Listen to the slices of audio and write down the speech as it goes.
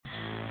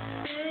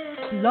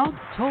Blog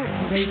Talk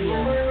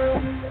Radio.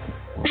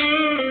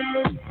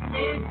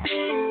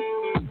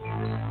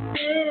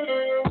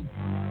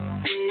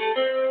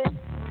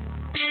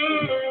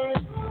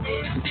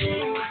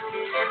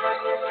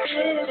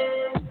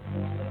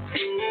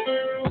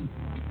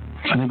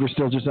 I think we're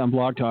still just on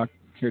Blog Talk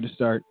here to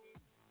start.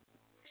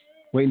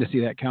 Waiting to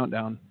see that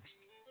countdown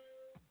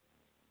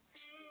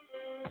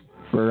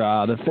for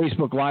the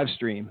Facebook live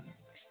stream.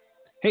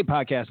 Hey,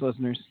 podcast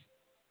listeners.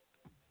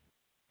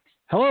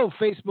 Hello,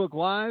 Facebook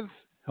Live.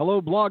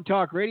 Hello, Blog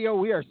Talk Radio.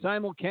 We are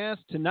simulcast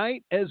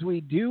tonight as we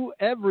do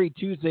every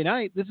Tuesday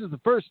night. This is the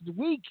first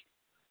week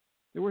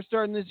that we're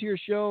starting this year's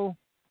show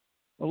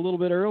a little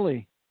bit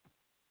early.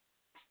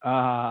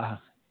 6:30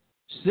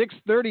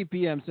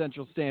 p.m.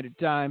 Central Standard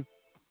Time.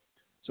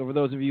 So for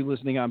those of you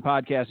listening on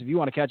podcast, if you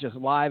want to catch us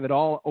live at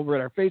all over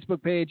at our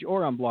Facebook page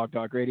or on Blog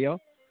Talk Radio,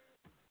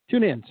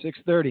 tune in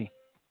 6:30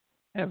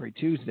 every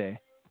Tuesday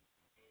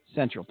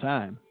Central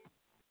Time.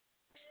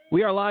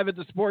 We are live at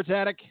the Sports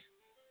Attic.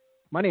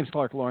 My name's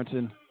Clark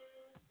Lawrenson.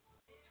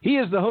 He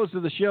is the host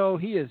of the show.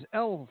 He is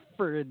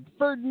Alfred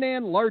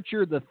Ferdinand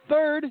Larcher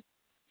III.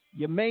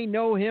 You may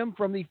know him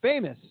from the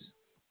famous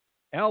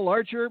Al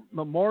Larcher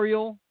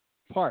Memorial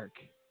Park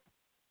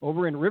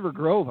over in River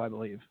Grove, I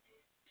believe.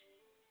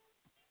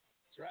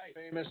 That's right.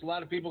 Famous. A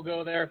lot of people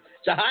go there.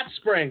 It's a hot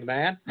spring,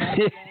 man.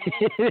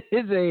 It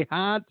is a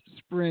hot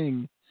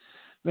spring.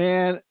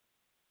 Man,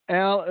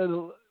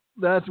 Al,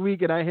 last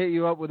weekend I hit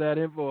you up with that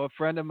info. A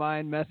friend of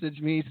mine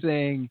messaged me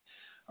saying,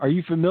 are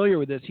you familiar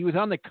with this? He was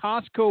on the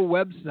Costco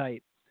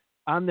website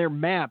on their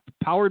map,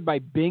 powered by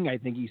Bing, I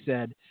think he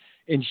said.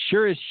 And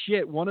sure as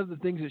shit, one of the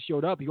things that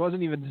showed up, he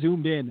wasn't even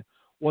zoomed in,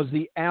 was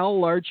the Al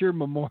Larcher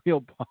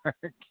Memorial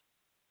Park.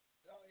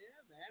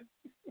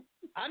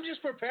 I'm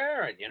just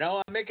preparing,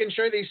 I'm making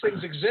sure these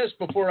things exist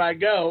before I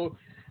go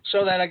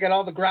so that I get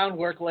all the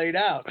groundwork laid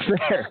out.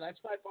 Fair. Yeah, that's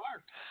my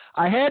part.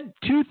 I had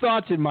two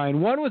thoughts in mind.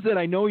 One was that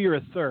I know you're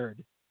a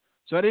third.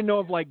 So I didn't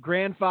know if, like,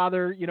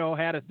 grandfather,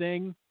 had a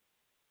thing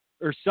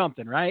or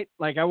something, right?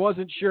 Like, I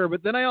wasn't sure.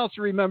 But then I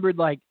also remembered,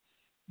 like,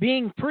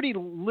 being pretty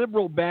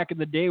liberal back in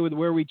the day with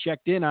where we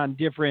checked in on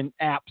different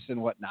apps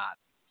and whatnot.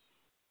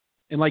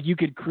 And, like, you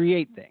could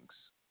create things.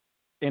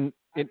 And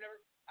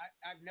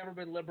I've never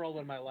been liberal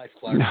in my life,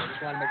 Clark. I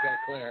just want to make that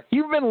clear.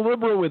 You've been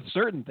liberal with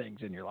certain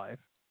things in your life.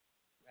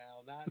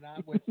 Well,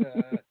 not with,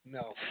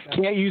 no.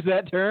 Can't use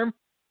that term?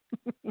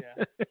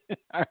 Yeah.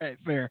 All right,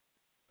 fair.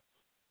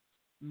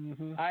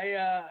 Mm-hmm.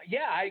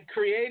 I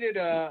created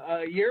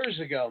years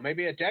ago,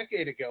 maybe a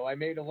decade ago, I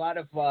made a lot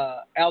of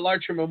Al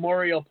Larcher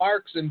Memorial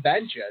Parks and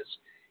benches.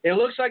 It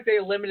looks like they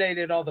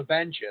eliminated all the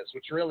benches,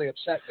 which really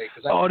upset me.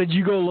 Did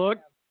you go look?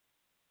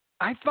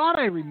 I thought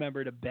I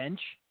remembered a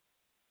bench.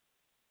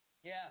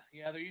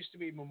 Yeah, there used to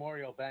be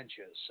memorial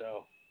benches,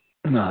 so.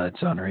 No,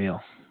 that's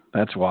unreal.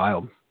 That's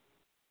wild.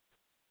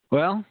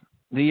 Well,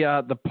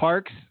 the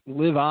parks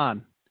live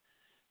on.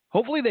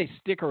 Hopefully they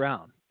stick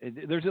around.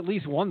 There's at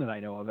least one that I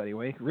know of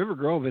anyway. River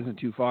Grove isn't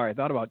too far. I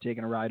thought about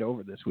taking a ride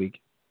over this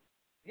week.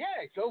 Yeah,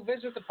 go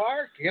visit the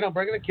park.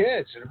 Bring the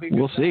kids. It'll be good.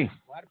 We'll see.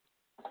 A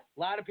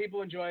lot of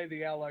people enjoy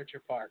the Al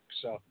Larcher Park,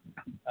 so,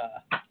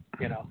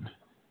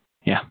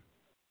 Yeah.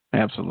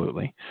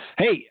 Absolutely.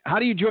 Hey, how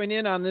do you join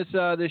in on this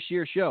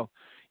year's show?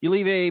 You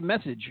leave a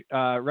message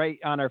right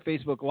on our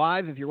Facebook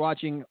Live. If you're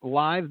watching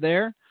live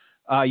there,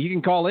 you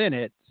can call in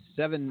at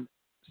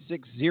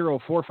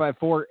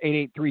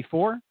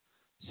 760-454-8834.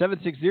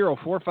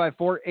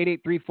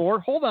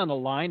 760-454-8834. Hold on the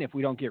line if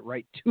we don't get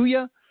right to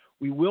you.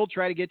 We will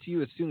try to get to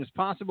you as soon as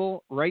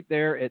possible right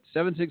there at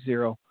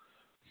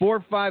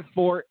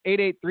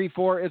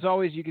 760-454-8834. As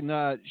always, you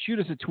can shoot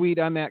us a tweet.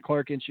 I'm Matt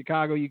Clark in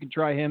Chicago. You can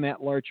try him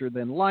at Larcher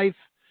Than Life.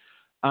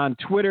 On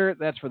Twitter,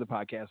 that's for the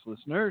podcast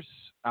listeners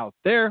out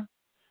there.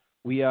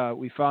 We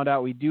found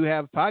out we do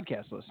have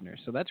podcast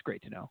listeners, so that's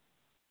great to know.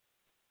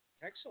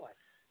 Excellent.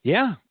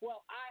 Yeah.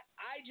 Well,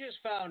 I just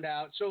found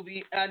out. So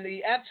the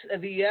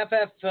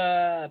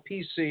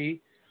FFPC,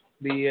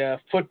 the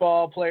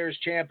Football Players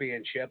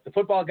Championship, the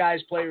Football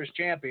Guys Players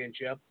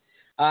Championship.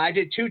 I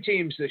did two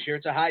teams this year.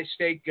 It's a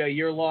high-stake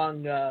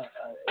year-long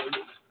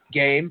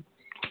game.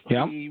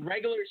 Yeah. The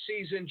regular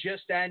season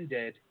just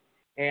ended,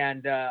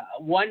 and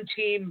one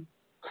team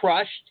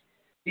crushed.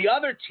 The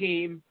other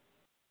team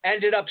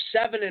ended up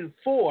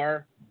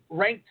 7-4,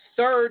 ranked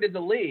third in the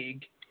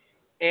league,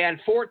 and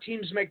 4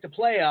 teams make the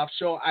playoffs.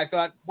 So I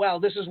thought, well,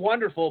 this is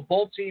wonderful.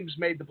 Both teams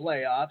made the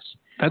playoffs.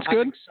 That's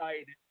good. I'm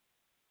excited.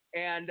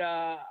 And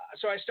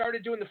so I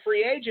started doing the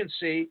free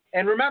agency.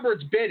 And remember,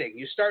 it's bidding.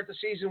 You start the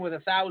season with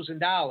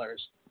 $1,000.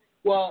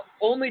 Well,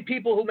 only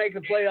people who make the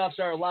playoffs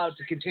are allowed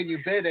to continue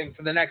bidding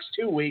for the next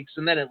 2 weeks,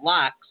 and then it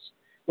locks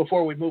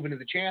before we move into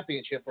the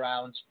championship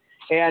rounds.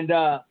 And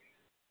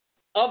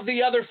of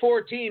the other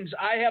 4 teams,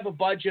 I have a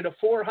budget of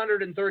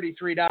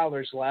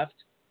 $433 left.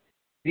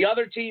 The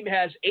other team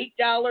has $8,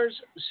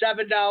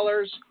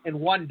 $7, and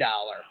 $1.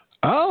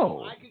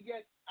 Oh. I could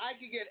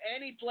get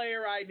any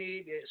player I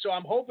need. So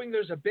I'm hoping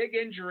there's a big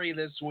injury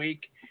this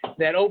week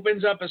that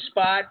opens up a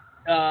spot,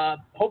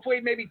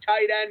 hopefully maybe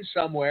tight end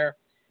somewhere.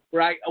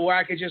 where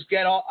I could just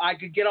get all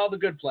the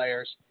good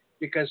players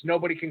because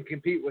nobody can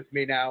compete with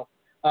me now.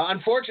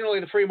 Unfortunately,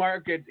 the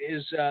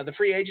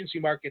free agency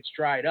market's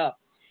dried up.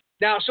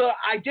 Now, so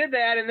I did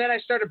that, and then I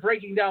started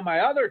breaking down my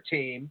other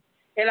team,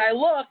 and I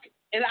look,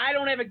 and I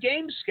don't have a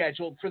game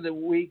scheduled for the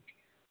week,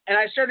 and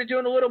I started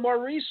doing a little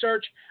more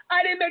research.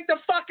 I didn't make the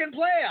fucking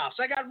playoffs.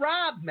 I got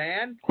robbed,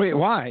 man. Wait,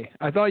 why?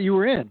 I thought you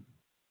were in.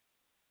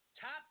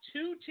 Top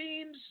 2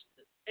 teams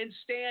in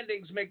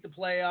standings make the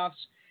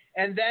playoffs,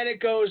 and then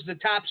it goes the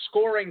top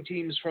scoring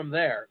teams from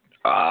there.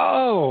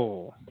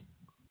 Oh.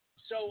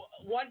 So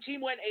one team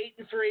went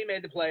 8-3,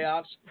 made the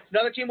playoffs.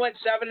 Another team went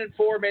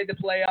 7-4, made the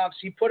playoffs.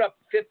 He put up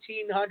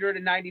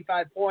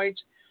 1,595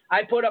 points.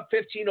 I put up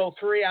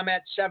 1,503. I'm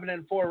at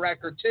 7-4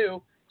 record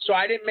too. So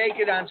I didn't make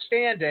it on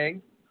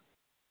standing.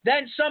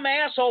 Then some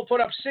asshole put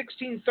up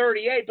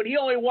 1,638, but he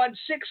only won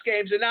 6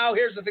 games. And now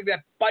here's the thing that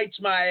bites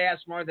my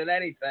ass more than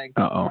anything.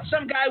 Uh-oh.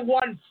 Some guy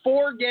won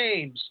 4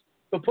 games,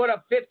 but put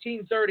up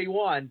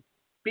 1,531,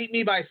 beat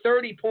me by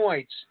 30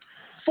 points.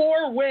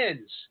 4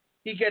 wins.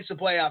 He gets the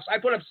playoffs. I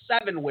put up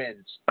 7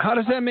 wins. How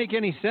does that make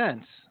any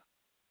sense?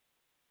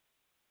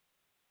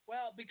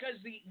 Well, because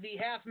the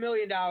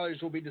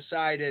 $500,000 will be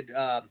decided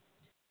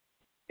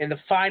in the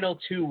final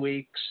 2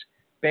 weeks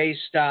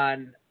based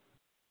on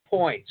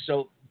points.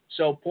 So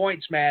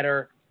points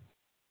matter.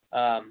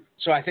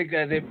 So I think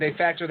that they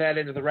factor that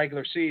into the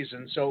regular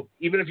season. So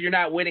even if you're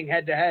not winning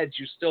head-to-heads,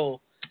 you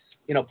still,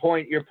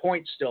 your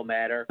points still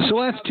matter. So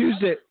last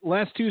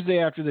Tuesday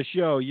after the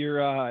show,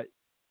 your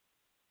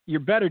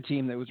better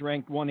team that was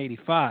ranked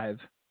 185.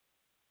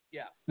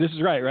 Yeah. This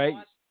is right?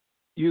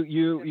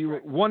 You were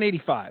right.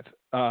 185.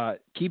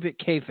 Keep it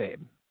kayfabe.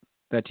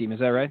 That team, is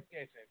that right?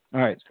 Kayfabe. All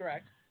right. That's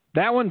correct.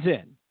 That one's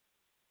in.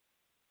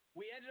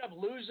 We ended up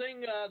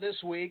losing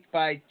this week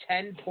by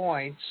 10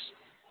 points.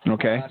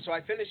 Okay. So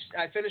I finished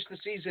the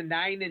season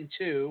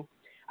 9-2.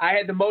 I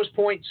had the most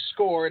points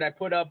scored. I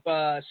put up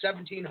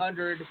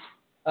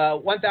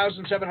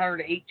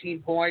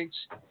 1,718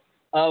 points.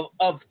 Of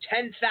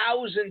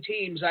 10,000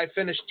 teams, I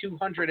finished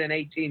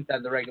 218th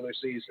on the regular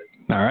season.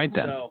 All right,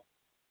 then. So,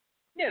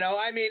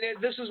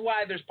 this is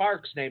why there's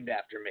parks named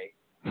after me.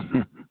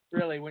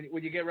 Really, when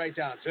you get right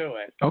down to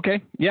it.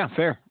 Okay. Yeah,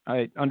 fair.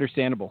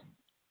 Understandable.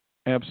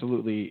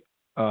 Absolutely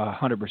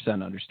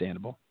 100%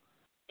 understandable.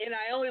 And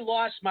I only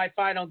lost my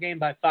final game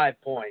by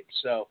 5 points.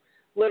 So,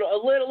 a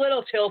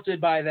little tilted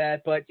by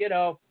that, but,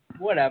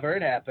 whatever.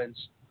 It happens.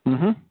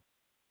 Mm-hmm.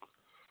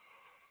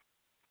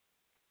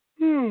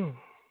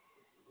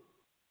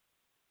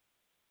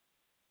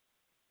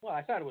 Well,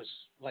 I thought it was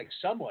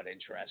somewhat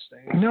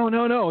interesting.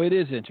 No. It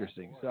is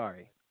interesting.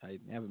 Sorry, I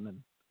haven't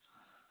been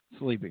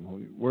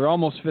sleeping. We're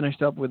almost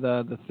finished up with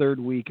the 3rd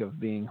week of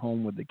being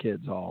home with the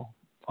kids all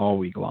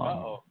week long.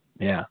 Uh-oh.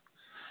 Yeah,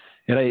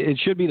 it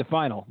should be the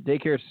final.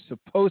 Daycare is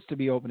supposed to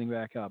be opening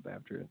back up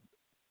after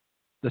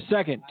the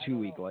second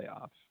 2-week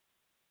layoff.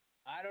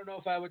 I don't know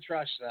if I would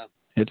trust them.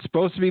 It's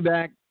supposed to be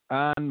back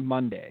on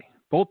Monday.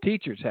 Both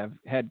teachers have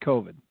had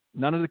COVID.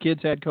 None of the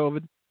kids had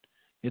COVID.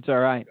 It's all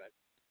right. Good.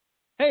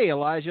 Hey,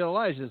 Elijah.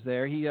 Elijah's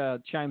there. He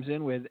chimes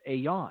in with a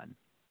yawn.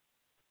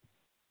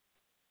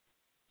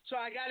 So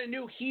I got a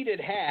new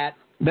heated hat.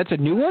 That's a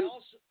new one?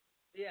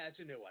 Yeah, it's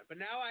a new one. But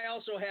now I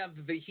also have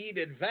the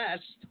heated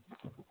vest.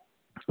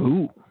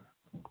 Ooh.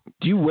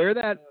 Do you wear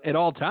that at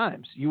all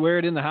times? You wear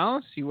it in the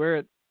house? You wear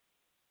it?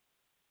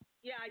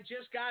 Yeah, I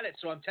just got it,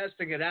 so I'm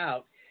testing it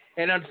out.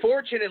 And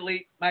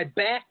unfortunately, my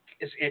back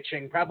is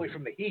itching, probably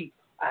from the heat.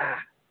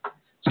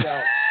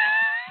 So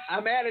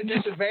I'm at a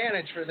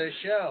disadvantage for this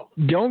show.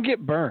 Don't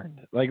get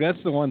burned.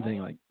 That's the one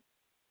thing.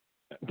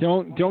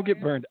 Don't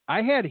get burned.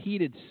 I had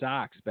heated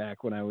socks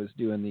back when I was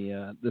doing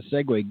the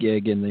Segway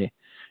gig in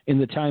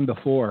the time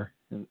before,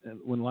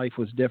 when life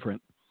was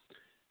different.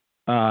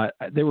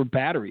 There were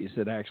batteries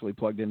that actually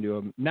plugged into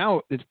them.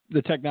 Now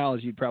the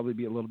technology would probably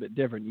be a little bit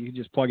different. You could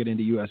just plug it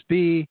into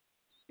USB.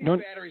 These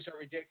batteries are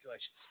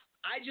ridiculous.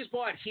 I just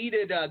bought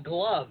heated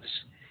gloves,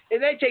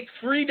 and they take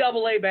 3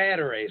 AA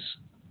batteries.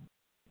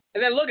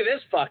 And then look at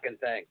this fucking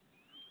thing.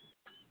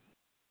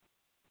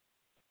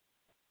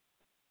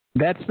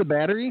 That's the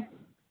battery?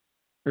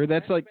 Or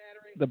that's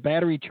the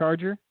battery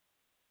charger?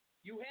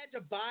 You had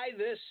to buy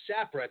this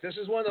separate. This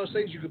is one of those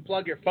things you could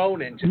plug your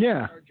phone into to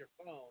charge your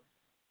phone.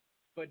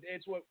 But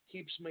it's what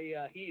keeps me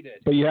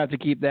heated. But you have to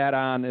keep that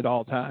on at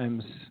all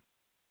times.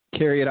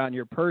 Carry it on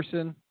your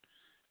person.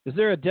 Is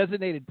there a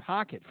designated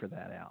pocket for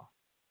that, Al?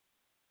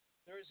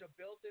 There is a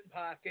built-in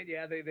pocket.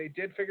 Yeah, they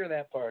did figure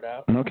that part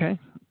out. Okay.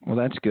 Well,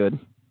 that's good.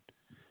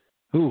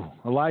 Ooh,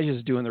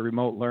 Elijah's doing the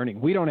remote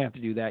learning. We don't have to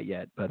do that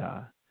yet, but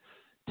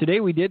today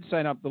we did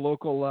sign up the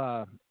local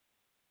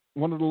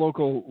one of the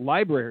local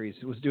libraries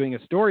was doing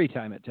a story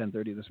time at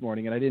 10:30 this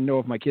morning, and I didn't know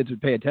if my kids would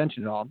pay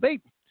attention at all. They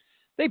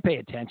pay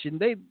attention.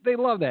 They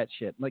love that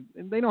shit.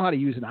 They know how to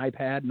use an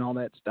iPad and all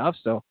that stuff,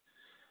 so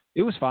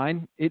it was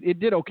fine. It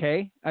did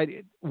okay.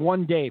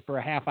 One day for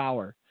a half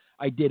hour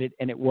I did it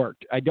and it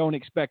worked. I don't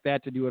expect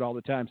that to do it all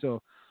the time.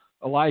 So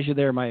Elijah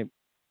there, my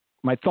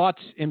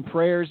thoughts and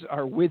prayers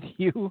are with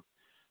you.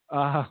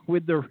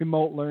 with the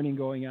remote learning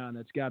going on.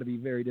 That's got to be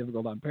very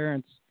difficult on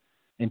parents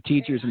and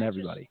teachers and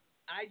everybody.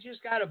 I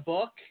just got a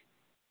book.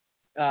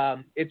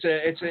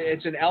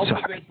 It's an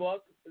alphabet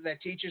book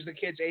that teaches the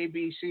kids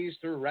ABCs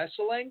through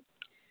wrestling.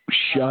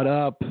 Shut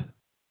up.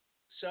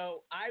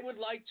 So I would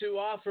like to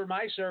offer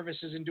my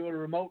services and do a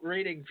remote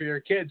reading for your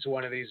kids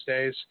one of these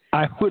days.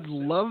 I would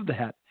love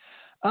that.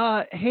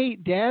 Hey,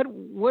 Dad,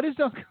 what does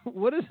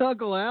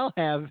Uncle Al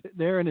have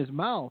there in his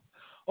mouth?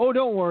 Oh,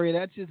 don't worry,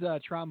 that's his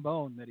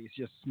trombone that he's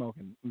just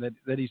smoking, that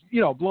he's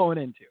blowing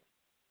into.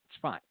 It's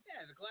fine.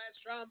 Yeah, the glass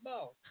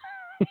trombone.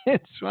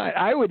 It's fine.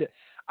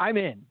 I'm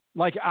in.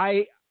 Like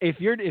if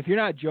you're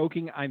not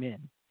joking, I'm in.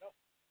 Nope.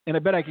 And I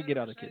bet I could get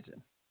other kids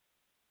in.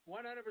 100%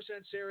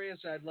 serious.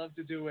 I'd love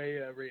to do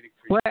a reading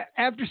for you. Well,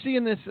 after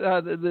seeing this,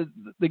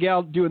 the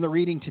gal doing the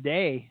reading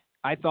today,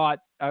 I thought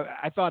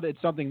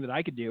it's something that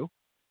I could do.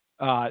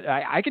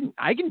 I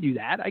can do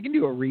that. I can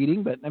do a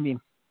reading, but I mean,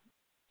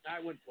 I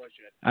wouldn't push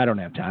it. I don't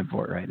have time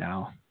for it right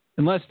now,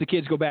 unless the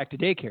kids go back to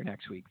daycare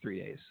next week, 3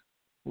 days.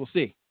 We'll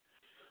see.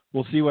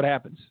 We'll see what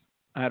happens.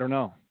 I don't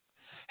know.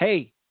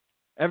 Hey,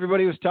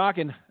 everybody was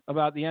talking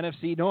about the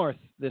NFC North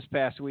this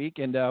past week,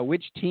 and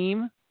which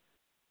team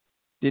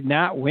did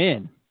not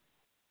win?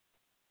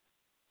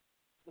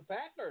 The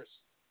Packers.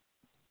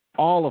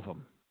 All of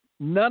them.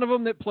 None of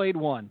them that played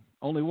won.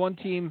 Only one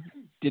team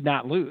did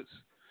not lose,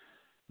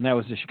 and that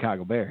was the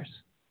Chicago Bears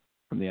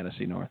from the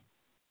NFC North.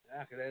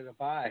 Yeah, there's a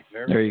bye.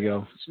 There you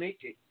go.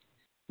 Sneaky.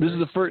 This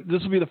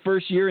will be the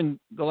first year in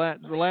the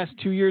last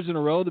 2 years in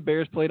a row the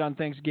Bears played on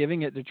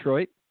Thanksgiving at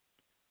Detroit.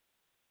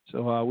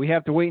 So we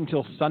have to wait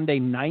until Sunday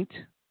night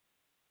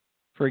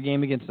for a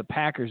game against the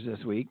Packers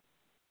this week.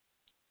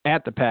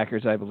 At the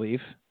Packers, I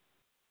believe.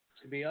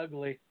 It's going to be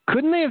ugly.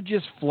 Couldn't they have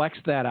just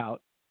flexed that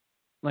out?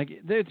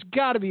 Like, there's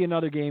got to be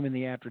another game in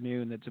the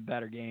afternoon that's a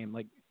better game.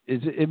 Like,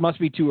 it must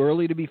be too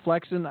early to be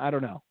flexing? I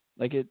don't know.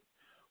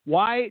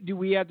 Why do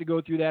we have to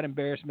go through that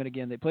embarrassment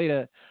again? They played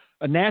a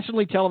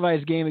nationally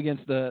televised game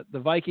against the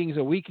Vikings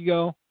a week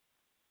ago.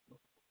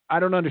 I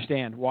don't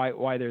understand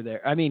why they're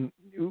there. I mean,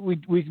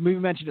 we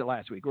mentioned it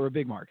last week. We're a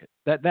big market.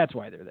 That's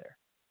why they're there.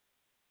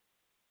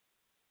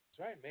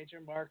 That's right, major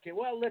market.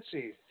 Well, let's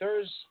see.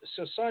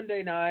 So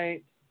Sunday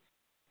night,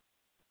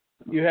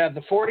 you have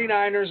the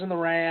 49ers and the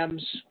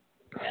Rams.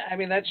 I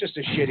mean, that's just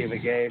a shitty of a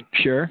game.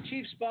 Sure.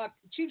 Chiefs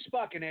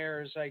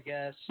Buccaneers, I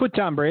guess. Put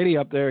Tom Brady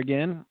up there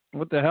again.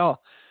 What the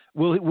hell?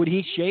 Would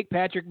he shake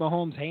Patrick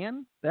Mahomes'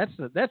 hand? That's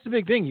the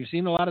big thing. You've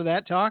seen a lot of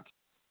that talk.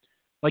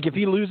 Like if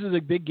he loses a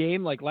big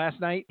game, like last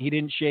night, he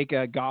didn't shake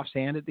Goff's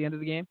hand at the end of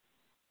the game.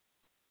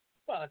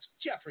 Well, it's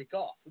Jeffrey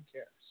Goff. Who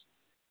cares?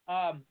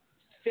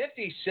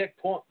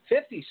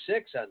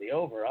 56 on the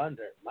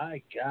over/under.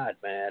 My God,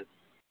 man.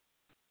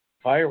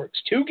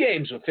 Fireworks. 2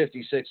 games with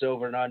 56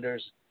 over and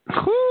unders.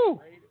 Whew.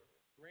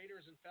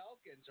 Raiders and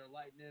Falcons are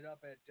lighting it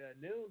up at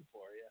noon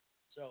for you.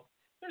 So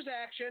there's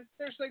action.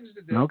 There's things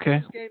to do. Okay.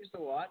 There's games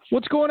to watch.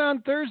 What's going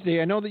on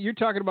Thursday? I know that you're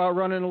talking about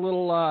running a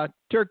little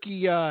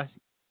turkey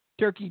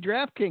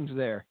DraftKings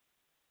there.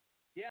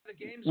 Yeah, the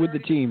game's with the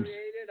teams.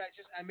 Created.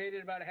 I made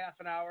it about a half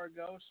an hour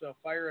ago, so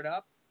fire it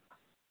up.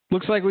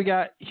 Looks like we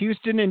got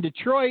Houston and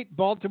Detroit,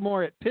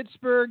 Baltimore at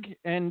Pittsburgh,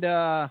 and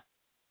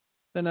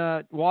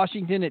then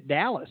Washington at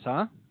Dallas,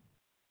 huh?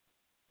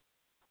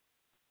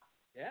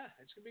 Yeah,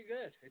 it's gonna be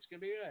good. It's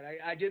gonna be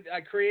good.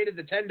 I created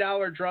the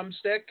 $10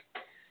 drumstick.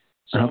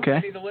 So okay. If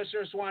any of the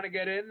listeners want to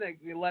get in, they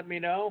let me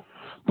know.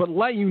 But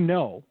let you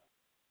know,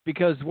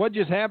 because what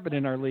just happened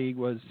in our league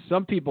was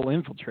some people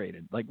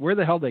infiltrated. Like, where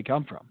the hell did they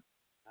come from?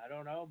 I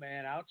don't know,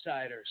 man.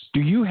 Outsiders.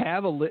 Do you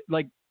have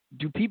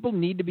do people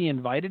need to be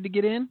invited to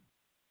get in?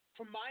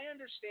 From my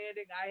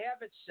understanding, I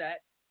have it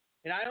set,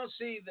 and I don't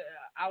see the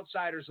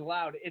outsiders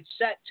allowed. It's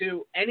set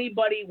to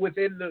anybody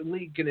within the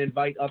league can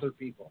invite other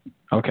people.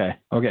 Okay.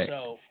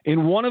 So,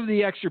 and one of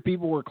the extra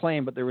people were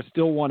claimed, but there was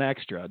still one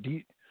extra.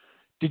 Did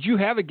you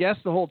have a guess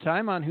the whole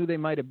time on who they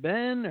might have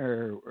been,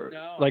 or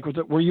no? Like,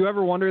 were you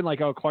ever wondering, like,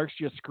 oh, Clark's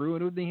just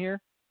screwing with me here?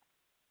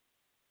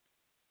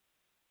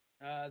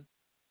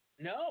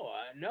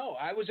 No.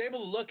 I was able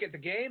to look at the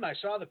game. I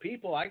saw the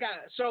people.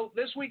 So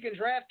this week in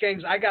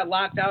DraftKings, I got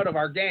locked out of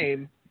our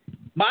game.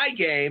 My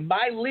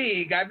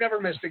league. I've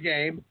never missed a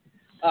game.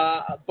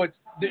 But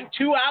the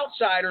 2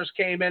 outsiders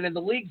came in, and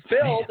the league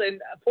filled, and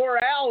poor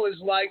Al is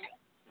like,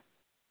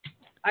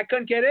 I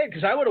couldn't get in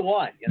because I would have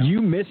won. You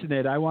missing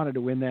it. I wanted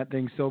to win that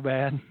thing so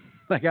bad.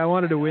 Like, I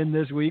wanted to win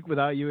this week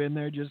without you in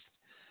there, just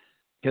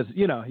because,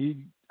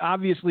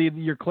 obviously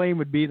your claim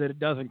would be that it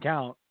doesn't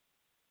count.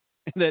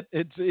 That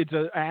it's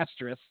an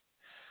asterisk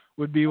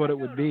would be what it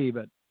would be,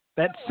 but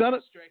that son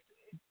of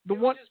the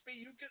one. Just be,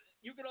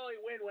 you could only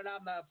win when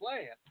I'm not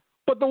playing.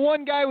 But the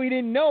one guy we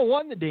didn't know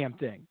won the damn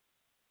thing.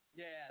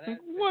 Yeah.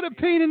 What a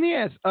pain in the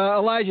ass,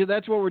 Elijah.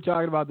 That's what we're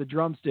talking about. The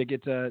drumstick.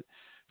 It's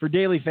for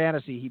daily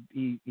fantasy.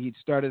 He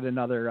started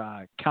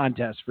another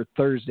contest for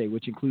Thursday,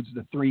 which includes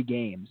the 3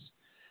 games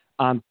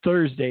on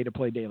Thursday to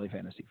play daily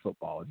fantasy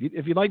football.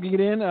 If you'd like to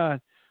get in.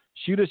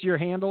 Shoot us your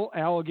handle.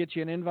 Al will get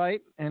you an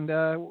invite, and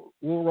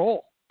we'll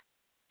roll.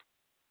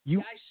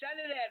 I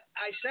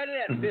set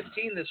it at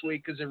 15 this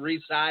week because it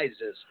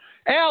resizes.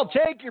 Al,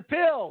 take your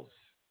pills.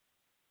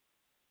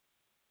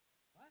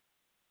 What?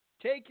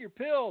 Take your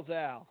pills,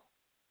 Al.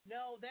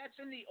 No, that's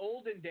in the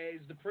olden days,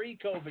 the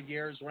pre-COVID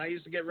years when I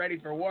used to get ready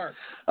for work.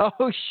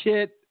 Oh,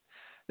 shit.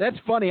 That's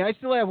funny. I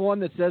still have one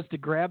that says to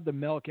grab the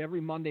milk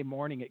every Monday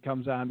morning it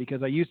comes on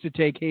because I used to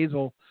take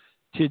Hazel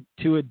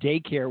to a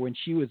daycare when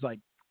she was like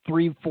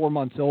 3-4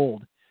 months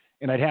old,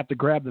 and I'd have to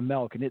grab the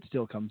milk, and it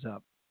still comes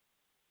up.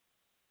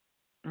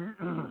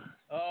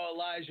 Oh,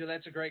 Elijah,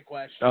 that's a great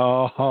question.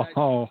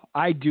 Oh,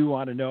 I do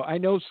want to know. I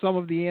know some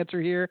of the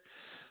answer here,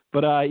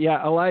 but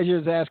yeah, Elijah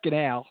is asking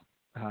Al.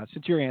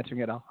 Since you're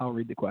answering it, I'll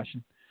read the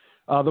question.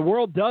 The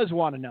world does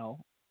want to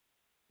know,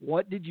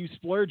 what did you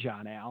splurge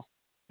on, Al,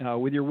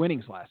 with your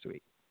winnings last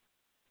week?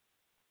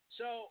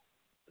 So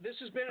this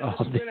has been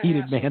the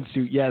heated man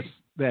suit. Yes,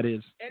 that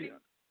is.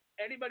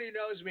 Anybody who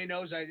knows me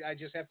knows I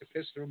just have to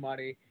piss through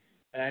money,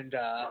 and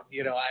I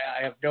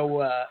have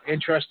no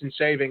interest in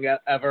saving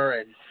ever.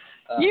 And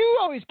you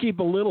always keep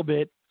a little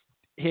bit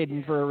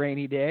hidden for a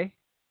rainy day.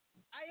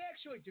 I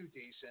actually do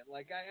decent.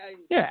 Like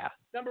yeah.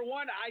 Number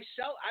one,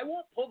 I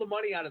won't pull the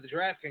money out of the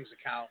DraftKings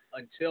account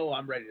until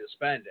I'm ready to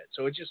spend it,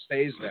 so it just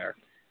stays there.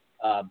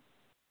 I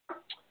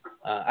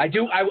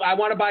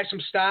want to buy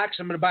some stocks.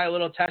 I'm going to buy a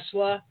little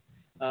Tesla.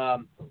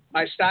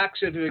 My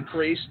stocks have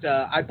increased.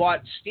 I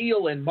bought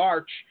steel in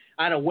March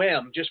on a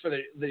whim just for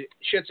the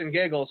shits and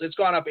giggles. It's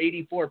gone up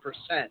 84%.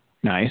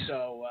 Nice.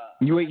 So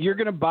you're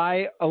going to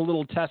buy a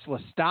little Tesla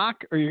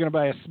stock, or you're going to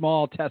buy a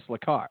small Tesla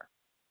car?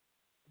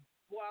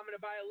 Well, I'm going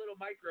to buy a little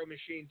micro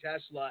machine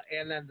Tesla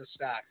and then the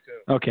stock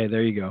too. Okay,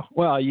 there you go.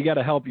 Well, you got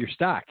to help your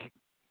stock.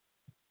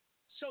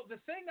 So the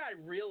thing I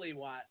really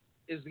want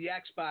is the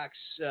Xbox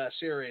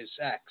Series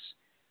X.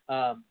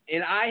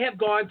 And I have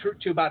gone through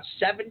to about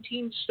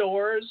 17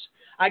 stores.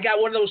 I got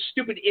one of those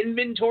stupid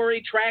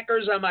inventory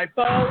trackers on my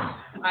phone.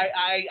 I've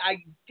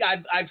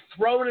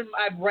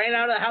ran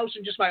out of the house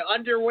in just my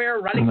underwear,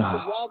 running to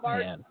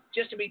Walmart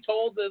just to be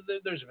told that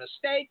there's a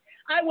mistake.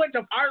 I went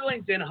to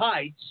Arlington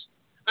Heights.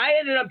 I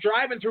ended up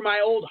driving through my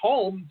old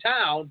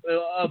hometown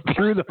of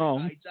through the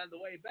home Heights on the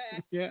way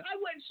back. Yeah. I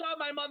went and saw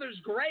my mother's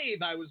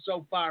grave. I was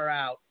so far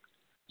out.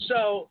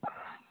 So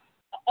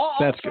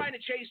I'm trying to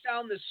chase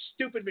down this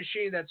stupid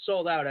machine that's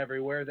sold out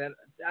everywhere that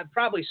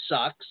probably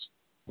sucks.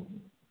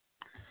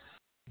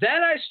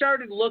 Then I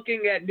started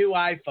looking at new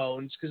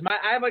iPhones because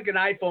I have like an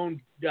iPhone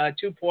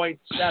 2.7.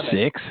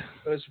 6.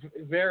 It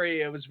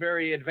was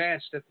very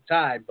advanced at the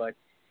time, but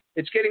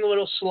it's getting a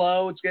little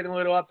slow. It's getting a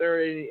little up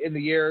there in the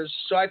years.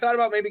 So I thought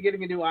about maybe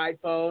getting a new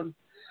iPhone.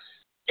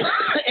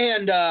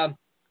 And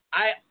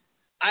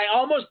I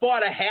almost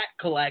bought a hat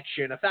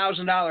collection,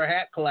 $1,000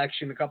 hat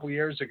collection a couple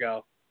years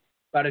ago,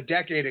 about a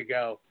decade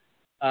ago.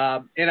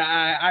 And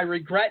I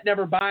regret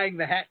never buying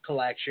the hat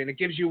collection. It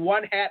gives you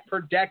one hat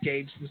per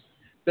decade.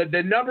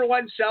 The number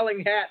one selling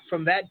hat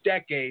from that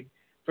decade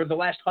for the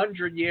last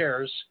 100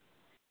 years.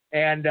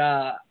 And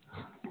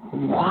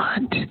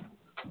what?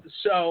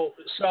 So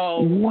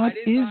what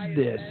is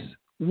this?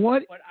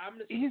 What but I'm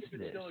gonna see is if it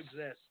this? still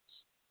exists.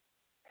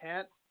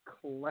 Hat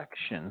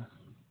collection.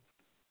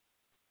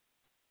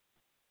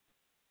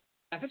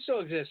 If it still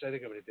exists, I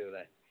think I'm going to do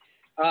that.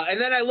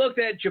 And then I looked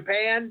at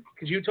Japan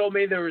because you told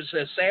me there was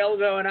a sale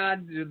going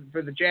on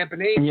for the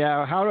Japanese.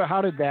 Yeah,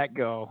 how did that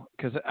go?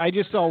 Because I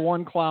just saw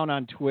one clown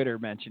on Twitter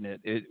mention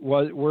it.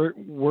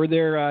 Were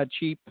there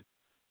cheap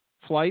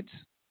flights?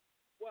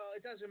 Well,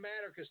 it doesn't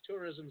matter because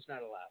tourism's not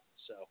allowed.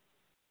 So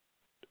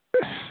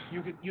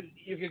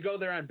you could go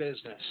there on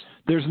business.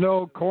 There's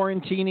no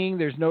quarantining.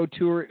 There's no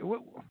tour.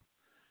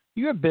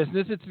 You have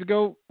business. It's to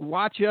go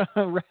watch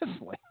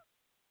wrestling.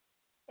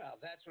 Well,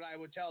 that's what I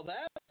would tell them.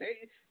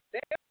 They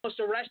almost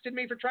arrested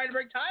me for trying to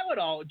bring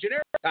Tylenol,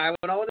 generic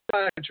Tylenol in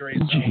the country.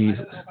 So I don't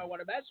know if I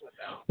want to mess with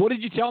them. What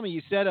did you tell me?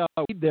 You said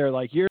there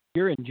like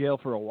you're in jail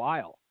for a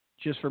while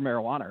just for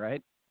marijuana,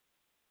 right?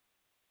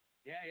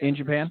 Yeah. In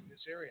Japan?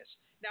 Serious.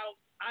 Now,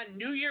 on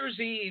New Year's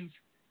Eve,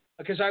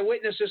 because I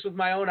witnessed this with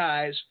my own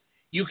eyes,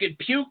 you could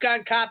puke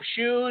on cops'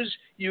 shoes.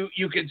 You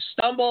could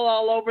stumble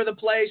all over the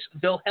place.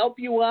 They'll help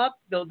you up.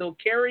 They'll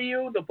carry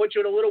you. They'll put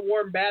you in a little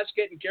warm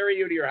basket and carry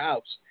you to your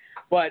house.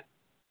 But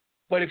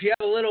if you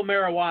have a little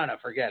marijuana,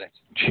 forget it.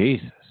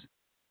 Jesus.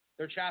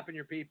 They're chopping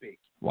your pee-pee.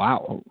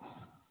 Wow.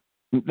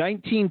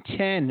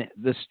 1910,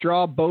 the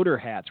straw boater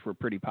hats were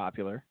pretty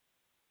popular.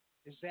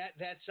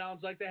 That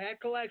sounds like the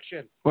hat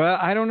collection. Well,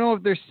 I don't know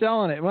if they're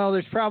selling it. Well,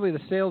 there's probably the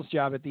sales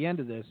job at the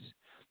end of this.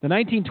 The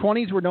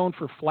 1920s were known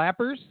for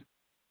flappers.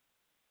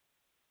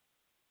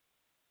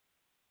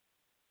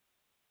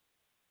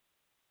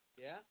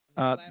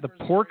 Yeah. The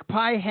pork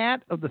pie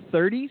hat of the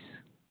 30s.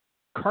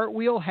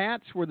 Cartwheel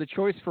hats were the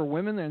choice for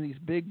women. They're these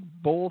big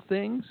bowl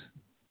things.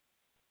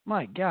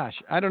 My gosh,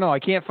 I don't know. I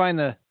can't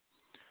find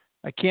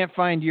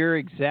your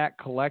exact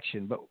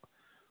collection. But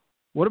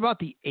what about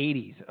the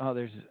 80s? Oh,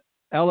 there's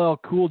LL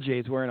Cool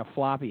J's wearing a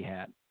floppy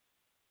hat.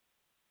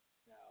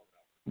 No.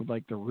 With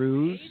like the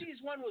ruse. The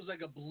 80s one was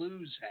like a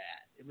blues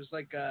hat. It was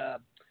like a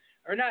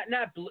or not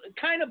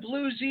kind of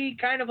bluesy,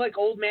 kind of like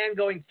old man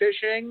going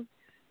fishing.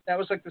 That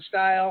was like the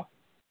style.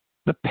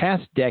 The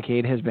past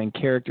decade has been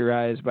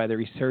characterized by the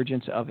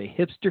resurgence of a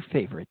hipster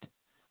favorite,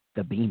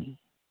 the beanie.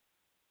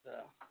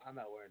 I'm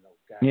not wearing those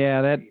guys.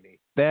 Yeah, beanie.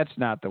 that's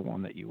not the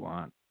one that you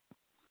want.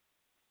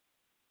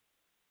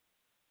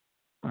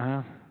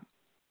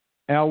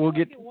 Al, we'll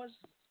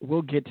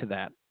get to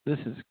that. This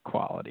is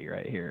quality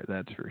right here.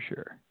 That's for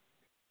sure.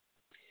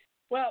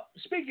 Well,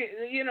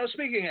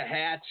 speaking of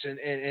hats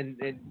and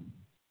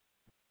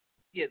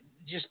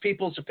just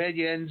people's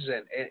opinions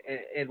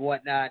and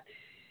whatnot,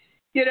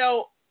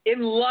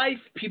 in life,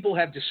 people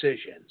have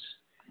decisions.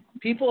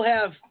 People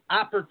have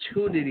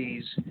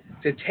opportunities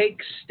to take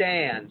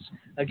stands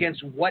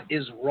against what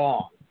is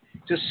wrong,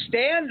 to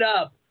stand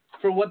up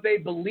for what they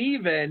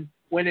believe in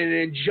when an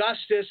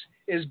injustice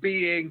is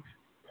being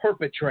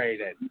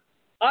perpetrated.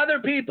 Other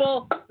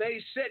people,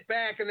 they sit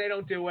back and they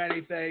don't do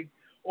anything,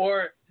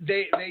 or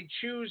they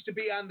choose to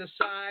be on the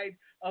side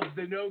of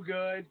the no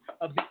good,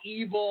 of the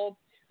evil.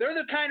 They're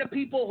the kind of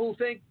people who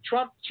think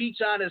Trump cheats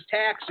on his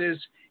taxes,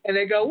 and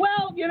they go,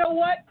 well, you know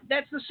what?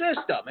 That's the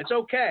system. It's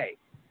okay.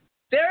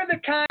 They're the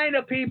kind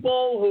of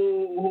people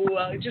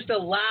who just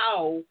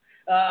allow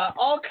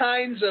all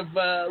kinds of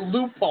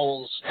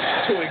loopholes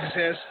to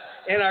exist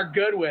and are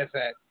good with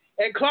it.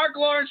 And Clark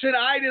Lawrence and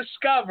I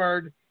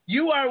discovered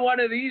you are one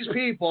of these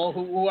people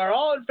who are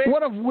all in favor.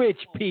 One of which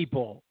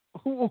people?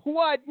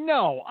 What?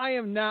 No, I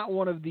am not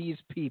one of these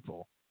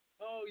people.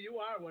 Oh, you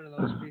are one of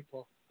those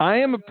people. I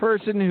am a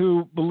person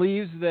who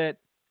believes that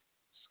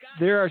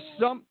there are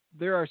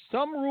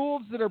some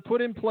rules that are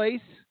put in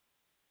place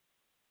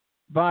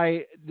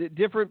by the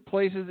different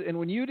places, and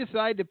when you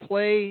decide to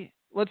play,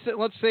 let's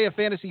say a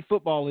fantasy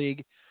football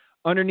league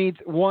underneath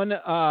one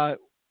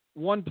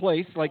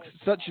place, like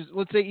such as,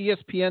 let's say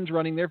ESPN's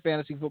running their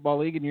fantasy football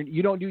league, and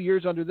you don't do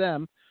yours under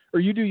them, or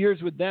you do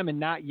yours with them and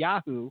not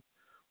Yahoo.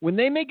 When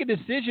they make a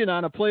decision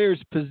on a player's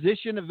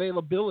position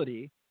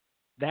availability,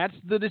 that's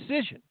the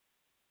decision.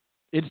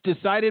 It's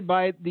decided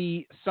by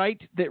the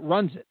site that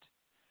runs it.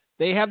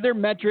 They have their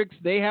metrics.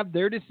 They have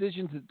their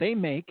decisions that they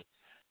make,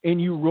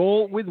 and you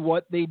roll with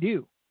what they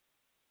do.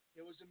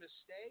 It was a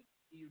mistake.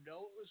 You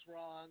know it was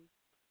wrong.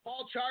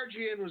 Paul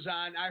Chargian was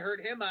on. I heard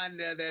him on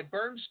that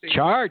Bernstein.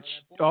 Charge.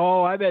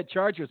 I bet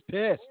Charge was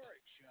pissed.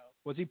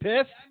 Was he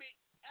pissed?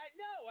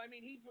 Yeah,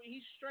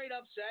 he straight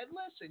up said,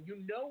 listen, you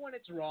know when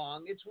it's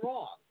wrong,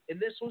 and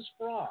this was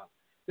wrong.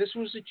 This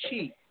was a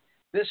cheat.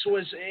 This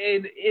was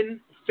an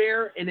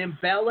unfair and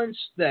imbalanced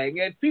thing.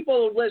 And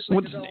people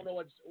listening don't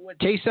know what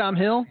Taysom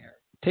Hill?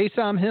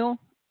 Taysom Hill?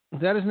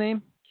 Is that his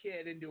name?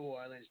 Kid in New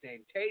Orleans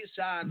named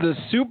Taysom. The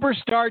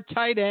superstar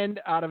tight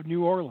end out of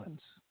New Orleans.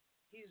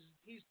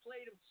 He's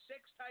played 6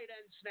 tight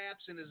end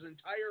snaps in his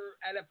entire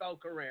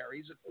NFL career.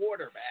 He's a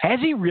quarterback. Has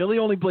he really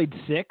only played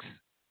 6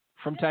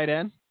 from tight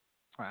end?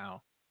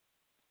 Wow.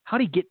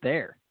 How'd he get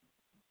there?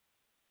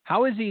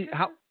 How was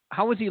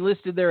he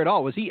listed there at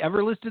all? Was he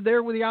ever listed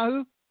there with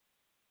Yahoo?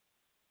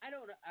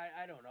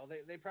 I don't know.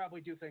 They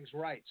probably do things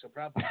right, so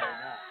probably not.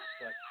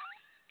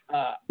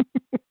 But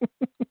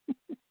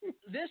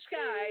this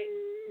guy,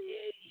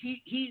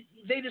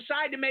 they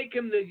decided to make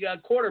him the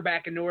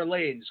quarterback in New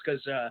Orleans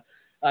because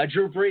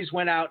Drew Brees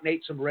went out and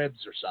ate some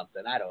ribs or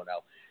something. I don't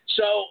know.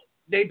 So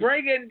they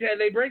bring in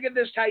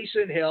this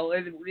Tyson Hill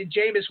and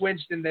Jameis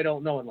Winston.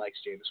 No one likes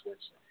Jameis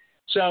Winston.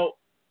 So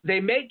they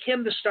make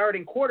him the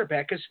starting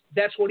quarterback because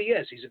that's what he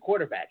is. He's a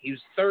quarterback. He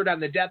was 3rd on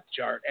the depth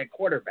chart at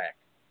quarterback.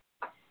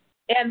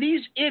 And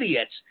these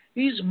idiots,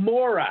 these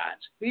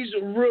morons, these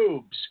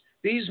rubes,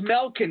 these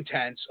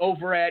malcontents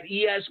over at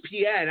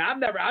ESPN,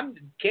 I'm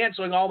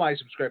canceling all my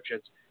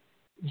subscriptions.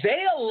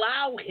 They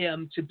allow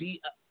him to be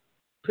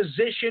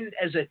positioned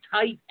as a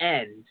tight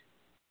end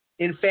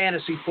in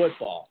fantasy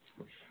football.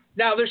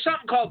 Now, there's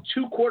something called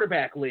 2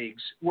 quarterback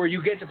leagues where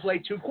you get to play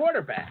 2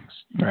 quarterbacks.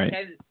 Right.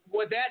 And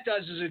what that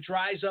does is it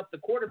dries up the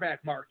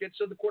quarterback market,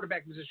 so the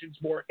quarterback position is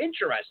more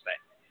interesting.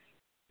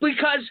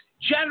 Because,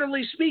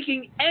 generally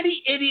speaking,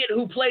 any idiot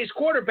who plays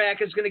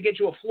quarterback is going to get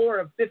you a floor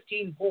of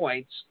 15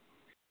 points.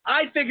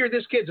 I figure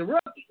this kid's a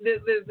rookie.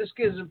 This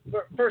kid's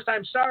first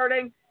time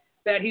starting,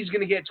 that he's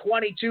going to get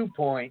 22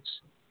 points.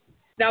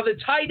 Now, the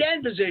tight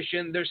end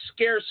position, there's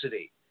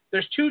scarcity.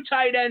 There's 2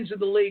 tight ends in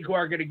the league who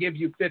are going to give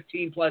you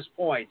 15-plus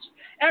points.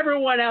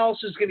 Everyone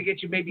else is going to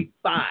get you maybe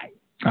 5.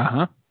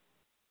 Uh-huh.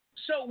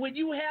 So when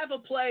you have a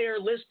player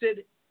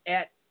listed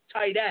at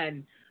tight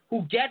end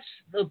who gets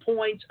the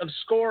points of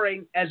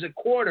scoring as a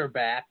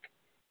quarterback,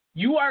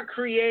 you are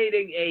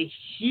creating a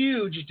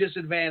huge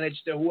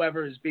disadvantage to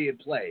whoever is being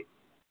played.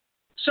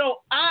 So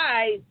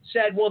I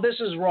said, well, this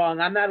is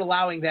wrong. I'm not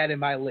allowing that in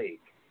my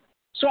league.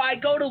 So I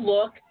go to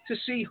look to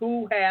see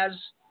who has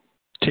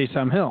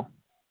Taysom Hill.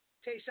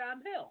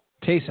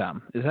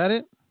 Taysom, is that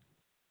it?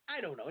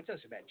 I don't know. It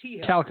doesn't matter. T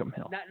Hill. Talcum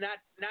Hill. Not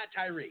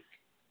Tyreek.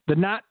 The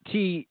not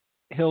T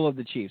Hill of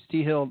the Chiefs.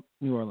 T Hill,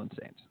 New Orleans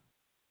Saints.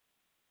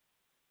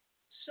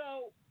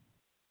 So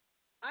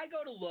I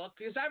go to look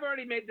because I've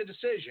already made the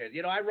decision.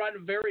 I run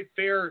a very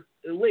fair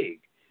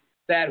league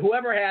that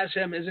whoever has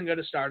him isn't going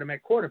to start him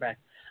at quarterback.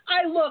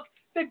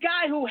 The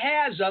guy who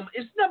has them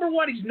is number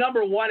one. He's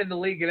number one in the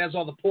league and has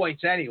all the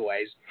points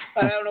anyways.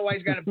 I don't know why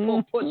he's got to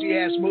pull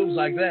pussy-ass moves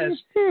like this.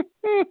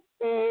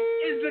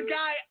 Is the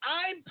guy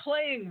I'm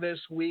playing this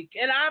week,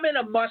 and I'm in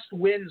a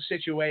must-win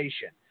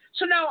situation.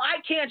 So now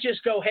I can't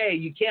just go, hey,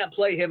 you can't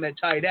play him at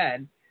tight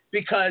end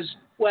because,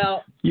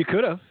 well. You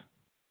could have.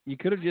 You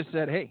could have just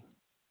said, hey.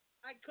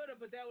 I could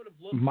have, but that would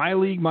have looked. My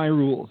league, my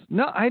rules.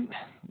 No, I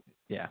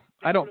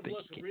don't think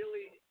you can. Really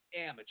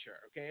amateur,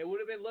 okay? It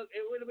would have been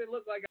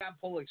look like I'm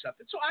pulling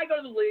something. So I go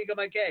to the league. I'm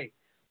like, hey,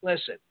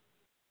 listen,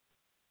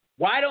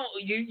 why don't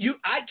you?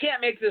 I can't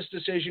make this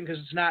decision because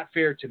it's not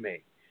fair to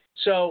me.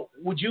 So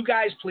would you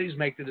guys please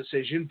make the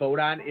decision? Vote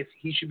on if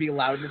he should be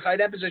allowed in the tight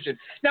end position.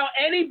 Now,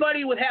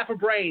 anybody with half a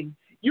brain,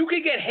 you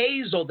could get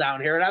Hazel down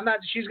here, and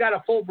she's got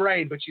a full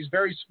brain, but she's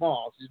very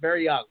small. She's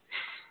very young.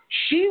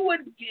 She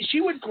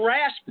would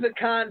grasp the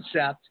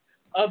concept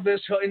of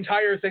this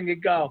entire thing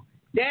and go,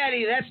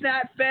 Daddy, that's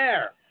not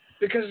fair.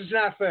 Because it's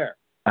not fair.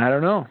 I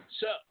don't know.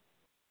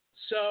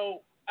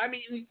 So I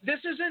mean, this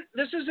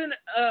isn't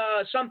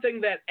something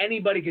that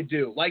anybody could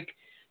do. Like,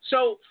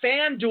 so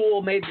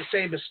FanDuel made the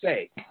same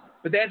mistake,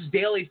 but that's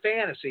daily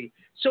fantasy.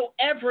 So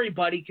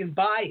everybody can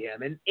buy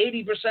him, and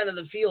 80% of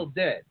the field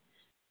did.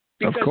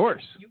 Because of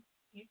course.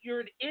 You're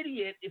an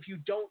idiot if you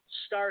don't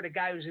start a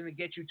guy who's going to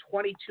get you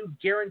 22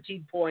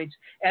 guaranteed points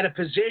at a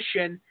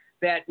position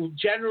that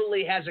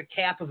generally has a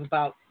cap of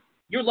about.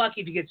 You're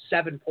lucky if you get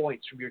 7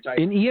 points from your tight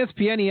end. In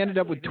ESPN, he ended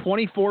up with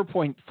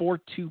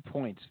 24.42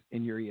 points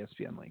in your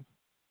ESPN league.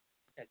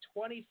 At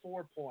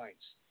 24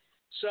 points.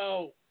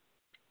 So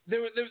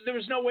there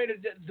was no way to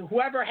 –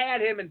 whoever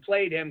had him and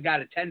played him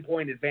got a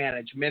 10-point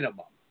advantage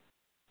minimum.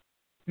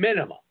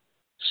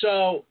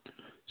 So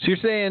you're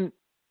saying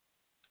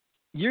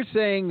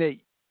that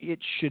it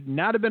should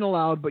not have been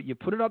allowed, but you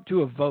put it up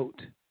to a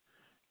vote,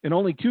 and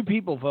only 2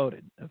 people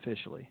voted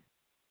officially.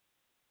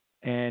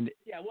 And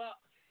 – yeah, well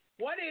 –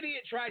 one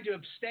idiot tried to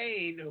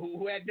abstain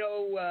who had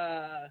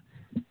no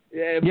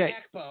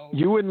backbone.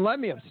 You wouldn't let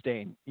me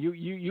abstain.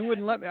 You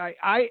wouldn't let me.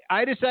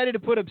 I decided to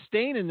put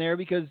abstain in there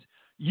because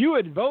you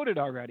had voted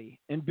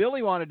already, and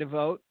Billy wanted to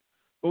vote,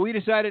 but we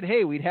decided,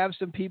 hey, we'd have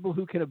some people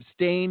who can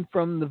abstain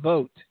from the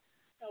vote.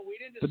 No, we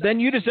didn't. But then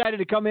you decided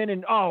to come in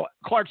and,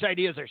 Clark's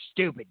ideas are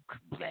stupid.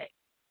 No,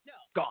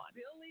 gone.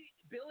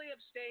 Billy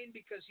abstained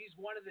because he's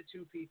one of the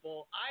 2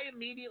 people. I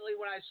immediately,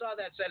 when I saw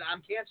that, said,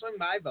 I'm canceling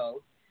my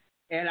vote.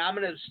 And I'm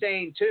going to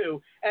abstain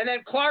too. And then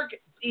Clark,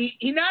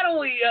 he not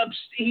only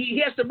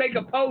he has to make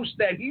a post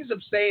that he's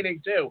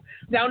abstaining too.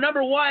 Now,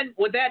 number one,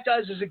 what that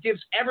does is it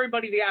gives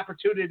everybody the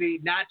opportunity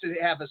not to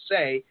have a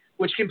say,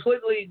 which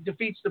completely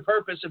defeats the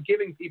purpose of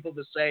giving people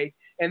the say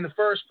in the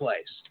first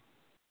place.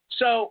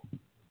 So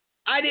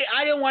I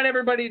didn't want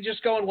everybody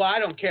just going, well, I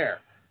don't care,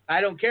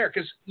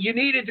 because you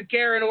needed to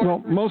care in order.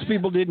 Well, most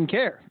people didn't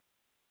care.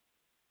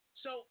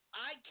 So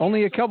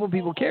only a couple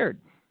people cared.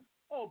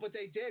 Oh, but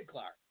they did,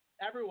 Clark.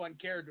 Everyone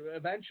cared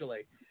eventually.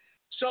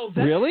 So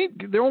really?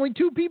 There were only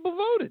 2 people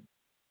voted.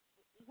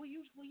 Will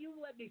you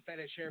let me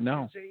finish here?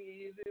 No.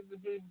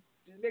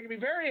 You're making me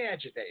very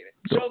agitated.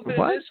 So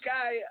this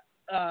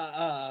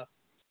guy,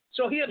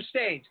 so he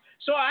abstains.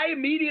 So I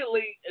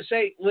immediately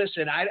say,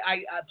 listen, I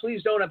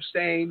please don't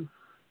abstain.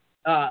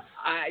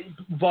 I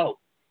vote.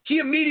 He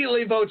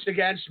immediately votes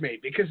against me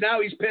because now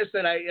he's pissed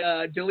that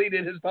I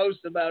deleted his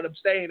post about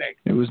abstaining.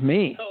 It was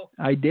me. So,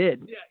 I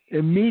did. Yeah,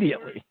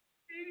 immediately.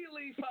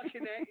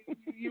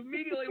 You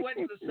immediately went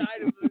to the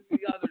side of the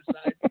other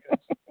side because,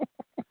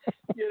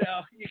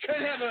 you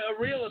couldn't have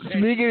a real opinion.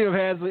 Speaking of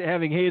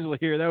having Hazel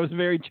here, that was a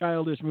very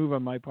childish move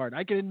on my part.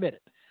 I can admit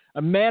it.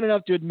 I'm man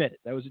enough to admit it.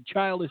 That was a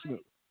childish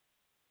move.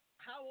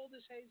 How old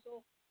is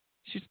Hazel?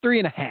 She's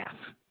 3.5.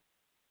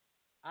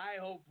 I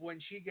hope when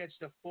she gets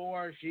to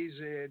 4, she's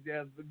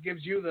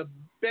gives you the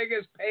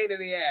biggest pain in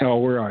the ass. Oh,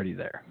 we're already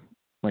there.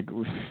 Like,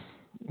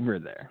 we're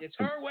there. It's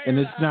her way and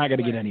or it's the not going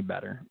to highway. get any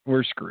better.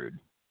 We're screwed.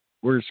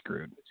 We're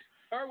screwed.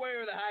 Her way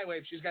or the highway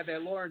if she's got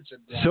that Lawrence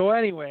syndrome. So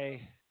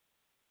anyway,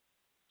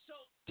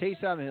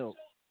 Taysom Hill,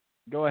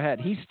 go ahead.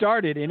 He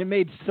started, and it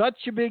made such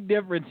a big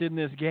difference in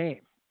this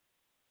game.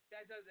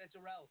 That's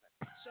irrelevant.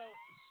 So,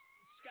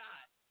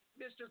 Scott,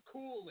 Mr.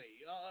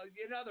 Cooley,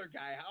 another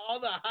guy,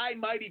 all the high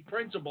mighty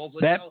principles.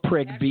 That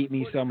prick beat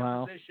me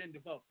somehow. To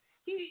vote.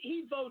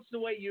 He votes the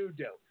way you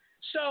do.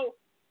 So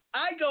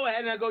I go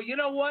ahead and I go, you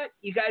know what?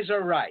 You guys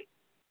are right.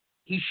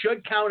 He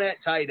should count at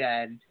tight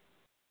end.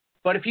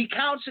 But if he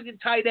counts at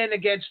tight end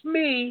against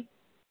me,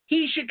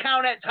 he should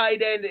count at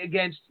tight end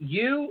against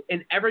you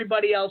and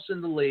everybody else in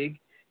the league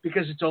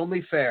because it's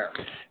only fair.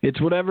 It's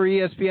whatever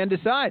ESPN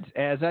decides,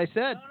 as I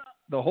said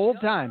the whole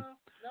time.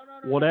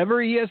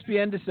 Whatever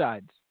ESPN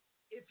decides.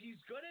 If he's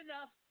good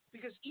enough,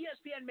 because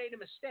ESPN made a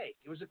mistake.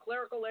 It was a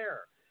clerical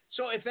error.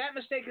 So if that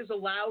mistake is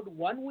allowed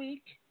 1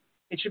 week,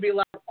 it should be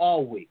allowed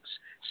all weeks.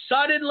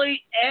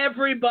 Suddenly,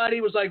 everybody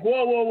was like,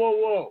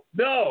 whoa.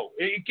 No,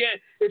 you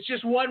can't. It's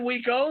just 1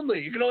 week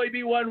only. It can only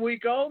be 1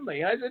 week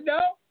only. I said, no.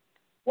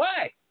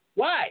 Why?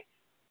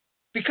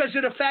 Because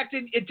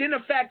it didn't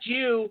affect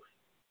you.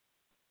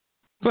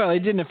 Well, it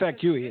didn't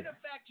affect you either. It didn't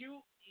affect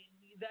you.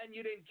 then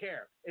you didn't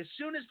care. As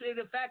soon as it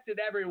affected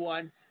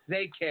everyone,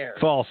 they cared.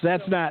 False.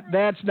 That's not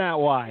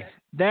why.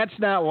 That's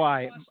not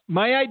why.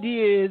 My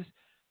idea is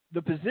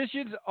the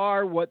positions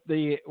are what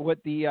the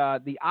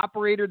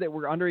operator that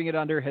we're undering it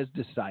under has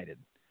decided.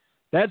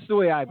 That's the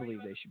way I believe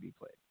they should be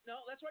played. No,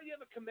 that's why you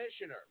have a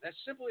commissioner. That's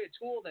simply a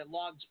tool that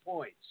logs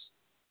points.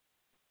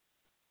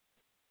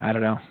 I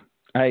don't know.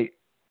 I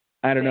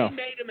don't know. They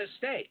made a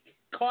mistake.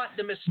 Caught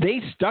the mistake.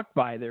 They stuck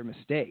by their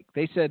mistake.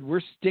 They said,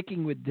 we're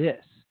sticking with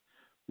this.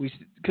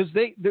 Because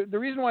the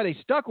reason why they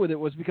stuck with it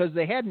was because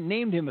they hadn't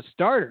named him a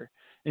starter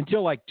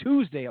until like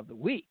Tuesday of the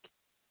week.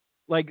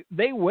 Like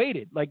they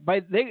waited.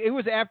 It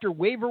was after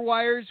waiver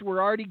wires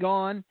were already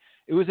gone.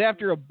 It was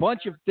after a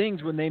bunch of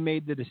things when they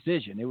made the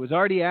decision. It was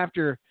already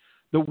after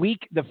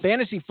the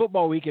fantasy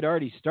football week had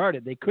already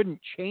started. They couldn't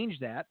change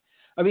that.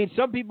 I mean,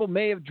 some people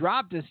may have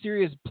dropped a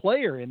serious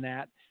player in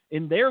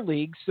their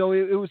league, so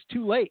it was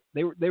too late.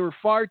 They were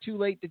far too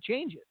late to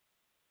change it.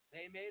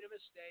 They made a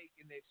mistake,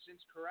 and they've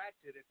since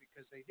corrected it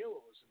because they knew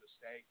it was a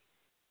mistake.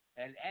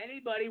 And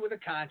anybody with a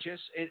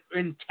conscience,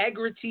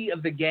 integrity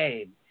of the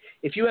game,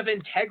 if you have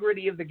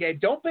integrity of the game,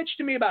 don't bitch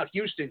to me about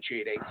Houston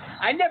cheating.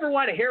 I never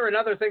want to hear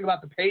another thing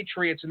about the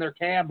Patriots and their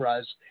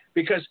cameras,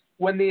 because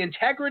when the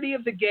integrity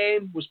of the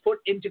game was put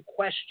into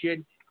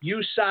question,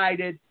 you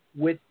sided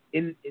with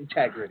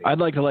integrity. I'd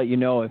like to let you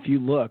know, if you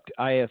looked,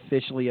 I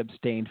officially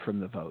abstained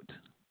from the vote.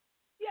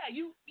 Yeah,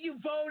 you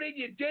voted,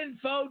 you didn't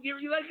vote. You're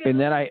like, and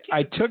then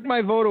I took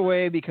my vote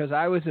away because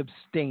I was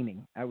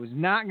abstaining. I was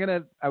not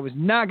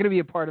gonna be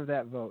a part of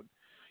that vote.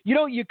 You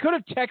know, you could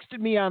have texted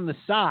me on the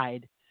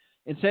side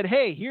and said,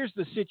 "Hey, here's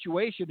the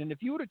situation." And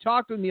if you would have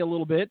talked with me a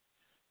little bit,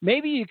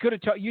 maybe you could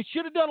have. You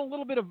should have done a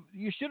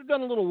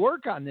little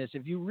work on this.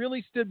 If you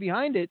really stood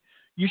behind it,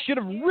 you should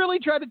have really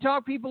tried to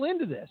talk people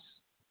into this.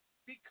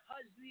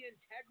 Because the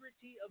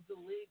integrity of the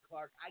league,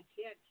 Clark, I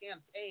can't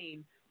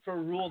campaign for a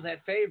rule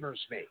that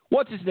favors me.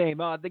 What's his name?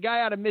 The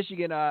guy out of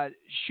Michigan,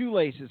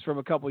 Shoelaces from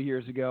a couple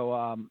years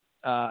ago,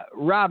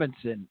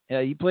 Robinson.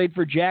 He played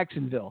for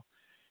Jacksonville.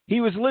 He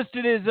was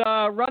listed as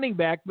running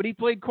back, but he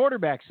played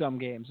quarterback some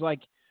games.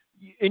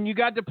 And you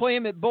got to play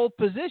him at both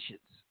positions.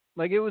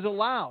 Like, it was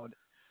allowed.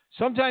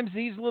 Sometimes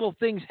these little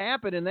things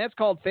happen, and that's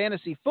called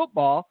fantasy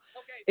football.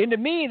 Okay. And to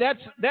me,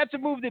 that's a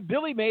move that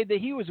Billy made that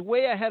he was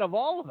way ahead of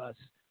all of us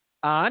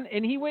on,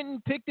 and he went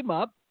and picked him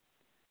up.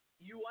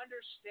 You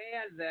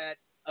understand that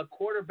a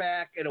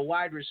quarterback and a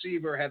wide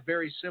receiver have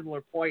very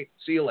similar point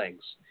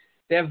ceilings.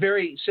 They have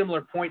very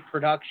similar point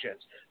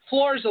productions.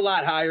 Floor's a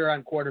lot higher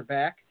on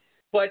quarterback,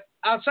 but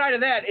outside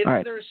of that,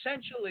 they're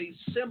essentially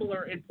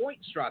similar in point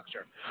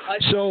structure. A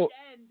tight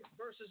end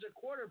versus a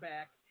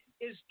quarterback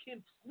is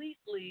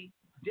completely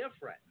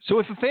different. So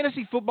if a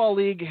fantasy football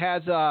league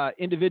has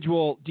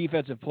individual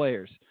defensive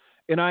players,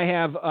 and I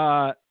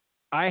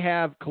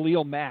have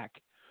Khalil Mack,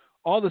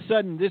 all of a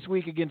sudden this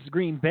week against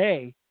Green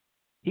Bay,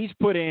 he's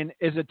put in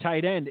as a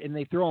tight end, and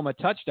they throw him a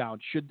touchdown.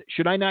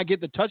 Should I not get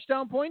the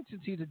touchdown point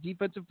since he's a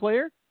defensive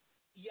player?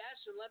 Yes,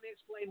 and let me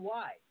explain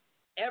why.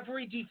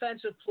 Every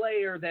defensive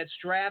player that's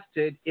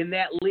drafted in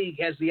that league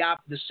has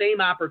the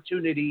same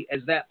opportunity as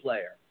that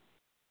player.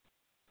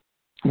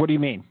 What do you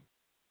mean?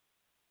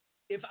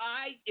 If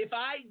I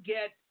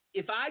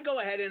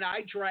go ahead and I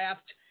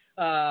draft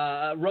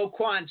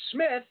Roquan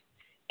Smith,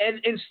 and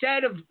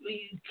instead of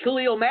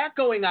Khalil Mack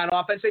going on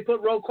offense, they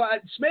put Roquan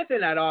Smith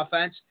in that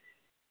offense,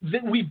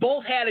 we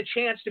both had a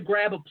chance to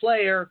grab a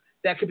player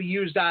that could be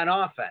used on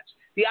offense.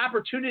 The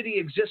opportunity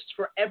exists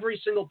for every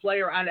single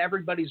player on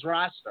everybody's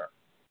roster.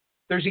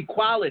 There's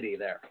equality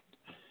there.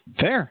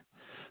 Fair.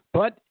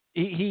 But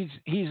he's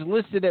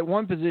listed at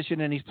one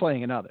position and he's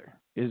playing another,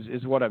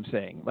 is what I'm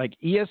saying. Like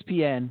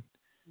ESPN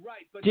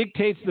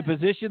dictates the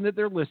position that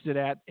they're listed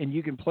at, and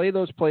you can play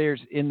those players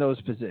in those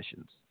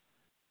positions.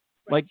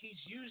 Like,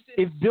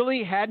 if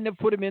Billy hadn't have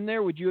put him in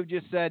there, would you have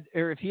just said,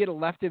 or if he had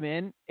left him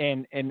in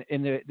and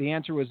the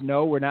answer was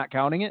no, we're not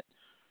counting it,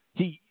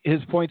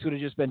 his points would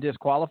have just been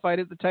disqualified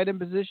at the tight end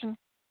position?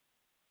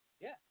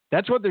 Yeah.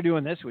 That's what they're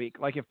doing this week.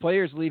 Like, if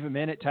players leave him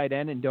in at tight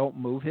end and don't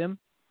move him,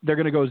 they're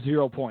going to go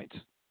 0 points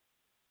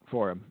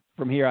for him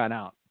from here on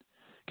out.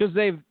 Because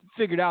they've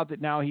figured out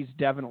that now he's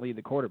definitely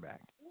the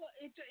quarterback. Well,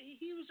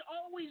 he was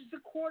always the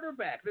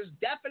quarterback. There's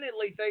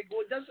definitely things.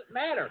 Well, it doesn't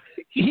matter.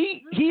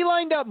 He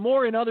lined up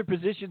more in other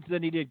positions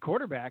than he did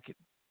quarterback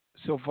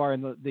so far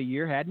in the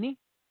year, hadn't he?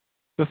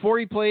 Before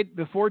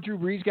Drew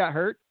Brees got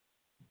hurt?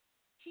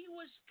 He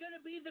was going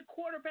to be the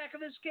quarterback of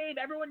this game.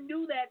 Everyone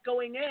knew that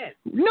going in.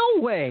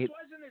 No way.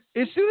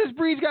 As soon as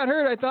Brees got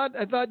hurt, I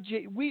thought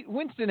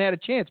Winston had a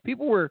chance.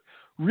 People were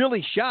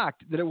really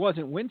shocked that it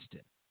wasn't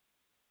Winston.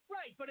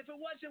 Right, but if it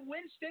wasn't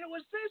Winston, it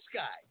was this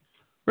guy.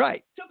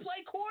 Right. To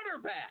play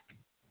quarterback.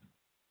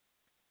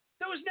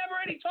 There was never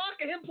any talk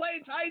of him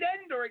playing tight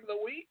end during the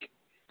week.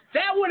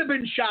 That would have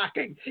been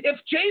shocking. If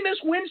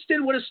Jameis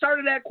Winston would have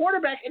started at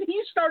quarterback and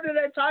he started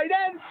at tight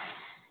end,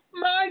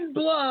 mind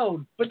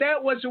blown. But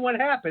that wasn't what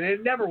happened.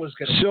 It never was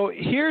going to. So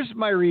here's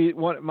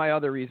my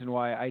other reason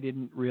why I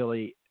didn't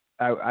really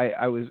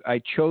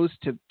I chose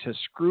to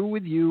screw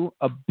with you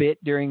a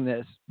bit during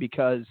this,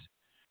 because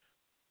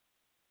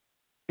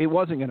it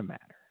wasn't going to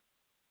matter.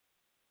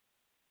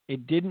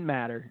 It didn't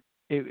matter.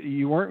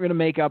 You weren't going to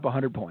make up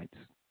 100 points,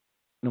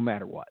 no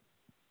matter what.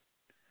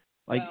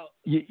 Like, well,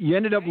 you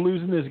ended up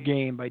losing this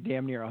game by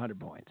damn near 100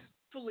 points.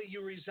 Hopefully,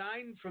 you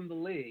resigned from the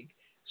league.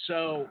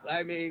 So,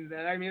 I mean,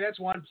 that's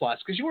one plus.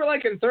 Because you were,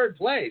 like, in third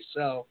place.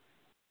 So,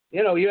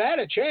 you had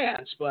a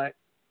chance, but...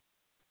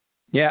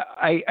 Yeah,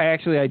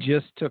 I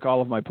just took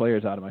all of my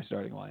players out of my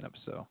starting lineup,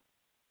 so...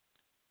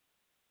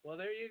 Well,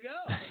 there you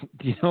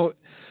go.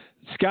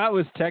 Scott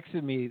was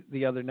texting me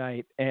the other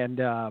night, and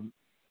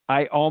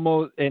I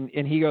almost... And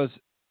he goes,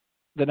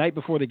 the night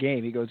before the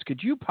game, he goes,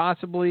 could you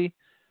possibly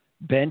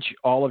bench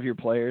all of your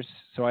players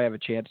so I have a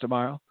chance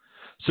tomorrow?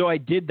 So I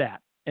did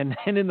that. And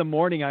then in the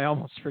morning, I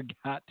almost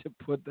forgot to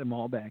put them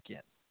all back in.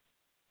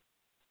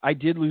 I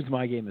did lose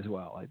my game as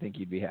well. I think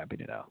you'd be happy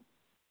to know.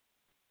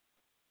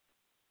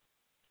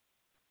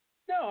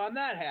 No, I'm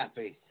not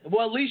happy.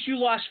 Well, at least you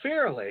lost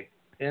fairly.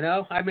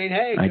 I mean,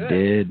 hey, good. I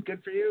did.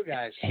 Good for you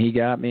guys. He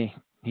got me.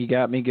 He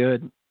got me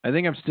good. I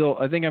think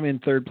I'm in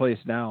third place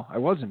now. I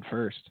was in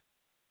first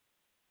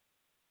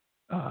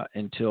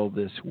until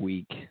this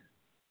week.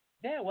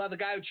 Yeah, well, the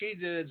guy who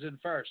cheated is in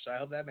first, so I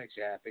hope that makes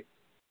you happy.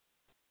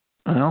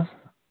 Well,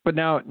 but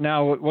now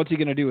what's he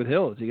going to do with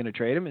Hill? Is he going to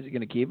trade him? Is he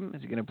going to keep him?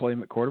 Is he going to play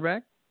him at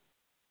quarterback?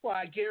 Well,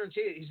 I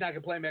guarantee he's not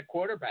going to play him at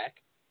quarterback.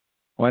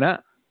 Why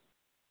not?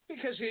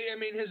 Because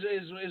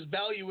his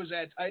value was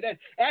at tight end.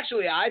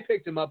 Actually, I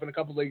picked him up in a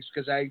couple leagues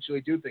because I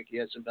actually do think he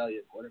has some value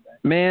at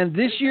quarterback. Man,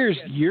 this year's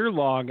year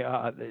long.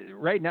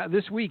 Right now,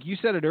 this week, you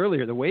said it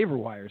earlier. The waiver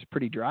wire is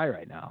pretty dry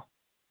right now.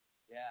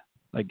 Yeah,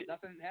 like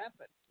nothing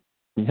happened.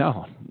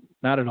 No,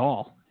 not at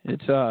all.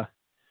 It's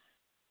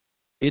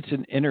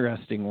an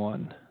interesting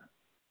one.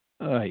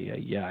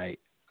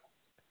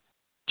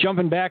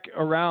 Jumping back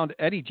around,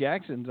 Eddie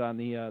Jackson's on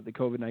the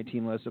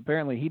COVID-19 list.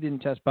 Apparently, he didn't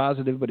test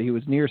positive, but he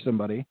was near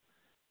somebody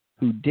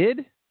who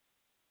did.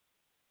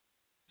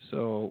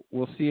 So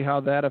we'll see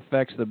how that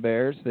affects the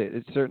Bears.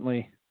 It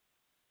certainly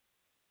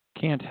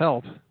can't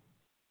help.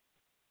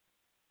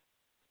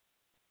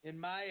 In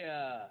my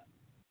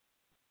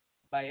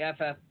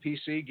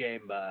FFPC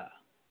game,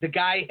 the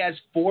guy has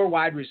 4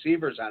 wide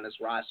receivers on his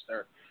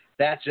roster.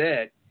 That's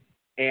it.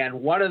 And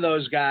one of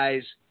those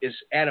guys is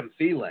Adam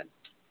Thielen.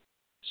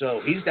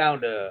 So he's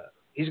going to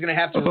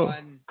have to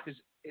run because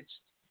it's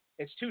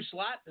 2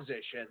 slot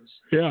positions.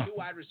 Yeah. 2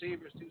 wide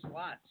receivers, 2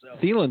 slots. So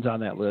Thielen's on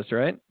that list,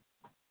 right?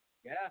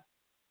 Yeah.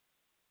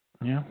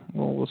 Yeah.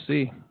 Well, we'll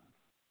see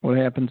what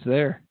happens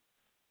there.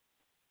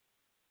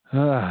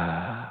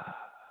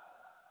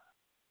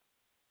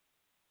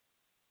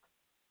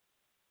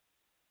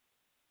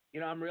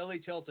 I'm really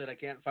tilted. I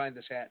can't find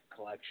this hat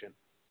collection.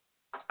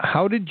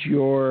 How did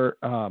your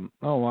oh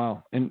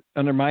wow! And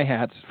under my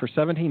hats for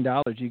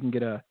 $17 you can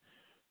get a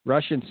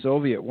Russian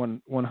Soviet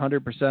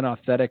 100%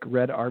 authentic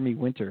Red Army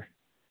Winter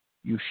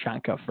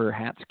Ushanka fur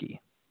hat ski.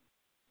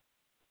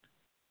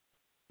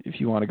 If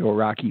you want to go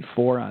Rocky IV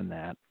on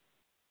that.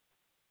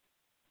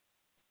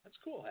 That's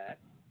a cool hat.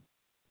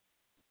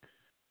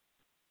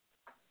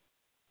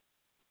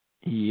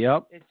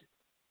 Yep. It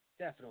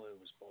definitely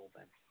was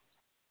Bolden.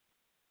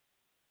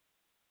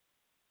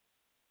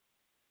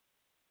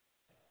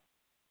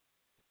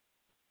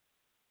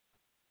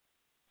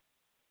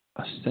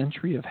 A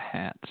century of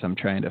hats I'm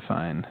trying to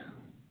find.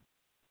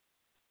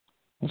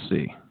 We'll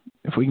see.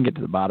 If we can get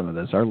to the bottom of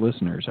this, our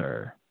listeners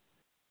are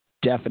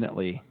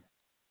definitely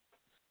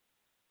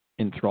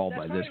enthralled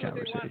by this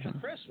conversation. What they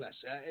want for Christmas.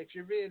 If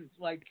you're being,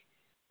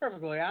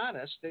 perfectly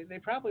honest, they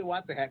probably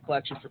want the hat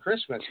collection for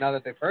Christmas now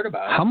that they've heard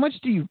about it.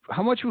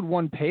 How much would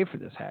one pay for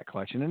this hat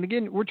collection? And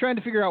again, we're trying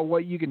to figure out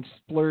what you can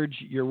splurge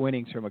your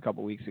winnings from a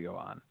couple weeks ago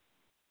on.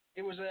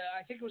 I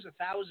think it was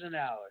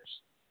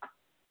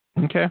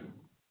 $1,000. Okay.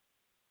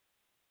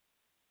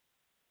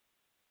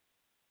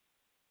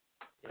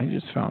 I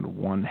just found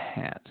one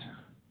hat.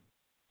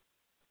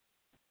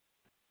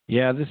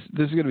 Yeah, this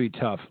is going to be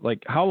tough.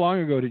 How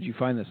long ago did you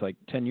find this?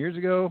 10 years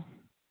ago?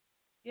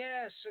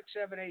 Yeah, 6,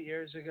 7, 8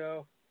 years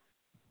ago.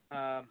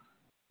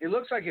 It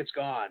looks like it's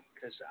gone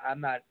because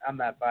I'm not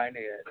buying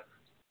it.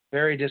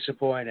 Very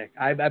disappointing.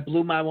 I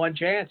blew my one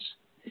chance.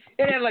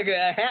 It had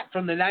a hat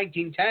from the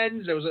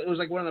 1910s. It was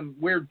like one of them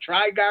weird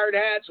tri-guard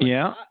hats.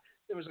 Yeah.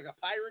 There was a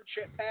pirate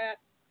ship hat.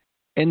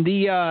 And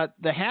the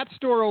hat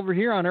store over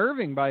here on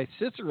Irving by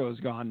Cicero's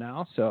gone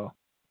now. So,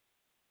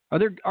 are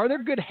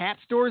there good hat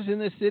stores in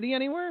this city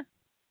anywhere?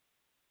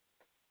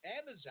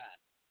 Amazon.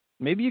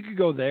 Maybe you could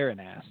go there and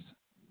ask.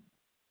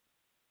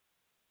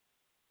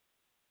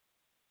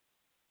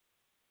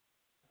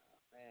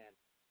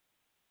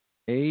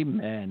 Man.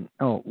 Amen.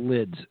 Oh,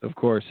 lids, of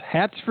course.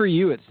 Hats for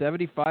you at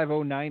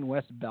 7509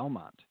 West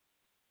Belmont.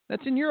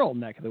 That's in your old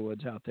neck of the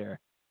woods out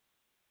there.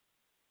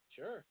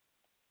 Sure.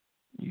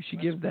 You should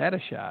give that a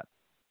shot.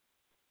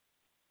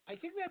 I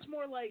think that's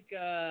more like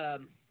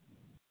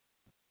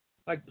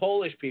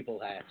Polish people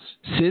hats.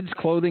 Sid's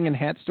Clothing and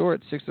Hat Store at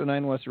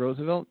 609 West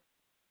Roosevelt.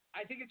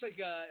 I think it's like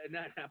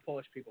not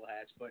Polish people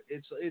hats, but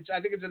it's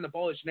I think it's in the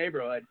Polish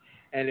neighborhood,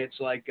 and it's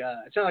like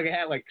it's not like a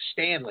hat like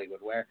Stanley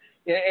would wear.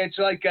 It's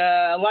like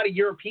a lot of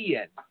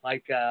European,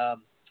 like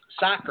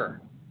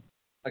soccer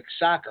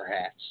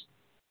hats.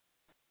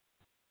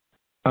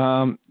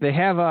 They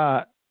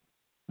have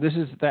this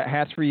is that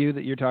hats for you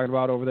that you're talking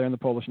about over there in the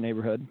Polish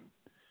neighborhood.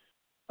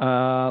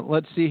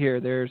 Let's see here.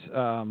 There's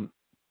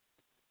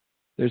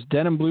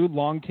denim blue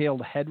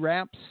long-tailed head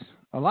wraps.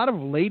 A lot of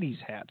ladies'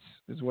 hats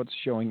is what's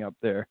showing up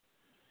there.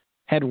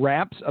 Head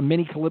wraps, a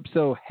mini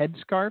Calypso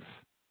headscarf,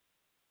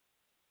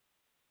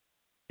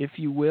 if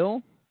you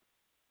will.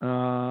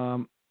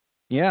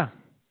 Yeah.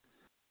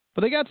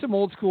 But they got some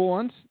old school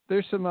ones.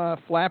 There's some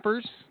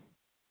flappers.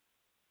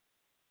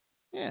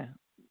 Yeah.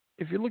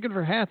 If you're looking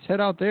for hats, head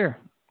out there,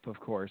 of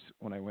course,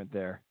 when I went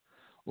there.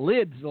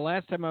 Lids. The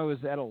last time I was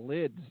at a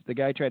Lids, the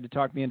guy tried to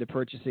talk me into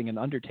purchasing an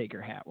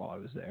Undertaker hat while I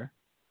was there.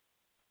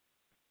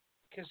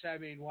 Because, I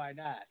mean, why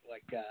not?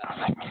 Like,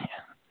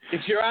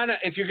 if you're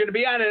going to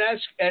be on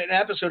an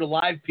episode of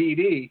Live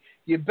PD,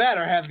 you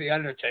better have the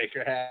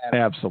Undertaker hat.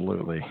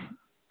 Absolutely.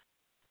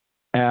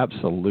 Did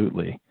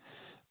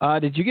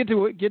you get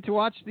to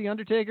watch the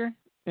Undertaker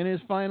in his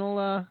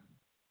final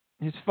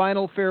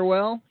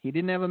farewell? He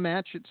didn't have a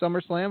match at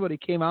SummerSlam, but he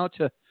came out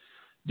to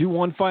do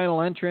one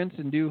final entrance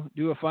and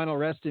do a final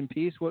rest in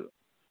peace. What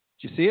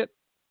did you see it?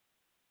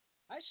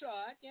 I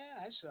saw it. Yeah,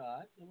 I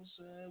saw it. It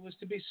was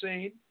to be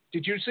seen.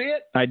 Did you see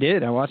it? I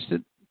did. I watched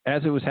it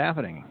as it was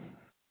happening.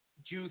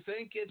 Do you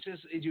think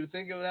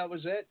that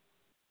was it?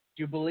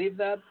 Do you believe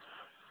that?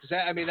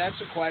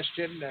 That's a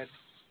question that,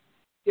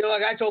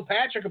 like I told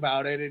Patrick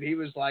about it, and he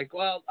was like,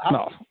 "Well,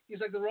 no." He's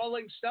like the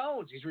Rolling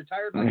Stones. He's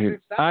retired by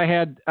 6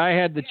 times. I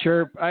had the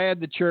chirp. I had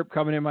the chirp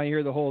coming in my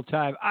ear the whole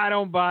time. I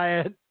don't buy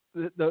it.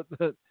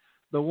 The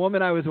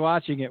woman I was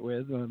watching it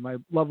with, my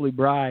lovely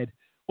bride.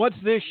 What's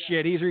this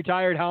shit? He's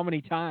retired how many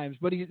times?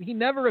 But he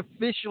never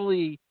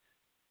officially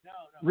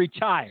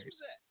retires.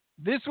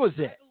 This was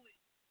it.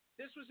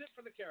 This was it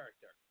for the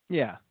character.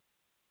 Yeah.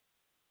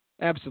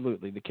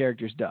 Absolutely. The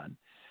character's done.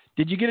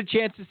 Did you get a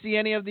chance to see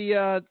any of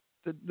the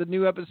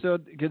new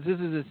episode? Because this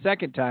is his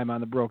second time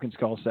on the Broken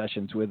Skull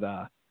Sessions with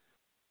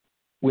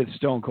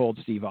Stone Cold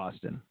Steve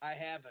Austin. I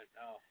haven't,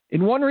 no.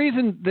 And one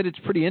reason that it's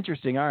pretty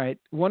interesting,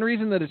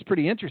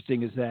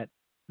 is that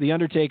The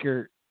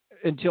Undertaker,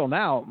 until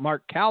now,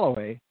 Mark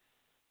Calloway,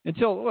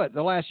 until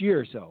the last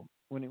year or so,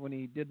 when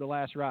he did the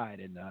last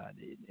ride and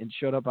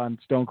showed up on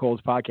Stone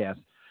Cold's podcast,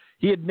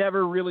 he had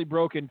never really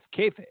broken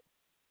kayfabe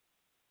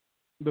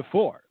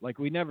before. Like,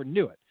 we never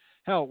knew it.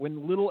 Hell,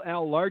 when little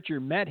Al Larcher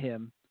met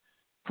him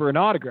for an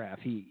autograph,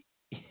 he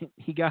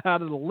got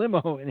out of the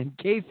limo and in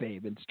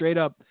kayfabe and straight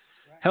up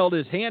held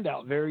his hand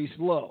out very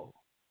slow,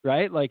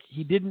 right? Like,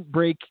 he didn't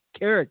break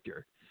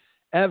character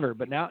ever.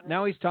 But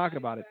now he's talking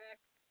about it.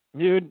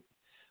 Dude,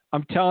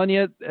 I'm telling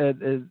you,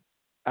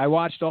 I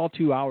watched all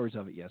 2 hours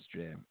of it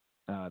yesterday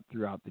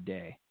throughout the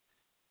day,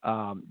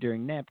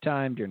 during nap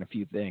time, during a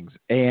few things.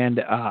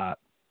 And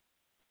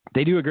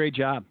they do a great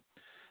job.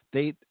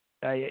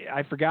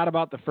 I forgot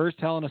about the first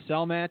Hell in a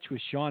Cell match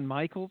with Shawn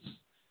Michaels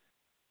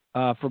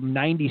from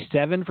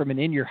 97 from an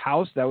In Your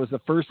House. That was the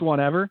first one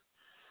ever.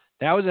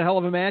 That was a hell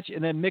of a match.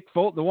 And then Mick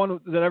Foley, the one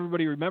that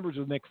everybody remembers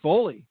was Mick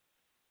Foley.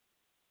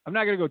 I'm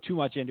not going to go too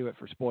much into it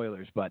for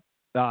spoilers, but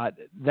that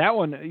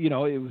one,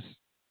 it was,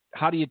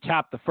 how do you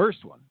top the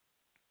first one?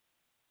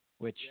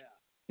 Which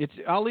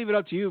I'll leave it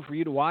up to you for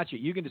you to watch it.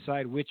 You can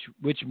decide which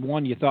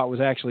one you thought was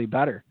actually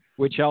better,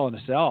 which Hell in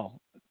a Cell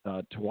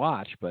to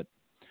watch. But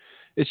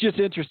it's just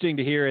interesting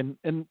to hear. And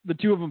the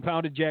two of them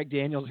pounded Jack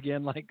Daniels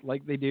again,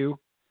 like they do.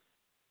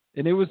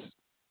 And it was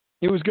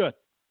good.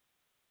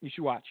 You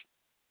should watch.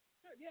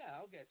 Yeah,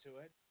 I'll get to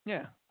it.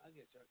 Yeah. I'll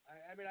get to it.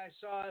 I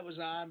saw it was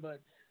on,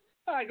 but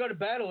I go to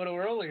bed a little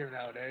earlier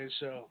nowadays,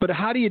 so. But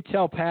how do you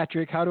tell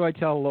Patrick? How do I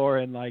tell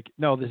Lauren,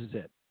 no, this is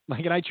it?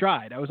 And I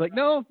tried. I was like,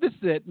 no, this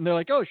is it. And they're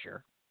like, oh,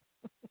 sure.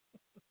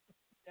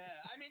 Yeah,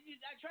 I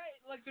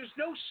tried. There's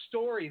no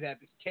story that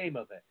came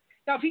of it.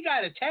 Now, if he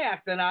got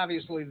attacked, then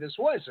obviously this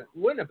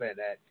wouldn't have been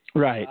it.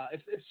 Right.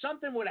 If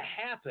something would have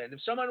happened,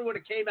 if someone would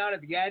have came out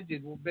at the end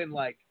and been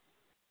like,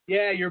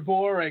 yeah, you're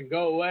boring,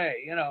 go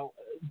away,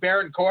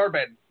 Baron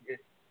Corbin.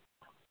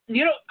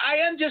 I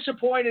am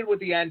disappointed with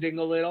the ending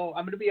a little.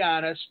 I'm going to be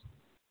honest.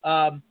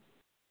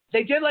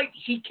 They did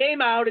he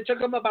came out. It took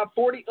him about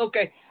 40.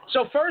 Okay,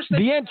 so first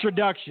the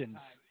introductions.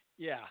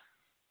 Yeah.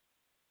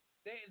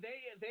 They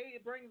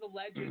bring the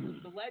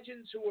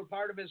legends who were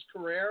part of his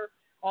career,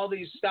 all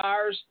these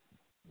stars,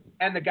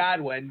 and the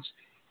Godwins,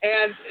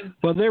 and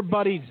well, they're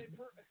buddies.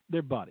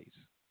 They're buddies.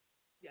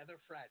 Yeah, they're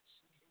friends.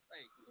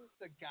 Right.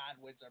 The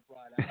Godwins are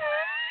brought out.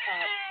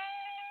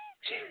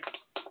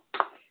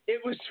 It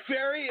was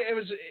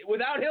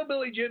without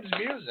Hillbilly Jim's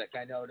music.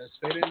 I noticed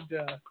they didn't.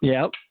 They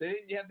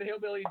didn't have the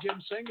Hillbilly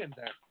Jim singing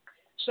there.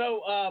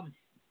 So,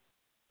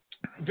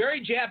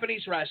 very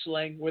Japanese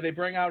wrestling, where they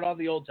bring out all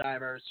the old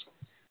timers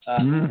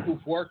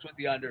who've worked with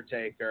the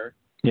Undertaker.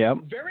 Yeah.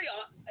 Very,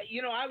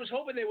 I was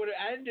hoping they would have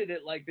ended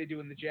it like they do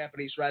in the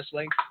Japanese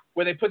wrestling,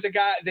 where they put the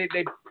guy, they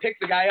pick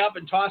the guy up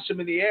and toss him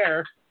in the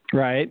air.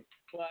 Right.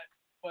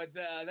 But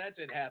that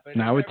didn't happen.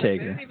 Not with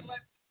Taker.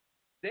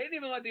 They didn't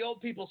even let the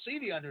old people see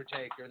the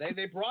Undertaker.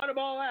 They brought them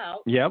all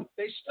out. Yep.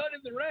 They stood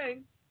in the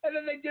ring, and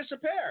then they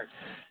disappeared.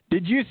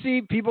 Did you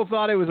see people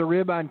thought it was a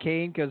rib on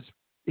Kane because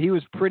he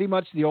was pretty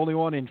much the only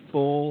one in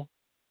full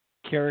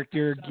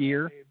character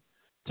gear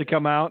to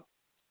come out?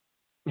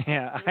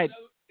 Yeah.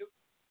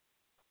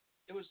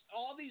 It was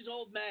all these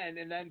old men,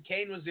 and then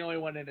Kane was the only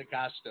one in a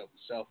costume.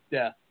 So,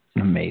 yeah.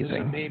 Amazing.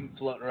 There's a meme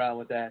floating around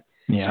with that.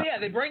 Yeah. So, yeah,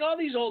 they bring all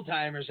these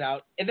old-timers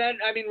out. And then,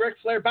 I mean, Ric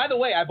Flair. By the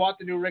way, I bought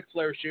the new Ric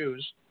Flair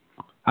shoes.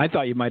 I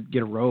thought you might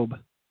get a robe.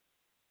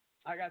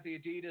 I got the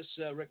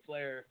Adidas Ric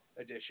Flair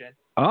edition.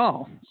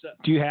 Oh. So,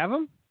 do you have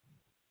them?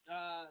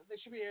 They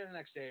should be here the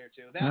next day or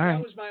two.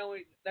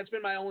 That's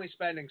been my only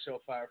spending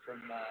so far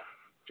from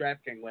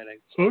DraftKings winning.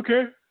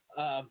 Okay.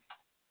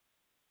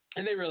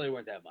 And they really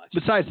weren't that much.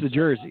 Besides the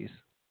jerseys.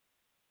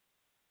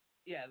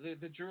 Yeah,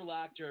 the Drew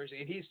Lock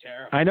jersey, and he's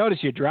terrible. I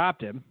noticed you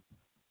dropped him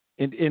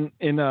in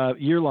a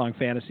year-long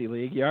fantasy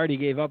league. You already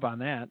gave up on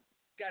that.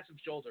 Got some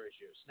shoulder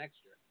issues next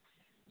year.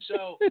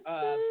 So,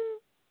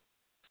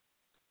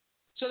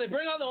 so they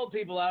bring all the old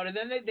people out, and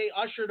then they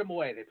ushered them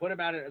away. They put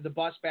them out of the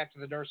bus back to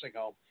the nursing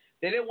home.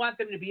 They didn't want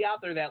them to be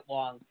out there that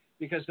long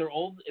because they're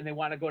old and they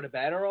want to go to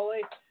bed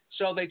early.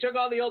 So they took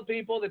all the old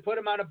people, they put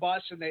them on a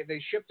bus, and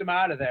they shipped them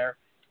out of there.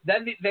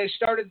 Then they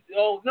started.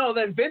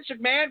 Then Vince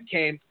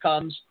McMahon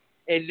comes,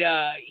 and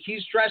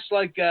he's dressed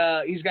like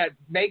he's got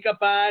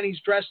makeup on.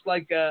 He's dressed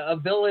like a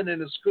villain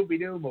in a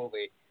Scooby-Doo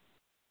movie.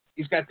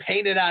 He's got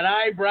painted on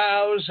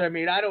eyebrows. I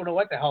mean, I don't know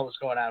what the hell was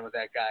going on with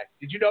that guy.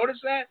 Did you notice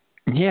that?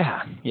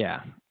 Yeah.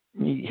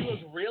 He was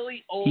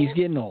really old. He's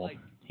getting old.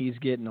 He's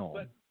getting old.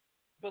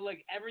 But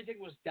like everything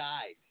was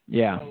dyed.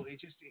 Yeah. So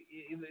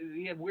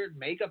he had weird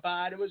makeup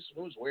on. It was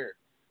weird.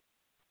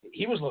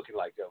 He was looking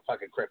like a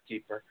fucking Crypt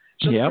Keeper.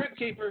 So the Crypt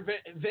Keeper,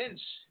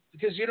 Vince,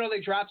 because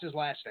they dropped his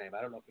last name.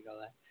 I don't know if you know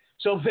that.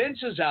 So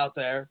Vince is out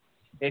there,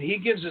 and he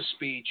gives a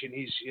speech, and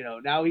he's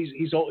now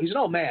he's old. He's an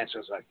old man, so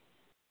it's like,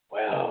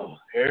 well,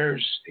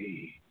 here's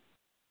the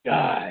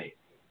guy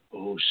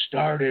who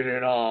started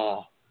it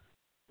all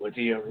with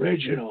the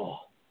original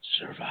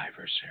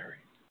Survivor Series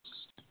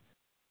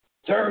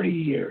 30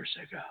 years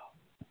ago.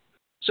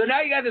 So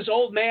now you got this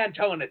old man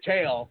telling a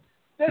tale.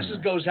 This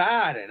goes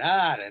on and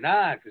on and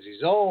on because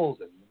he's old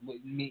and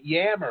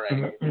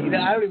yammering.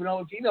 I don't even know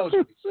if he knows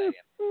what he's saying.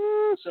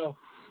 So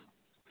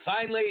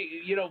finally,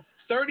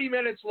 30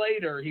 minutes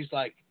later, he's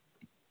like,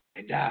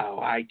 and now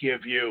I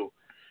give you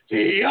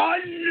the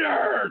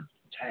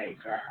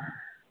Undertaker.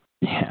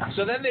 Yeah.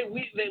 So then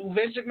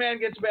Vince McMahon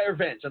gets back, or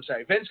Vince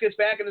gets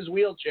back in his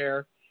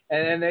wheelchair,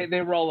 and then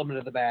they roll him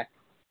into the back.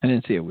 I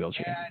didn't see a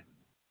wheelchair. And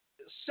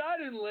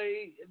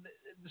suddenly,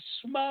 the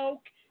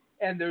smoke,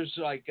 and there's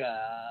like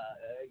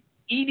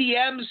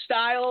EDM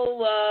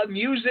style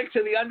music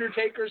to the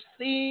Undertaker's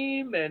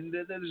theme, and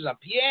there's a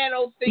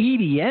piano theme.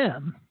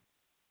 EDM.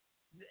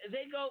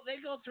 They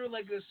go through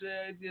like this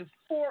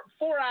 4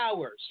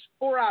 hours.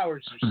 4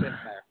 hours they're sitting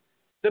there.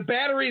 The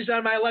batteries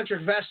on my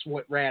electric vest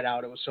ran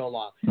out. It was so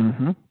long.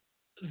 Mm-hmm.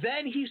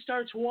 Then he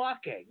starts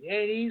walking,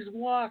 and he's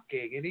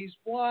walking, and he's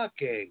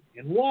walking,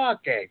 and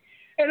walking.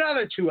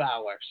 Another 2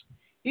 hours.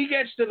 He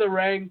gets to the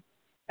ring,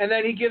 and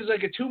then he gives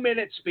like a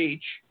 2-minute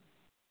speech.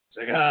 It's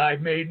like,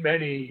 I've made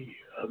many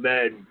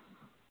men.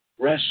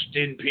 Rest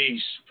in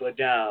peace, but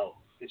now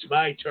it's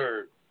my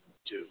turn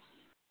to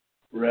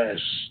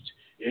rest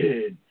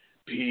in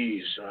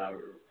peace.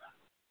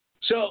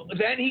 So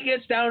then he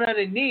gets down on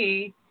a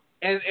knee,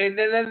 and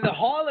then the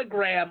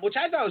hologram, which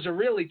I thought was a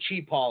really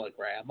cheap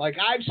hologram. Like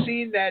I've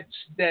seen that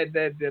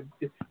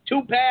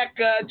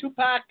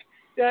Tupac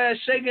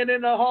singing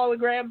in a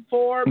hologram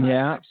form.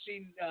 Yeah. I've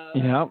seen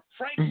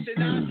Frank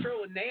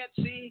Sinatra with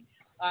Nancy,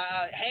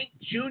 Hank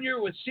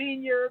Jr. with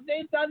Senior.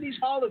 They've done these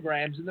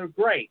holograms, and they're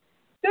great.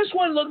 This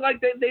one looked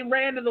like they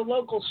ran to the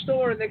local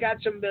store and they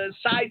got some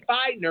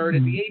sci-fi nerd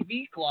at the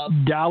AV club.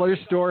 Dollar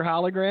store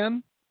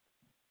hologram?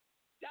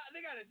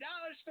 They got a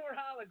dollar store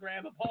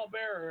hologram of Paul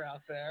Bearer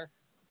out there.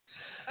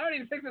 I don't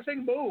even think the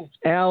thing moved.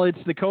 Al,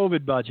 it's the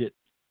COVID budget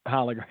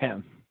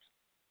hologram.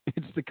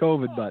 It's the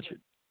COVID budget.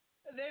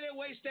 They didn't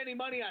waste any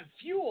money on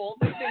fuel.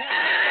 They had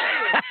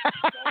fires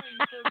going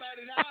for about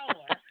an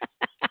hour.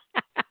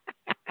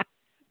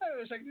 It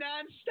was like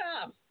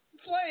nonstop.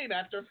 Flame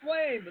after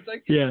flame. It's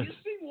like, yes.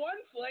 You've seen one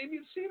flame,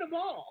 you've seen them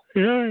all.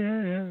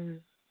 Yeah.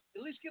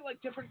 At least get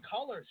like different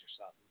colors or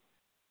something.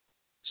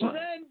 So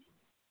then,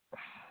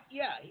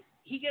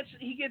 he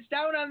gets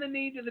down on the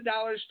knee to the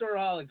dollar store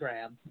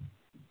hologram,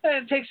 and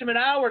it takes him an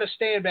hour to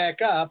stand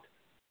back up,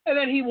 and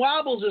then he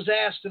wobbles his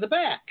ass to the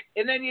back,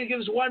 and then he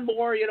gives one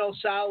more,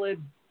 solid,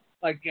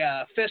 like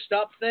fist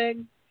up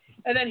thing,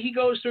 and then he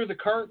goes through the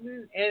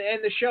curtain,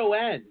 and the show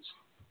ends,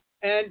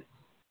 and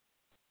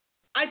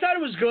I thought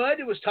it was good.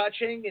 It was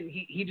touching, and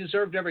he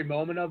deserved every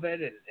moment of it.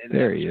 And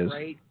there he is.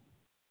 Great.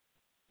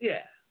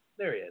 Yeah,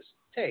 there he is.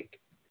 Take.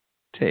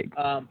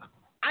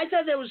 I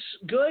thought that was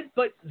good,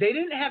 but they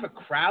didn't have a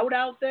crowd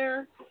out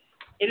there.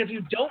 And if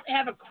you don't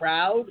have a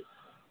crowd,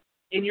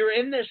 and you're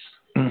in this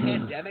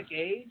pandemic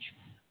age,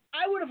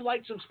 I would have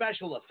liked some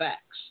special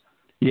effects.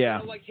 Yeah.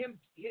 You know, like him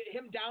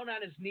down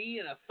on his knee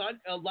and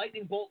a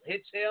lightning bolt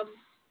hits him,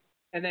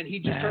 and then he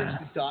just turns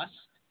to dust.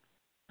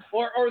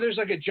 Or there's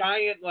like a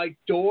giant like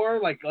door,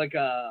 like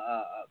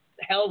a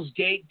Hell's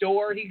Gate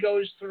door he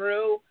goes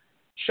through,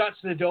 shuts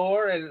the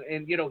door,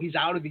 and you know he's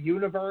out of the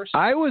universe.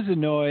 I was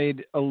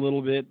annoyed a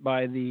little bit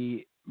by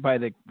the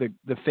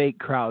fake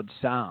crowd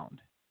sound.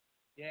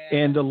 Yeah.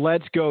 And the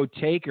Let's Go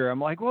Taker, I'm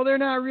like, well, they're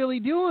not really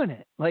doing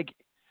it. Like,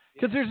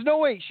 because there's no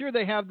way. Sure,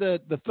 they have the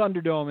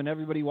Thunderdome and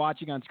everybody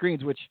watching on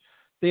screens, which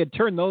they had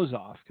turned those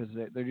off because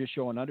they're just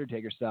showing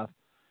Undertaker stuff.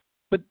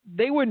 But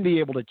they wouldn't be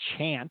able to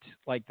chant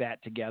like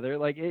that together.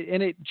 Like,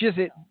 it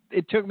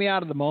took me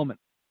out of the moment.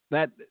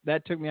 That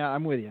took me out.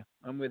 I'm with you.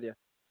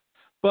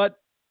 But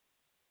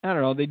I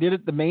don't know. They did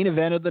it the main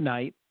event of the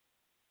night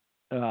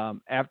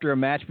after a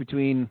match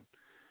between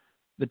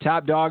the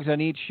top dogs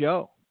on each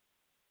show.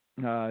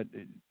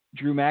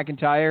 Drew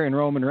McIntyre and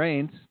Roman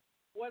Reigns.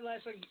 One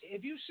last thing.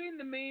 Have you seen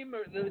the meme?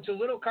 It's a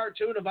little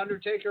cartoon of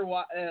Undertaker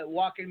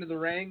walking to the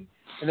ring,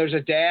 and there's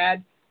a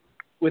dad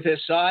with his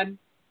son,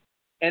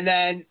 and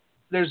then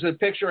there's a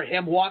picture of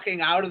him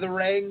walking out of the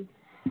ring,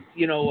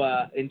 you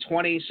know, in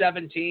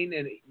 2017,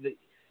 and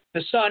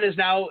the son is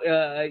now,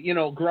 you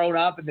know, grown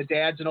up, and the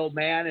dad's an old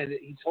man, and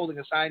he's holding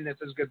a sign that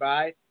says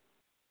goodbye.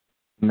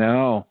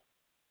 No.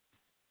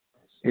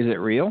 Is it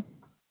real?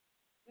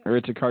 Or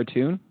it's a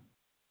cartoon?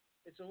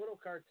 It's a little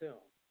cartoon.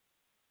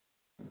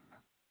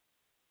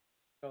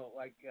 So,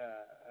 like,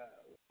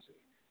 let's see.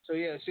 So,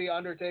 yeah, see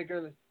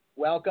Undertaker,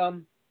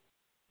 welcome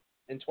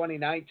in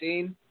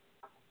 2019.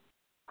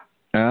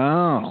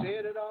 Oh. Do you see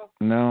it at all?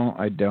 No,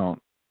 I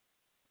don't.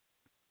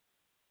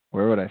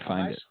 Where would I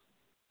find it?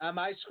 On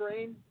my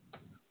screen?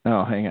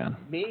 Oh, hang on.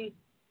 Me?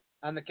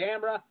 On the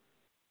camera?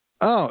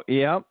 Oh,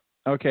 yep.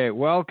 Okay,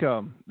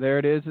 welcome. There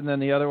it is, and then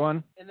the other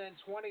one? And then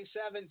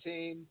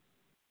 2017,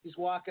 he's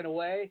walking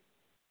away.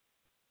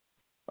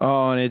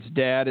 Oh, and it's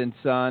dad and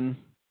son.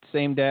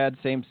 Same dad,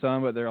 same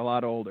son, but they're a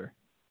lot older.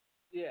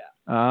 Yeah.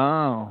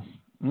 Oh,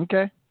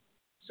 okay.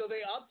 So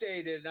they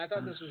updated, and I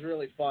thought this was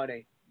really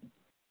funny.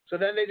 So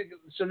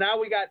now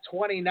we got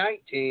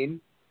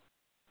 2019.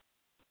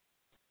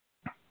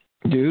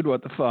 Dude,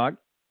 what the fuck?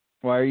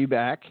 Why are you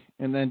back?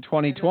 And then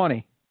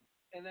 2020.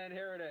 And then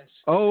here it is.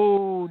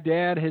 Oh,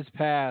 dad has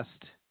passed,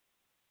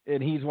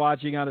 and he's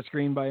watching on a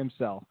screen by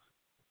himself.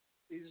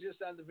 He's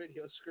just on the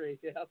video screen.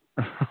 Yep.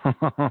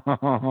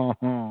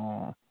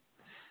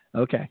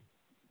 Okay.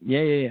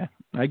 Yeah.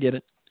 I get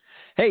it.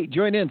 Hey,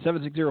 join in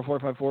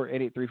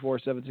 760-454-8834,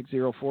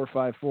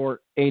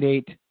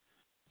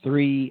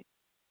 760-454-8834.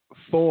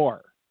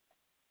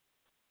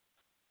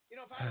 You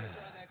know, if I would have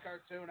drawn that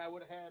cartoon, I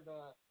would have had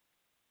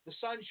the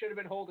son should have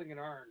been holding an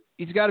urn.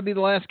 He's got to be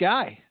the last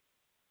guy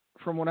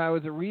from when I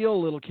was a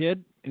real little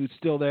kid who's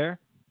still there.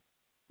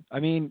 I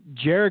mean,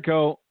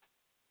 Jericho,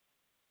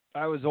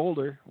 I was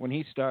older when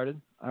he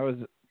started. I was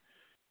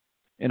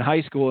in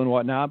high school and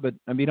whatnot, but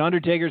I mean,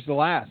 Undertaker's the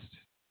last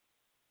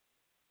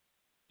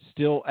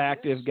still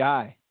active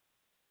guy.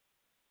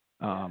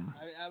 I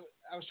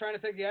was trying to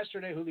think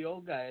yesterday who the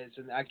old guy is,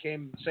 and I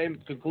came same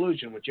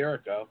conclusion with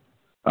Jericho.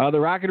 The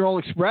Rock and Roll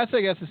Express,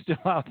 I guess, is still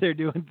out there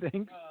doing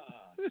things.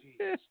 Oh,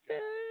 Jesus.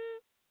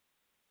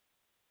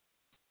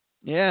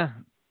 Yeah.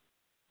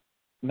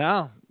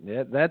 No,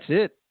 yeah, that's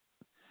it.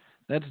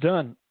 That's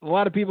done. A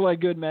lot of people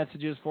had good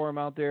messages for him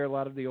out there. A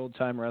lot of the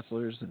old-time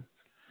wrestlers and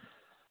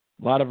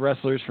a lot of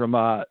wrestlers from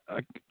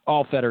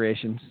all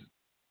federations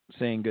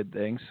saying good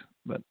things.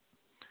 But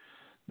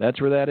that's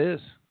where that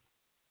is.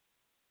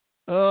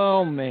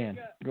 Oh, man.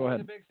 Go ahead.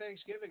 The big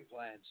Thanksgiving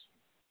plans.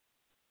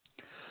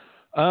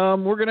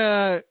 We're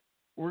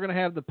gonna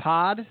have the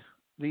pod,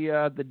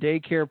 the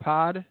daycare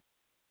pod,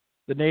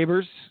 the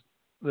neighbors,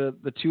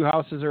 the two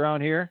houses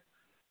around here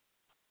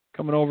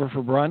coming over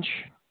for brunch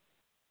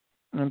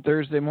on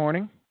Thursday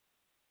morning,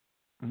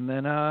 and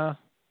then and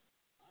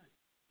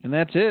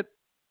that's it.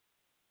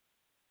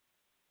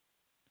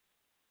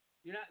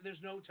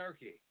 There's no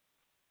turkey.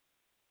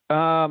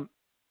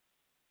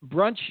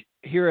 Brunch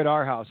here at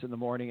our house in the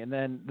morning, and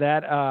then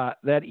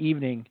that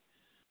evening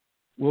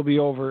we'll be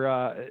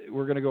over.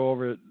 We're gonna go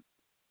over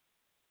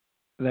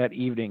that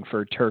evening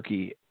for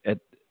turkey at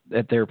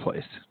their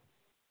place.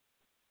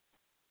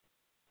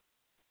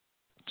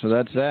 So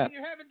that's that.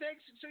 You're having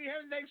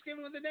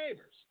Thanksgiving with the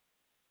neighbors.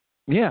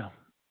 Yeah.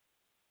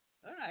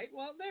 All right.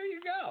 Well, there you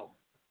go.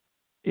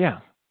 Yeah.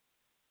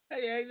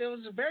 Hey, that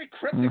was a very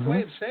cryptic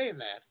way of saying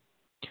that.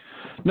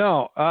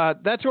 No,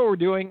 that's what we're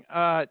doing.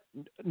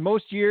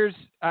 Most years,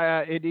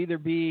 it'd either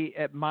be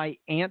at my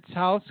aunt's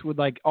house with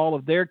like all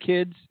of their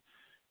kids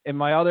and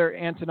my other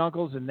aunts and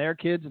uncles and their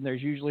kids, and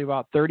there's usually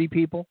about 30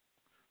 people.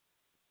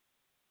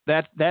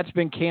 That's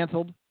been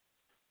canceled.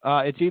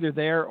 It's either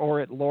there or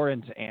at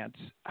Lauren's aunt's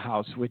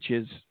house, which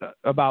is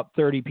about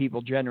 30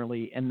 people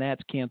generally, and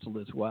that's canceled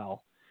as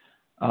well.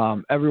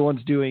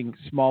 Everyone's doing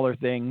smaller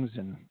things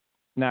and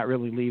not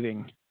really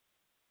leaving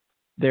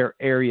their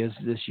areas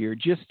this year.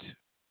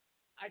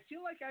 I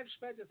feel like I've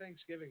spent a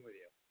Thanksgiving with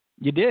you.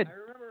 You did. I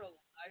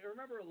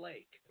remember a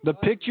lake. The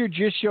picture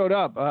just showed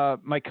up.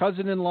 My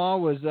cousin-in-law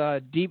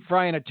was deep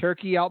frying a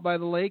turkey out by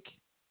the lake.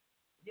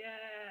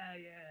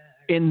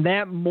 Yeah. And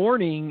that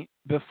morning,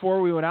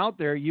 before we went out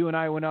there, you and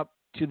I went up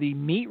to the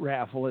meat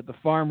raffle at the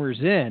Farmer's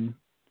Inn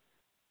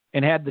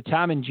and had the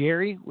Tom and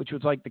Jerry, which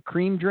was like the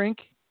cream drink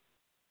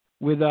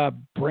with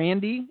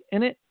brandy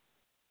in it.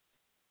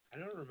 I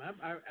don't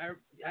remember.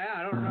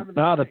 I don't remember.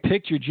 No, the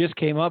picture just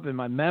came up in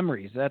my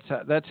memories. That's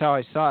how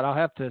I saw it. I'll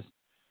have to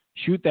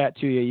shoot that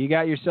to you. You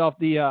got yourself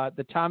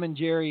the Tom and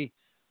Jerry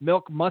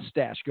milk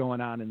mustache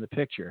going on in the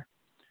picture,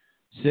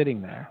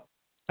 sitting there.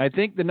 I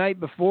think the night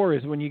before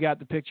is when you got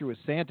the picture with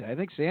Santa. I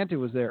think Santa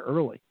was there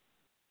early.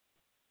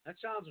 That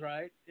sounds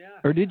right. Yeah.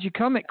 Or did you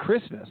come at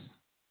Christmas,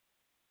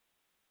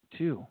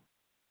 too?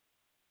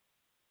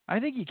 I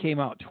think you came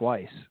out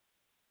twice.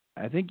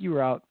 I think you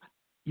were out.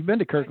 You've been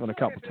to Kirkland a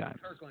couple times.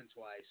 Kirkland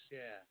twice,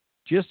 yeah.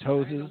 Just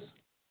hoses.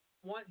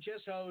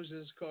 Just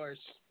hoses, of course.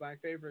 My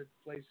favorite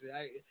places.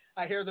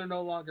 I hear they're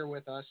no longer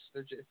with us.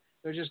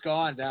 They're just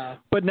gone now.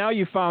 But now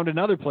you found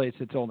another place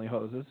that's only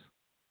hoses.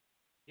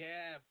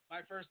 Yeah, my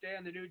first day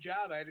on the new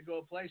job, I had to go to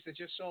a place that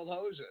just sold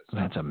hoses.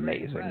 That's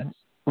amazing.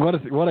 What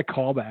a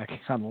callback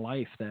on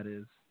life that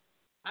is.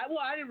 I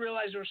didn't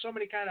realize there were so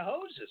many kind of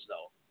hoses,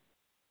 though.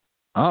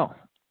 Oh,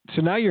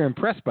 so now you're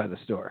impressed by the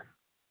store.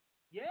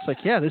 Yeah. It's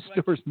like, this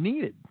store's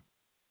needed.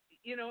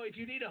 You know, if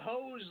you need a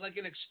hose, like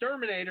an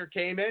exterminator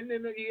came in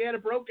and you had a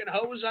broken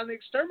hose on the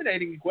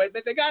exterminating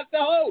equipment, they got the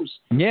hose.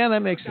 Yeah,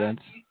 that makes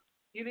sense.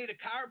 You need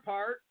a car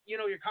part. You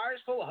know, your car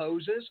is full of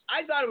hoses.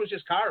 I thought it was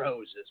just car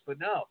hoses, but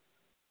no.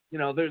 You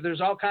know,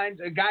 there's all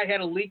kinds. A guy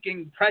had a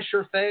leaking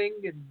pressure thing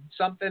and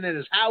something in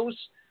his house.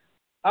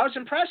 I was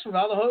impressed with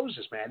all the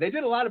hoses, man. They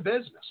did a lot of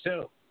business,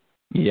 too.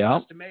 Yeah.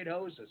 Custom-made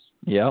hoses.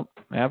 Yep,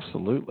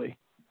 absolutely.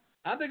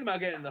 I'm thinking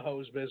about getting in the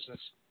hose business.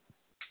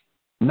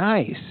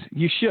 Nice.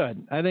 You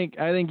should. I think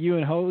you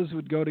and hose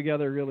would go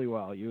together really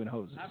well. You and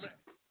hoses.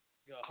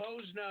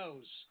 Hose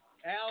Nose.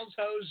 Al's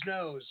Hose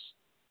Nose.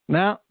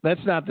 No,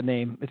 that's not the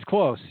name. It's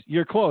close.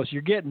 You're close.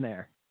 You're getting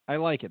there. I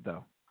like it,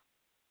 though.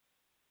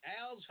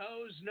 Al's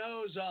Hose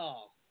Knows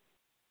All.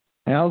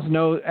 Al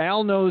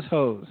knows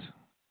hose.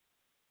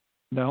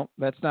 No,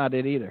 that's not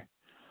it either.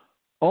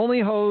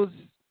 Only hose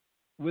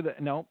with a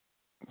no.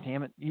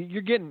 Damn it.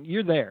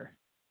 You're there.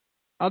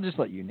 I'll just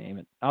let you name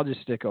it. I'll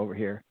just stick over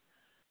here.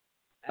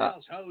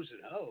 Al's Hose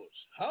and Hose.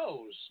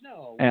 Hose?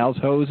 No. Al's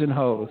Hose and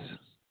Hose.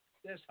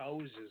 Just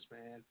hoses,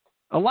 man.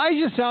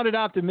 Elijah sounded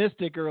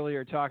optimistic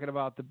earlier talking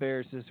about the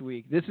Bears this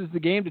week. This is the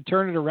game to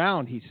turn it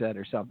around, he said,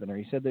 or something. Or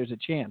he said there's a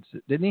chance.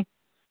 Didn't he?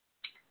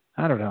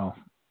 I don't know.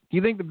 Do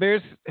you think the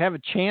Bears have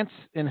a chance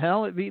in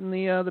hell at beating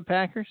the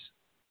Packers?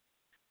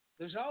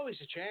 There's always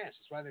a chance.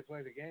 That's why they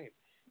play the game.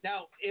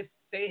 Now, if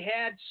they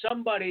had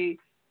somebody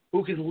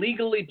who could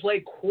legally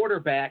play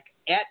quarterback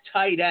at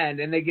tight end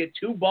and they get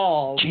two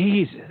balls,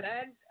 Jesus.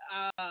 then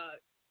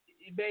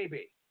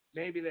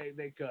maybe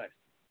they could.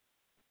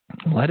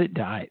 Let it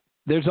die.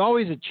 There's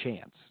always a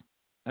chance.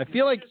 I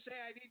feel like. Just say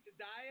I need to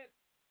diet.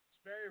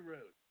 It's very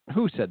rude.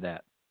 Who said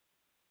that?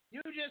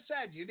 You just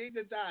said you need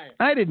to diet.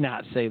 I did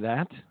not say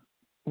that.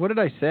 What did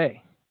I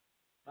say?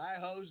 My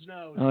hose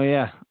knows. Oh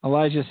yeah,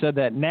 Elijah said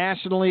that.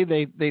 Nationally,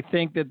 they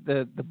think that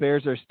the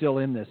Bears are still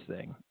in this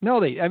thing.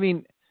 No,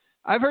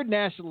 I've heard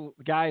national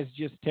guys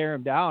just tear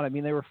them down. I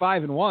mean, they were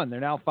 5-1.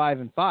 They're now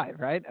 5-5,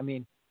 right? I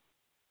mean,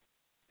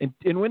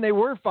 and when they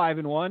were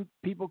 5-1,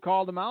 people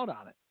called them out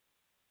on it.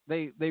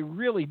 They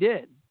really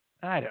did.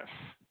 I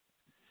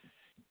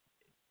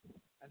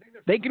think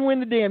they can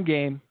win the damn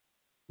game,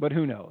 but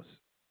who knows?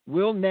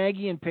 Will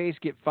Nagy and Pace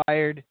get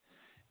fired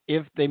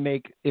if they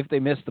miss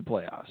the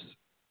playoffs?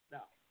 No.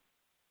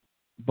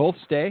 Both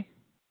stay?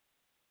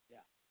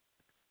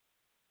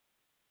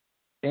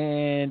 Yeah.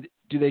 And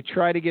do they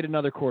try to get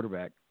another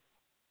quarterback?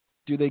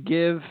 Do they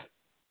give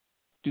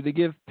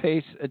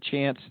Pace a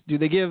chance? Do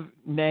they give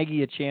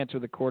Nagy a chance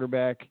with a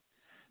quarterback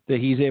that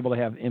he's able to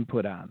have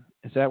input on?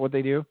 Is that what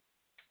they do?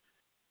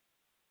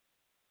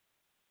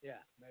 Yeah,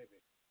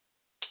 maybe.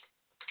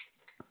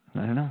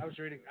 I don't know. I was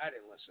reading. I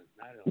didn't listen.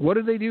 What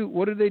do they do?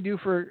 What do they do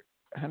for?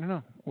 I don't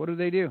know. What do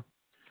they do?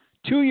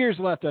 2 years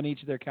left on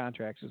each of their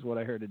contracts is what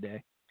I heard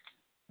today,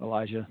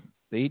 Elijah.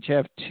 They each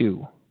have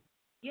 2.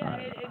 Yeah,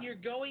 and you're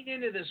going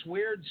into this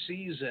weird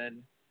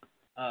season,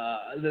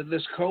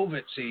 this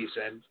COVID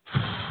season,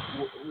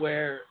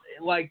 where,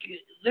 like,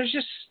 there's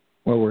just...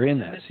 Well, we're in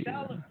that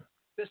season.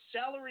 The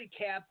salary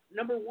cap,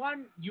 number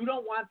one, you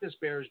don't want this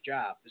Bears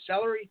job. The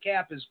salary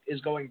cap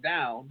is going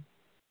down,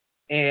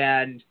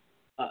 and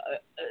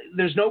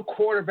there's no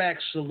quarterback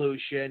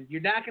solution.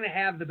 You're not going to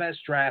have the best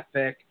draft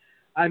pick.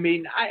 I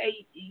mean,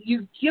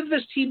 you give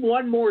this team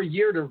one more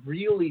year to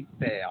really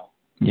fail.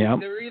 Yeah.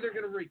 They're either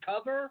going to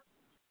recover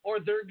or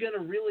they're going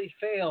to really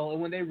fail.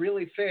 And when they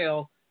really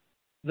fail,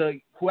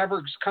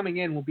 whoever's coming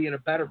in will be in a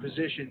better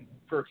position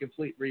for a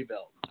complete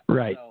rebuild.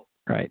 Right. So,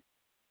 right.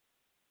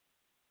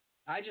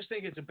 I just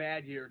think it's a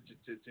bad year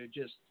to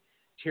just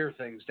tear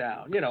things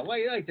down. You know,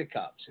 like the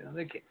Cubs. You know,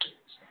 they can't.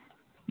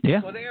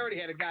 Yeah. Well, they already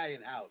had a guy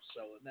in house,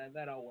 so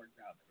that all worked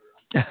out for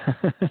them.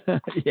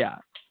 Yeah,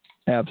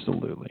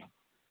 absolutely.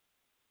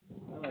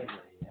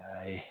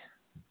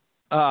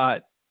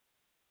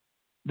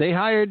 They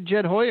hired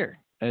Jed Hoyer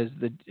as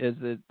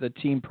the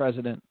team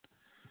president,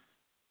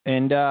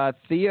 and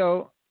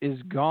Theo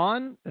is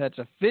gone. That's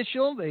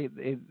official.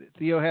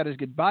 Theo had his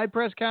goodbye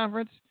press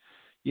conference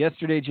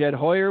yesterday. Jed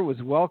Hoyer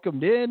was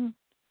welcomed in,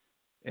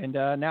 and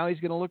now he's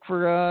going to look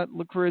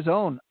for his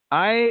own.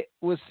 I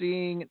was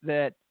seeing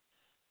that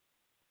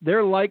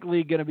they're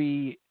likely going to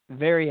be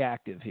very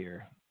active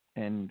here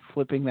and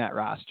flipping that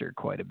roster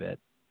quite a bit.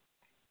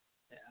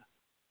 Yeah.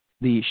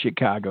 The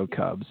Chicago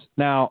Cubs.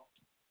 Now,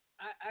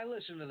 I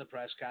listened to the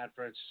press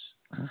conference.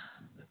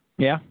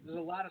 Yeah. There's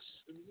a lot of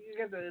you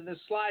get the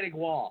sliding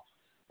wall.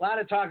 A lot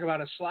of talk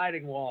about a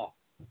sliding wall.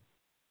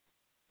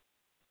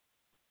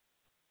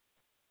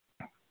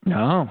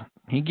 No,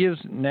 he gives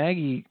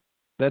Nagy.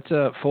 That's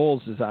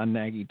Foles is on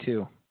Nagy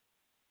too.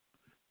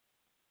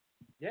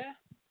 Yeah.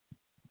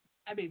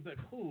 I mean, but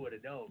who would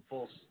have known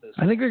Foles?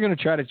 I think they're going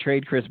to try to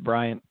trade Chris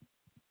Bryant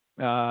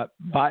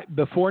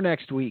before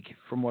next week,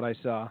 from what I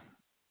saw,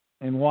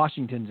 and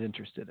Washington's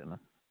interested in him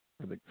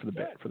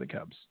for the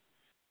Cubs.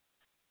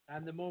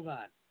 Time to move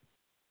on.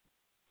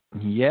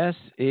 Yes,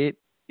 it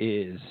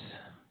is.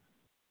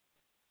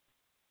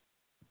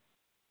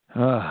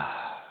 So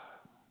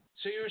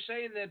you were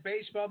saying that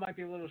baseball might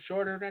be a little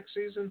shorter next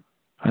season?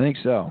 I think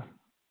so.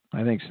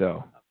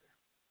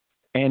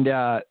 And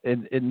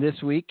in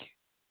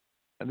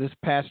this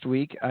past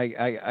week,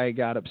 I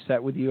got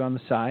upset with you on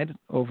the side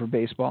over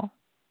baseball.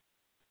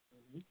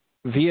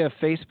 Mm-hmm. Via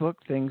Facebook,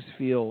 things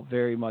feel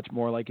very much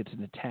more like it's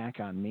an attack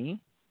on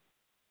me.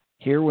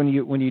 Here, when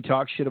you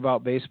talk shit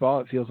about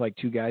baseball, it feels like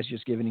two guys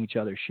just giving each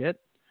other shit.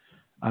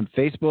 On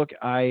Facebook,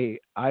 I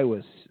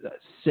was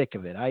sick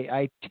of it.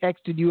 I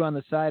texted you on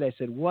the side. I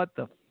said, "What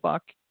the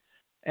fuck,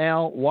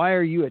 Al? Why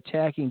are you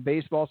attacking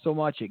baseball so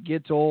much? It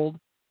gets old."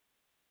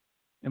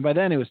 And by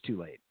then, it was too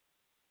late.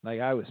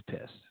 Like, I was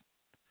pissed.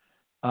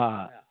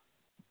 Yeah.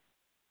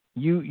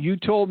 You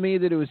told me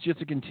that it was just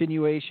a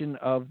continuation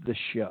of the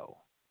show.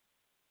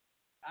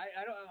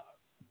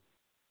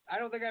 I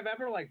don't think I've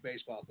ever liked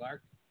baseball,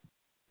 Clark.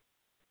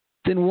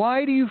 Then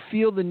why do you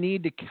feel the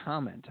need to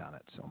comment on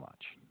it so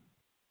much?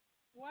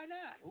 Why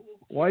not?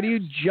 Why do you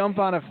jump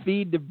on a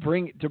feed to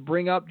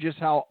bring up just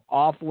how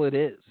awful it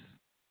is?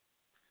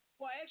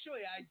 Well,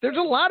 actually, there's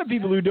a lot of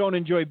people who don't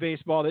enjoy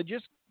baseball that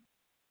just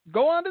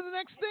go on to the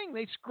next thing.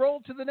 They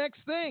scroll to the next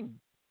thing.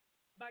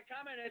 My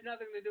comment had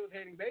nothing to do with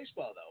hating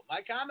baseball, though.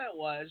 My comment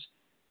was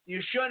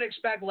you shouldn't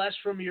expect less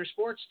from your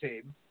sports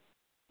team,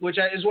 which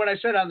is what I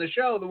said on the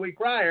show the week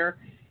prior.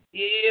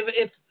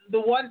 If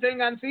the one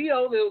thing on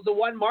Theo, the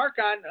one mark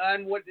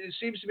on what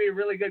seems to be a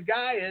really good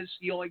guy is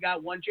he only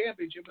got one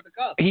championship with the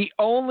Cubs. He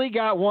only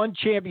got one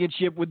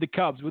championship with the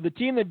Cubs, with a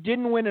team that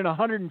didn't win in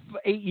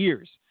 108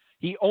 years.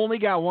 He only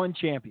got one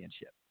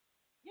championship.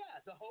 Yeah,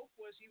 the hope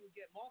was he would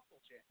get multiple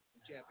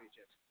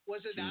championships.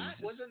 Was it not?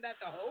 Wasn't that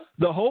the hope?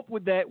 The hope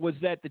with that was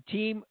that the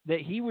team,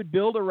 that he would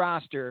build a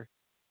roster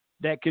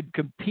that could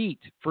compete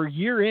for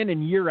year in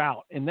and year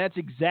out. And that's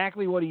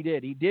exactly what he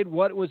did. He did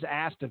what was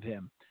asked of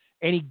him.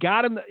 And he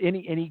got him, and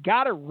he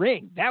got a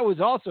ring. That was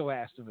also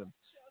asked of him.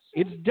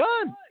 It's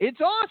done. It's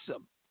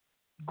awesome.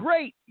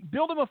 Great.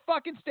 Build him a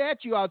fucking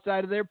statue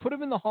outside of there. Put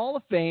him in the Hall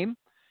of Fame.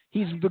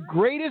 He's the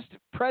greatest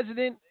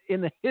president in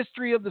the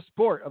history of the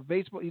sport of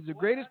baseball. He's the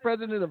greatest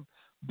president of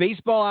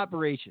baseball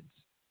operations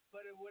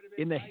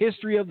in the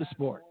history of the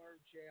sport.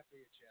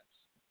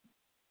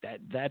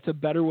 That's a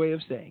better way of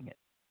saying it.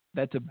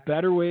 That's a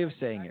better way of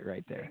saying it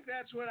right there. I think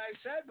that's what I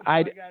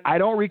said. I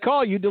don't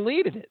recall. You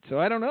deleted it, so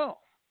I don't know.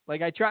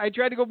 Like I tried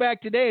to go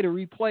back today to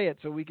replay it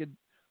so we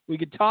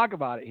could talk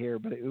about it here,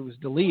 but it was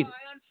deleted. Well,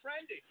 I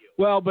unfriended you.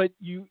 Well, but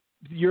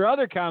your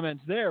other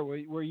comments there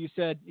where you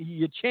said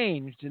you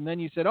changed, and then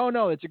you said, "Oh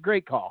no, it's a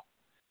great call."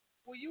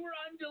 Well, you were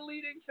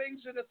undeleting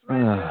things in a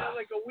thread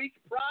like a week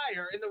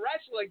prior. In the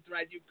wrestling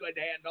thread, you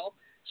couldn't handle.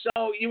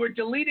 So you were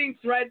deleting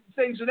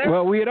things in there.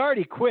 Well, we had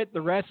already quit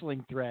the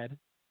wrestling thread.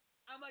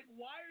 I'm like,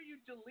 why are you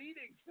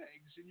deleting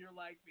things? And you're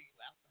like,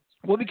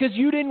 well, because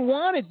you didn't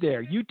want it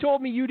there. You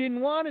told me you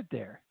didn't want it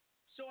there.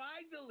 So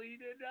I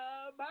deleted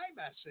my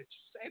message.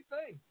 Same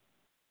thing.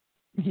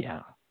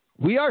 Yeah.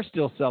 We are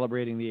still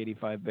celebrating the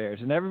 85 Bears,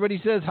 and everybody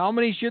says, how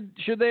many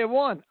should they have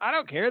won? I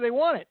don't care. They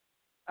won it.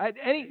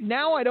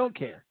 Now I don't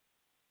care.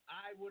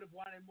 I would have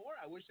wanted more.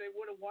 I wish they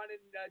would have won in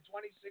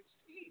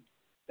 2016.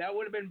 That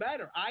would have been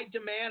better. I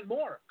demand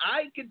more.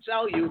 I can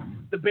tell you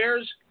the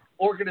Bears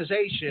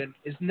organization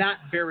is not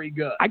very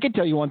good. I can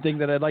tell you one thing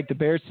that I'd like the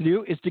Bears to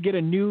do is to get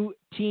a new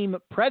team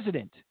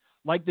president,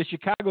 like the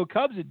Chicago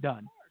Cubs had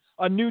done.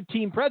 A new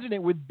team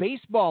president with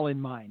baseball in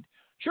mind.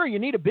 Sure, you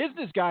need a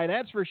business guy,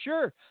 that's for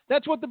sure.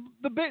 That's what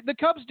the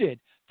Cubs did.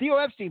 Theo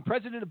Epstein,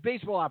 president of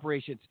baseball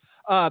operations.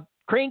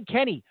 Crane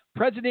Kenny,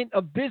 president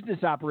of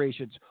business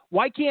operations.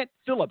 Why can't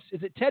Phillips?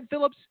 Is it Ted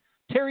Phillips?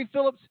 Terry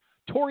Phillips?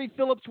 Torrey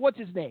Phillips? What's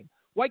his name?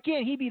 Why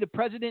can't he be the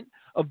president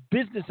of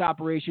business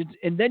operations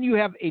and then you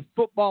have a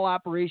football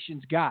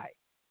operations guy?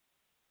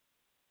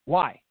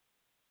 Why?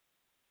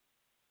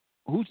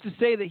 who's to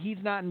say that he's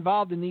not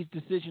involved in these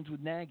decisions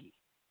with Nagy?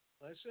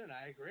 Listen,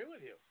 I agree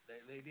with you.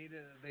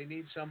 They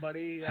need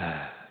somebody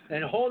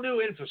and a whole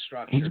new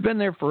infrastructure. He's been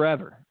there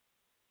forever.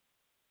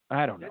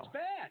 I don't know. It's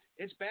bad.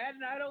 It's bad,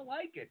 and I don't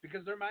like it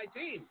because they're my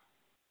team.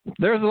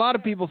 There's a lot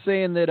of people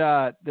saying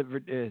that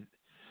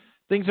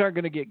things aren't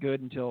going to get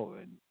good until,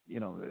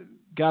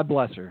 God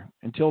bless her,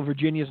 until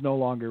Virginia's no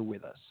longer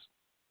with us.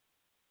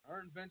 Her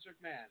and Vince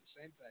McMahon,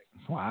 same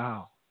thing.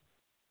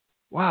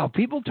 Wow.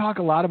 People talk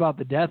a lot about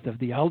the death of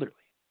the elderly.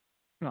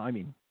 No, I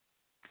mean,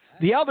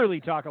 the elderly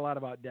talk a lot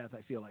about death,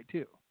 I feel like,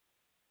 too.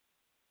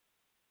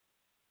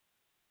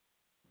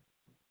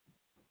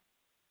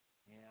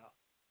 Yeah.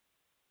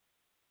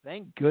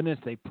 Thank goodness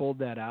they pulled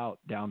that out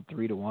down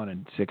 3-1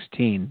 in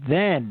 16.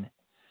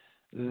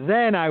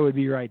 Then I would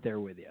be right there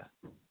with you.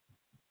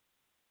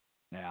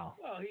 Now.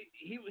 Well,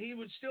 he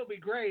would still be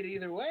great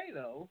either way,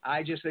 though.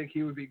 I just think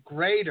he would be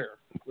greater.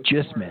 With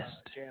just more,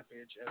 missed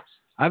championships.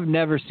 I've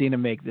never seen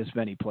him make this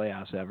many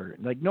playoffs ever.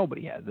 Like,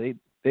 nobody has.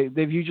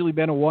 They've usually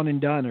been a one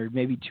and done, or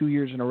maybe 2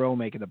 years in a row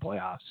making the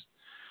playoffs,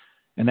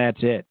 and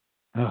that's it.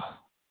 Oh.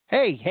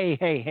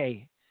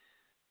 Hey,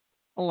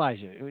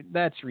 Elijah,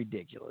 that's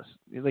ridiculous.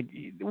 Like,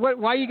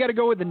 why you got to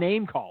go with the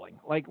name calling?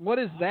 Like, what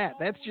is that?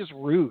 That's just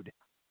rude.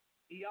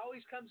 He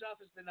always comes off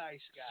as the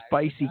nice guy.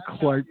 Spicy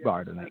Clark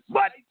bar tonight.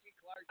 What?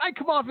 I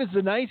come off as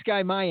the nice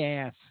guy, my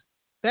ass.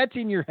 That's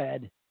in your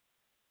head.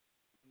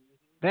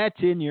 That's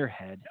in your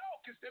head. No,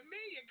 because to me,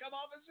 you come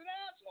off as an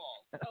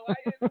asshole. So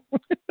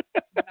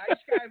nice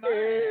guy, my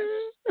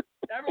ass.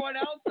 Everyone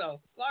else, though.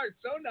 Clark,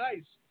 so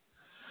nice.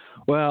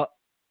 Well,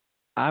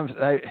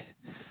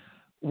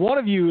 one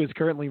of you is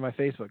currently my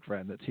Facebook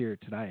friend that's here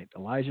tonight.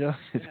 Elijah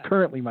is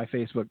currently my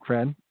Facebook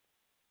friend.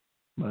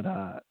 But,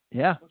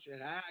 yeah.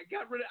 I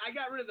got rid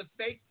of the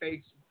fake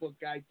Facebook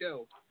guy,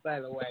 too, by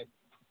the way.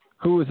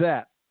 Who was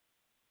that?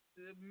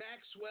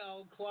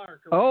 Maxwell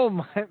Clark. Oh,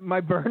 my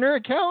burner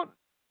account?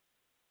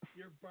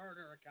 Your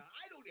burner account.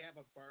 I don't have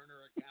a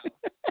burner account.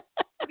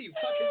 What are you,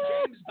 fucking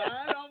James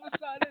Bond all of a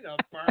sudden? A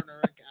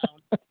burner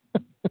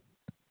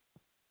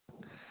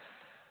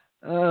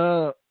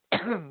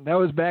account. That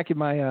was back in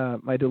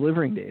my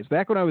delivering days.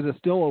 Back when I was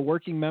still a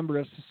working member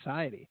of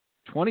society.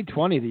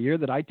 2020, the year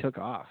that I took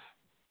off.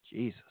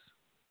 Jesus.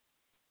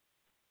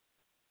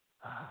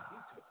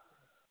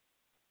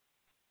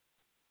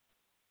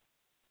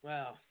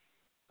 Well,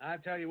 I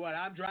tell you what,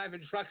 I'm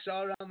driving trucks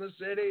all around the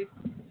city,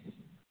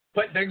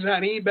 putting things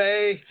on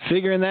eBay.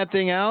 Figuring that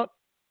thing out?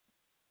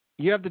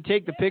 You have to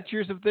take the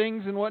pictures of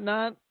things and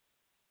whatnot?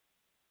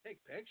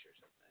 Take pictures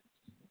of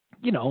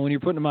things? You know, when you're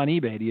putting them on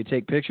eBay, do you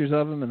take pictures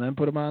of them and then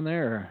put them on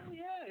there? Or? Oh,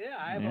 yeah.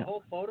 I have a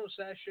whole photo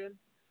session.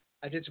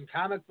 I did some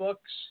comic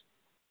books.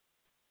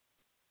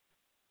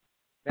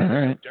 That's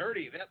right.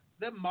 Dirty.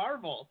 That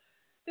Marvel.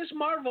 This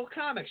Marvel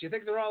comics, you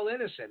think they're all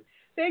innocent.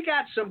 They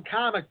got some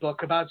comic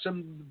book about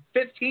some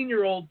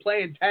 15-year-old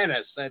playing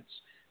tennis. That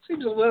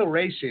seems a little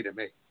racy to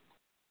me.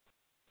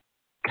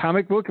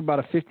 Comic book about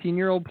a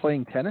 15-year-old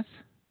playing tennis?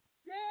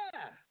 Yeah.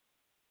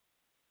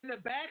 In the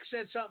back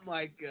said something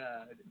like,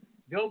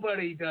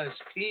 nobody does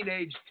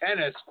teenage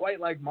tennis quite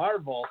like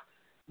Marvel.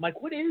 I'm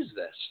like, what is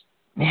this?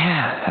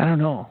 Yeah, I don't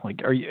know. Like,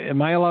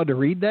 am I allowed to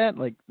read that?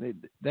 Like,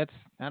 that's,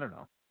 I don't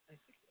know. I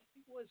think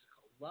it was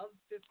Love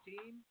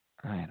 15.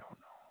 I don't know.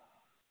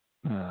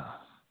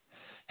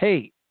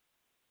 Hey,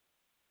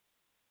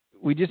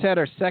 we just had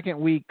our second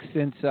week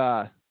since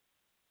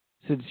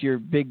your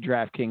big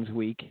DraftKings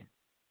week,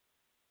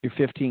 your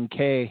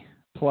 15K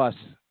plus.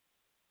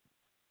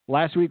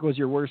 Last week was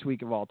your worst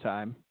week of all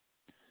time.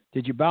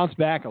 Did you bounce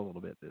back a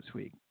little bit this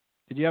week?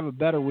 Did you have a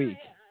better week?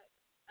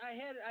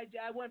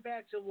 I went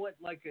back to what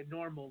like a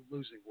normal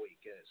losing week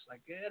is.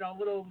 Like, a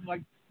little,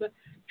 like,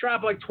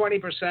 drop like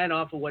 20%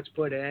 off of what's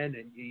put in,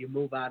 and you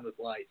move on with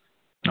life.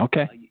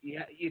 Okay.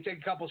 You take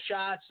a couple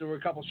shots. There were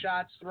a couple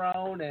shots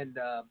thrown, and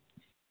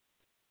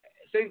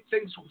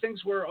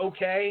things were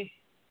okay.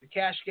 The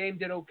cash game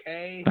did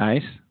okay.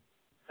 Nice.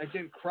 I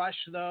didn't crush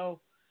though.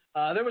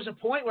 There was a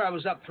point where I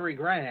was up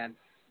 $3,000,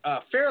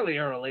 fairly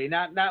early,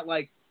 not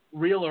like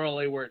real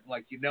early where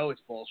like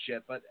it's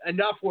bullshit, but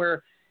enough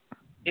where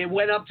it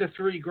went up to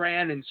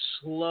 $3,000 and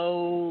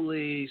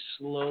slowly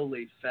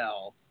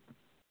fell.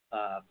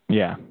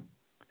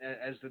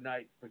 As the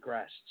night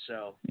progressed.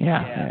 So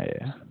yeah.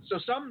 So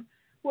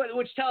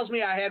which tells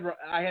me I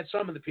had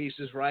some of the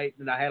pieces right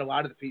and I had a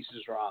lot of the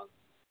pieces wrong.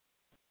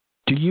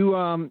 Do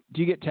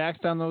you get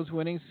taxed on those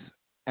winnings?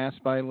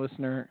 Asked by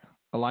listener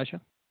Elijah.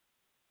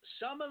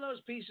 Some of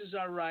those pieces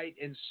are right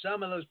and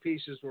some of those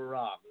pieces were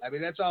wrong. I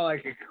mean, that's all I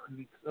can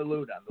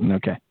allude on.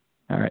 Okay.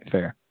 All right.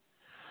 Fair.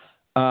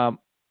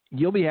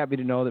 You'll be happy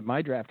to know that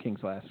my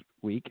DraftKings last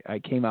week, I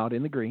came out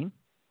in the green.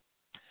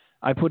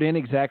 I put in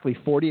exactly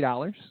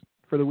 $40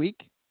 for the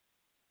week,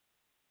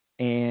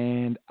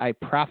 and I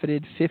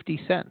profited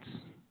 50 cents.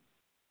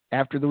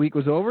 After the week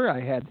was over,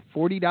 I had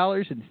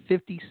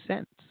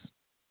 $40.50.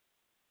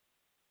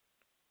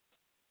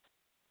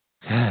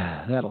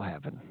 That'll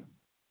happen.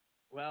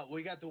 Well,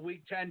 we got the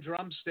Week 10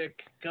 drumstick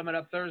coming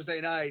up Thursday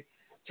night.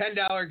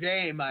 $10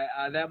 game,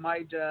 that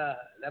might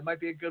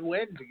be a good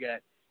win to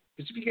get.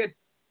 Because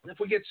if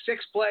we get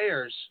 6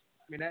 players,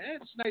 I mean,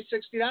 it's a nice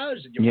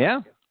 $60 in your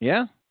pocket.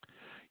 Yeah.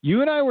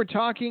 You and I were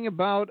talking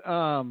about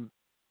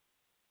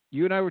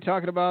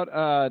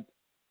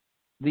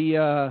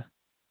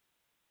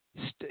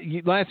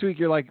last week.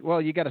 You're like,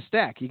 well, you got to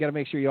stack. You got to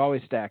make sure you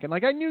always stack. And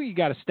like, I knew you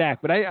got to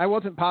stack, but I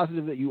wasn't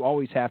positive that you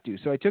always have to.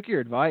 So I took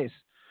your advice,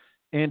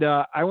 and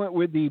I went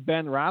with the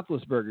Ben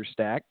Roethlisberger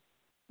stack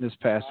this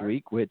past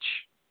week, which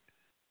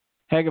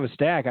heck of a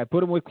stack. I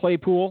put him with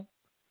Claypool,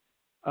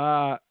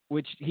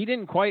 which he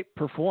didn't quite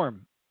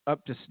perform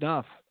up to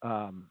snuff.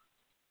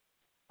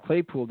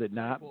 Claypool did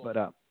not,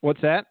 but what's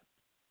that?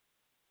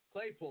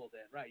 Claypool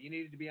did, right. You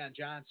needed to be on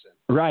Johnson.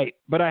 Right,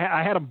 but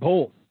I had them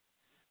both.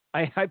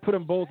 I put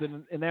them both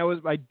in, and that was,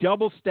 I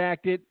double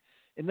stacked it,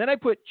 and then I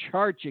put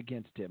Charch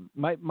against him.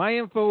 My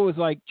info was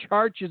like,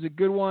 Charch is a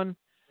good one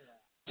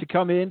to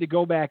come in to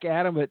go back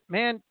at him, but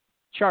man,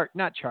 Chark.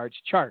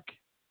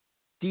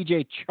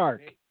 DJ Chark.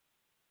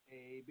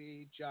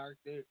 A-B Chark,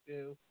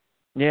 do.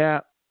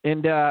 Yeah,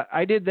 and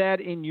I did that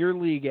in your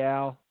league,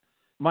 Al,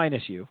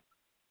 minus you.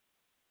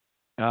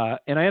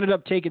 And I ended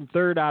up taking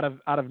third out of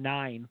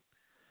 9,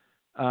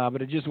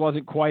 but it just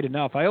wasn't quite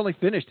enough. I only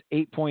finished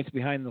 8 points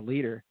behind the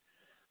leader.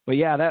 But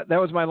yeah, that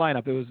was my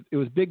lineup. It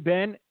was Big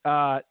Ben,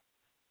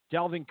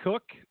 Dalvin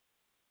Cook,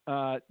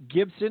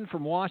 Gibson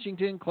from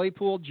Washington,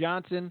 Claypool,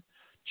 Johnson,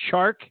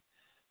 Chark,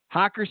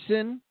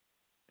 Hockerson,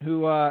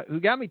 who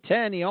got me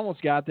 10. He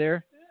almost got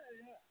there.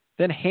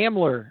 Then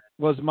Hamler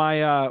was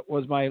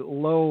my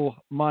low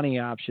money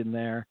option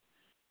there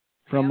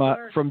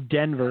from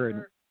Denver.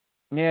 And,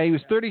 yeah, he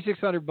was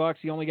 $3,600.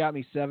 He only got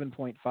me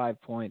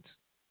 7.5 points.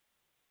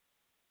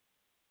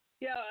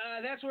 Yeah,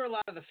 that's where a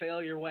lot of the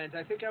failure went.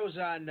 I think I was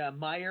on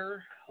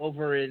Meyer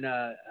over in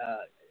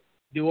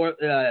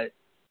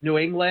New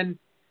England.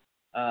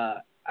 I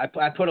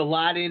put a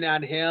lot in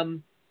on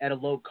him at a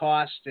low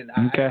cost, and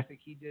I don't think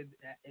he did.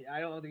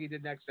 I don't think he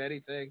did next to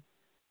anything.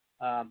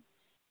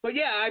 But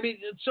yeah, I mean,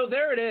 so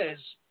there it is.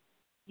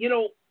 You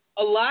know,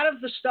 a lot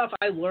of the stuff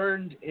I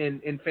learned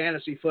in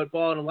fantasy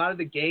football and a lot of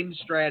the game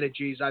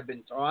strategies I've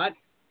been taught,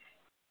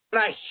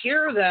 when I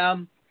hear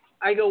them,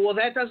 I go, well,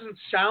 that doesn't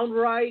sound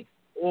right.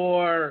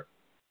 Or,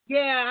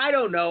 yeah, I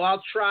don't know.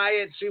 I'll try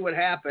it, see what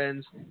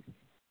happens.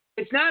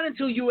 It's not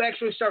until you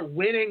actually start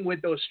winning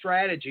with those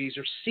strategies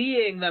or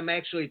seeing them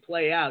actually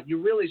play out, you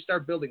really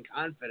start building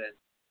confidence.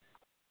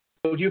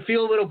 So do you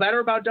feel a little better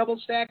about double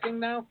stacking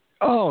now?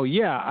 Oh,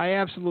 yeah, I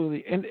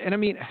absolutely. And I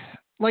mean,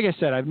 like I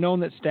said, I've known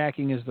that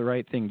stacking is the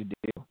right thing to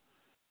do.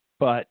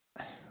 But,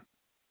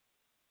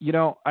 you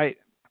know, I'm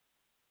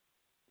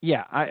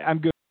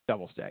good with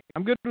double stack.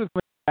 I'm good with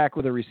back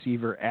with a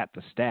receiver at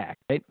the stack,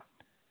 right?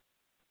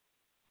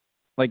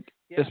 Like,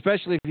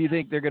 especially if you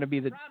think they're going to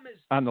be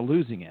on the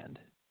losing end.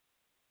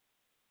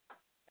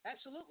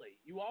 Absolutely.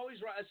 You always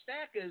a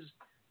stack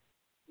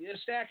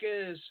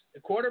is a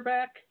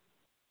quarterback,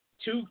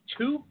 two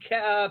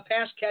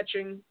pass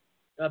catching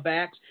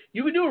backs.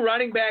 You can do a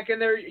running back in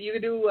there. You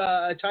can do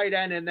a tight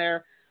end in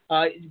there,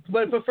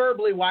 but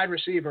preferably wide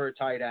receiver or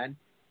tight end.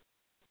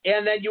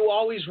 And then you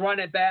always run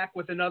it back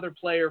with another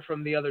player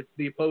from the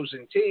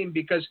opposing team,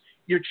 because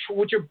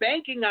what you're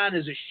banking on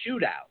is a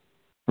shootout.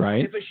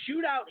 Right. If a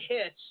shootout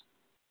hits,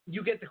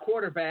 you get the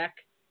quarterback,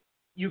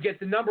 you get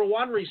the number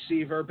one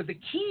receiver, but the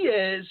key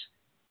is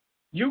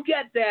you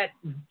get that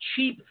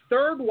cheap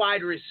third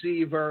wide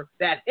receiver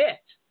that hit.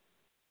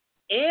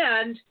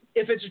 And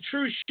if it's a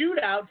true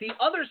shootout, the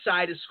other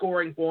side is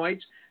scoring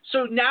points.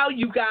 So now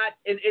you got,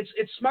 and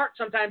it's smart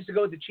sometimes to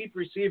go with the cheap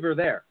receiver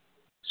there.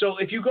 So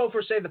if you go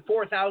for, say, the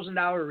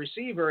 $4,000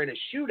 receiver in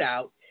a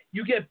shootout,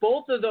 you get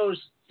both of those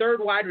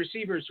third wide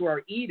receivers who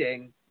are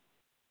getting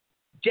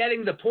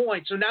the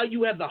point. So now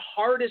you have the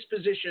hardest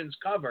positions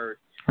covered.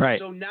 Right.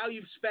 So now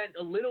you've spent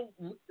a little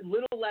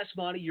less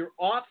money. You're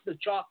off the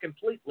chalk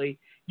completely.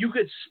 You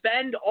could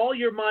spend all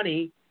your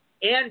money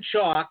and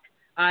chalk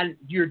on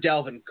your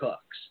Dalvin Cooks,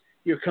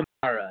 your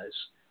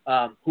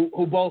Kamaras,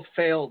 who both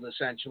failed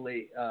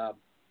essentially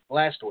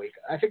last week.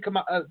 I think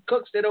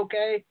Cooks did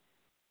okay,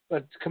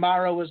 but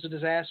Kamara was a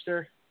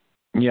disaster.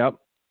 Yep.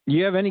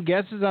 You have any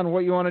guesses on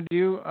what you want to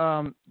do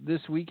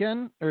this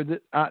weekend or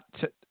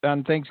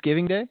on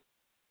Thanksgiving Day?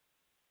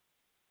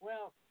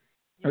 Well,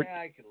 yeah,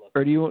 I could look.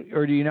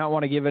 Or do you not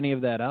want to give any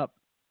of that up?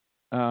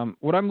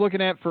 What I'm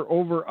looking at for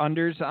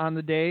over-unders on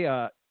the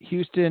day,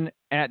 Houston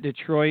at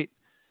Detroit,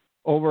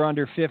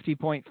 over-under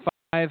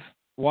 50.5.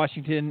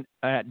 Washington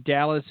at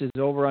Dallas is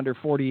over-under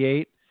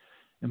 48.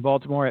 And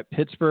Baltimore at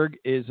Pittsburgh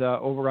is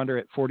over-under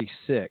at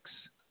 46.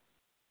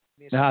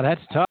 Nah,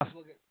 that's tough.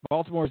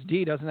 Baltimore's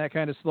D, doesn't that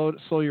kind of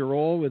slow your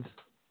roll with?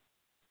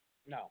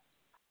 No.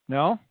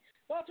 No?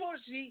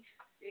 Baltimore's D,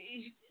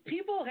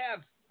 people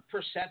have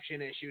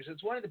perception issues.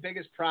 It's one of the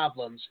biggest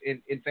problems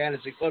in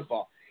fantasy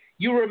football.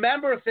 You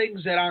remember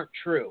things that aren't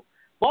true.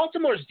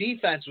 Baltimore's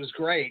defense was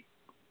great,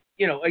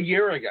 a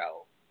year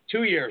ago,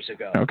 2 years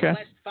ago, okay. The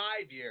last 5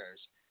 years.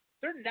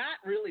 They're not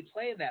really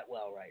playing that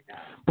well right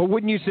now. But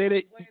wouldn't you say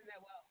that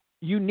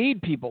you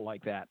need people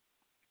like that?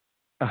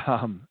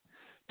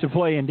 to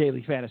play in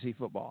daily fantasy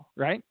football,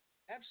 right?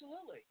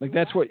 Absolutely. Like you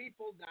that's want what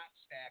people not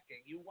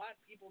stacking. You want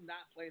people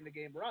not playing the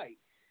game right.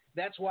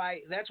 That's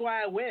why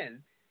I win,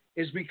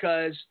 is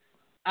because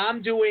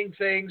I'm doing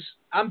things.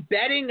 I'm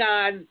betting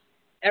on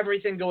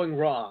everything going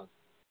wrong,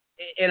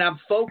 and I'm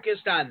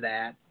focused on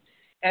that.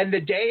 And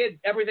the day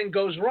everything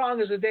goes wrong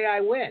is the day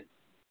I win.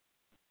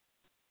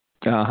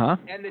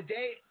 And the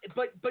day,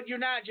 but you're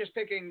not just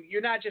taking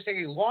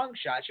long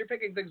shots. You're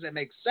picking things that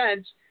make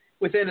sense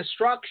within a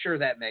structure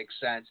that makes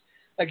sense.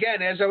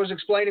 Again, as I was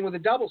explaining with a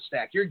double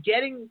stack, you're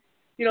getting,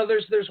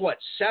 there's what,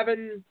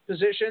 7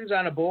 positions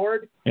on a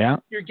board. Yeah.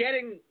 You're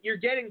getting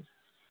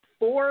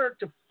 4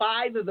 to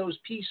 5 of those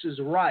pieces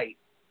right.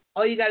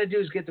 All you got to do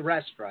is get the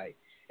rest right,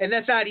 and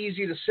that's not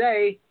easy to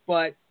say,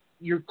 but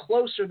you're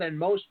closer than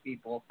most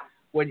people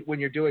when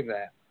you're doing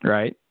that.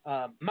 Right.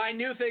 My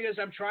new thing is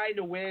I'm trying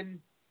to win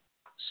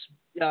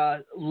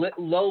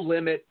low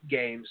limit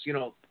games,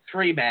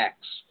 3 max,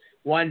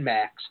 1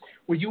 max,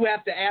 where you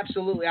have to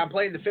absolutely, I'm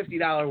playing the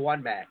 $50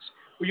 1 max,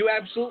 where you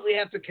absolutely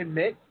have to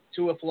commit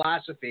to a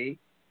philosophy,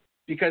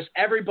 because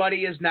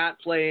everybody is not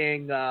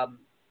playing, when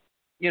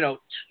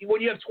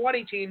you have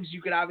 20 teams,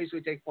 you can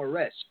obviously take more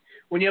risk.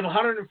 When you have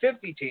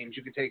 150 teams,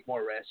 you can take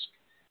more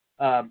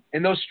risk.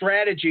 And those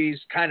strategies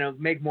kind of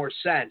make more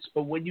sense.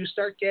 But when you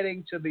start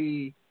getting to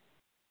the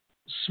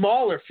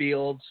smaller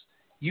fields,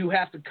 you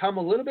have to come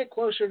a little bit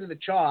closer to the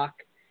chalk,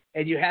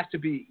 and you have to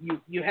be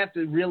you have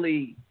to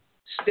really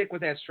stick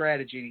with that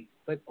strategy.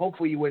 But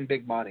hopefully, you win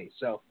big money.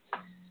 So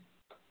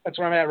that's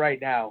where I'm at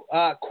right now.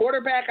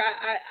 Quarterback,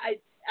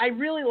 I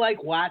really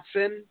like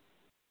Watson.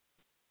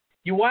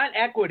 You want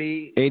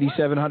equity.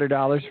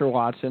 $8,700 for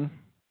Watson.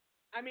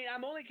 I mean,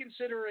 I'm only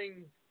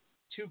considering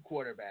 2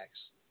 quarterbacks,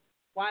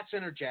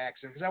 Watson or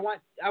Jackson, because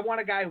I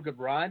want a guy who could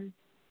run.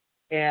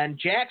 And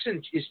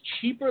Jackson is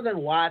cheaper than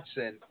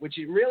Watson, which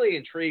really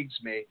intrigues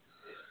me.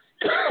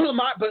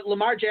 But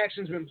Lamar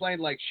Jackson's been playing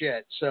like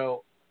shit.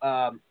 So,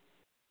 I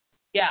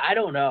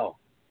don't know.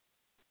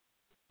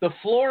 The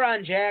floor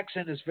on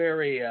Jackson is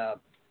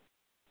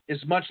is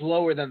much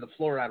lower than the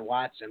floor on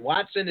Watson.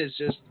 Watson is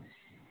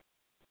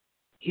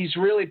he's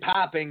really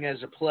popping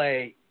as a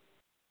play.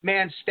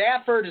 Man,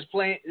 Stafford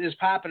is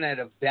popping at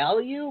a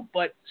value,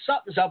 but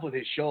something's up with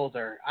his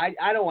shoulder.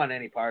 I don't want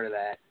any part of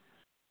that.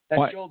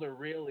 That shoulder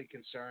really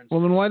concerns me.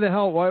 Well, then why the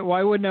hell?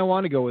 Why wouldn't I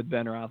want to go with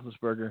Ben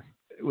Roethlisberger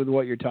with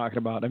what you're talking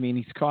about? I mean,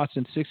 he's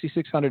costing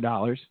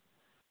 $6,600.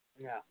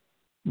 Yeah.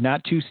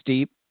 Not too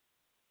steep.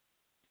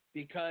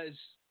 Because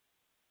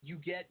you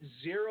get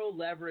 0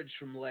 leverage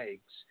from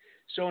legs.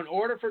 So in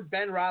order for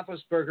Ben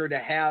Roethlisberger to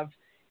have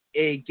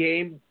a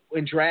game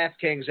in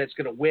DraftKings that's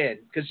going to win,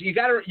 because you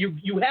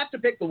have to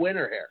pick the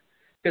winner here.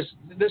 Because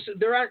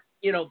there aren't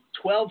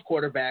 12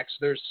 quarterbacks.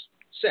 There's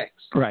 6.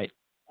 Right.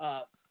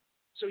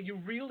 So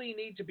you really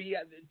need to be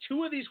 –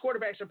 2 of these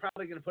quarterbacks are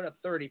probably going to put up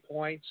 30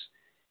 points.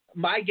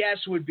 My guess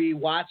would be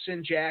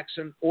Watson,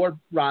 Jackson, or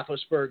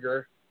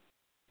Roethlisberger.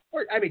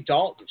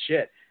 Dalton,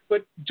 shit.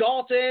 But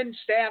Dalton,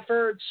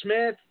 Stafford,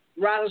 Smith,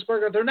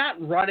 Roethlisberger, they're not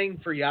running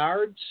for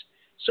yards.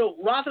 So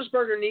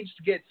Roethlisberger needs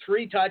to get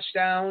 3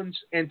 touchdowns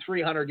and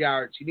 300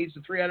 yards. He needs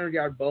the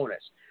 300-yard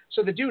bonus.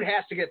 So the dude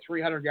has to get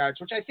 300 yards,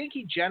 which I think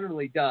he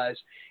generally does.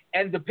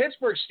 And the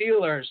Pittsburgh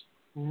Steelers,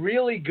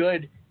 really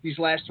good these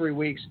last 3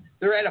 weeks.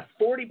 They're at a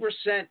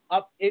 40%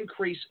 up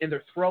increase in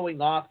their throwing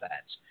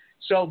offense.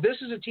 So this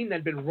is a team that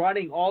had been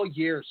running all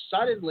year.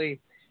 Suddenly,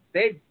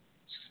 they've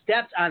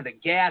stepped on the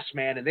gas,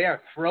 man, and they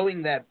are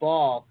throwing that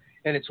ball,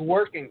 and it's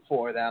working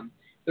for them.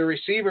 The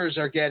receivers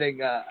are getting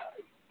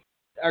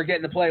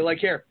the play. Like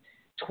here,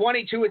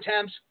 22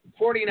 attempts,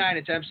 49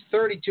 attempts,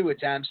 32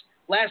 attempts.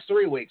 Last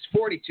 3 weeks,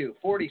 42,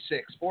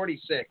 46,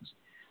 46.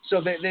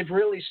 So they've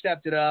really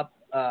stepped it up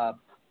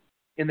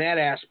in that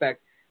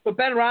aspect. But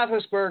Ben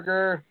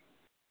Roethlisberger,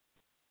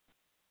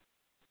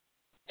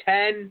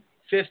 10,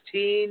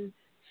 15,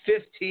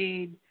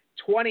 15,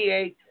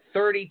 28,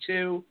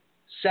 32,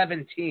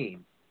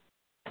 17.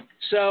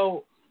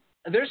 So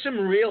there's some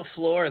real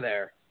floor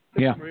there.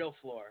 There's some real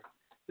floor.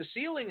 The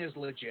ceiling is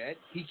legit.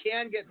 He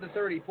can get the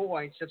 30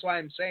 points. That's why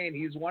I'm saying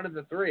he's one of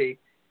the 3.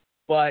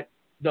 But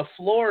the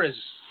floor is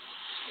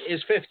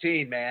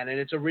 15, man, and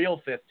it's a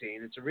real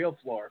 15. It's a real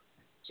floor.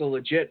 It's a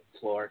legit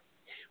floor.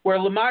 Where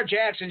Lamar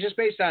Jackson, just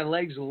based on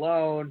legs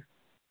alone,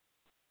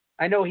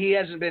 I know he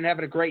hasn't been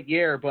having a great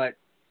year, but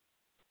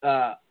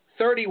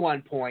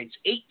 31 points,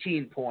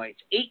 18 points,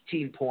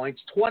 18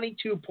 points,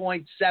 22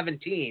 points,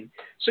 17.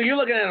 So you're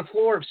looking at a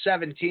floor of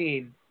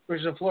 17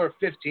 versus a floor of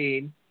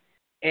 15,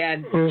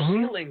 and your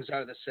ceilings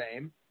are the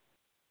same.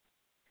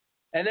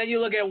 And then you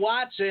look at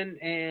Watson,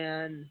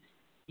 and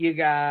you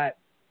got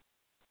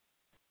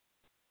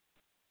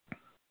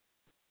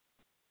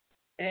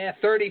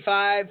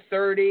 35,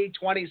 30,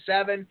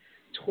 27,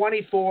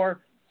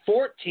 24,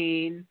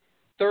 14,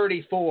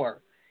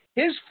 34.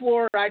 His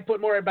floor, I'd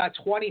put more about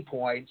 20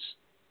 points.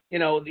 He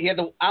had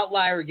the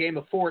outlier game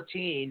of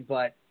 14,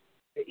 but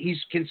he's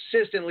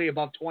consistently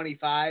above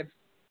 25.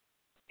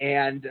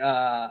 And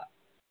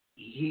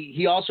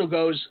he also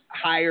goes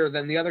higher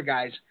than the other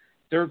guys,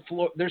 Their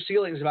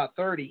ceiling is about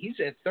 30. He's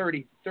at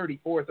 30,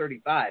 34,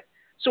 35.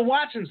 So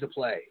Watson's the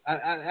play.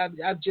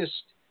 I'm just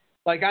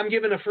like, I'm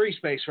giving a free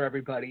space for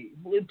everybody.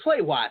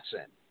 Play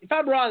Watson. If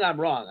I'm wrong, I'm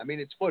wrong. I mean,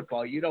 it's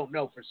football. You don't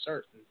know for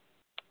certain.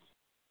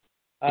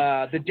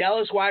 The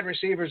Dallas wide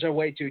receivers are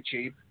way too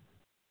cheap.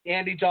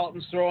 Andy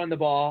Dalton's throwing the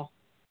ball.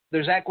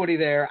 There's equity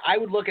there. I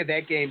would look at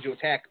that game to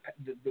attack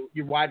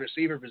your wide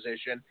receiver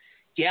position.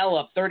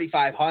 Gallup,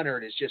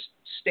 3,500 is just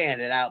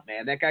standing out,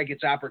 man. That guy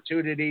gets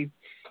opportunity.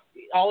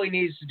 All he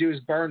needs to do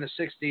is burn a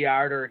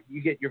 60-yarder.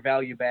 You get your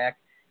value back.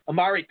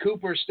 Amari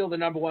Cooper is still the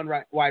number one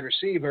wide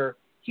receiver.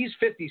 He's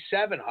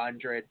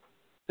 5,700.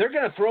 They're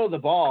going to throw the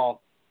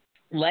ball.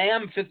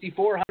 Lamb,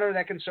 5,400.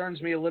 That concerns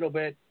me a little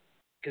bit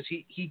because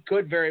he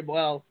could very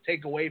well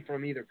take away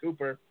from either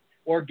Cooper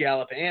or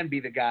Gallup and be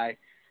the guy.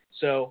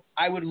 So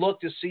I would look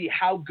to see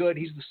how good –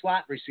 he's the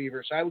slot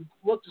receiver, so I would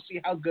look to see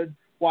how good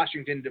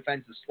Washington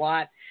defends the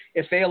slot.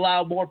 If they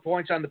allow more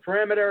points on the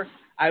perimeter,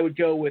 I would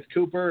go with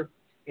Cooper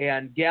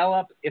and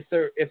Gallup. If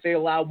they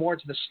allow more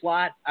to the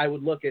slot, I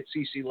would look at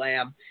CeeDee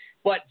Lamb.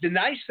 But the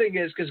nice thing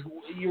is, because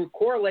you're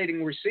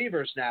correlating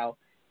receivers now,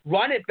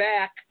 run it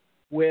back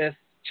with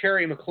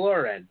Terry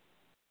McLaurin.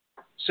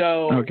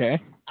 So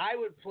okay. I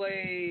would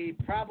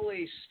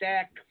probably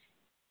stack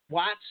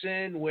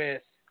Watson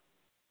with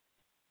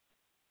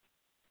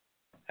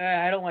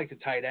I don't like the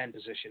tight end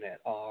position at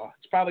all.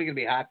 It's probably going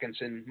to be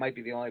Hockenson. Might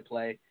be the only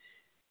play.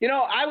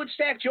 I would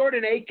stack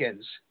Jordan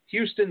Akins,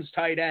 Houston's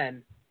tight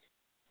end,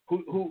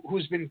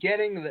 who's been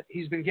getting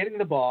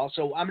the ball.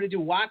 So I'm going to do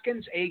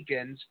Watkins,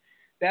 Akins.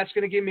 That's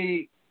going to give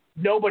me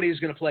nobody's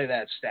going to play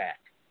that stack.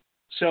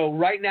 So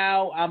right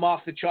now I'm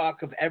off the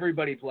chalk of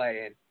everybody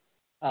playing.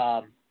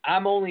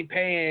 I'm only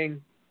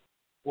paying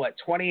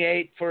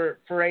 28 for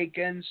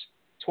Akins,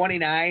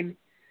 29.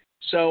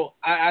 So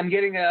I'm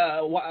getting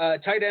a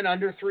tight end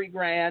under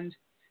 $3,000.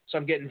 So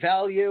I'm getting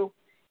value.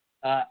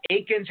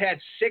 Akins had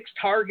 6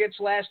 targets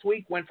last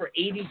week, went for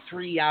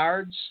 83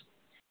 yards.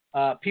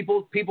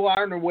 People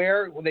aren't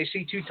aware. When they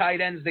see 2 tight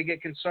ends, they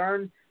get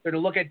concerned. They're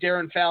going to look at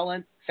Darren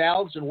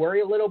Fowles and worry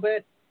a little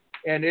bit.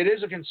 And it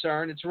is a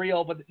concern. It's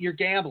real, but you're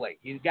gambling.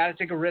 You got to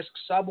take a risk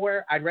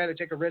somewhere. I'd rather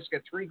take a risk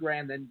at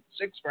 $3,000 than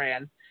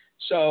 $6,000.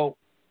 So,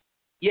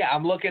 yeah,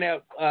 I'm looking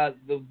at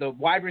the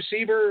wide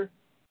receiver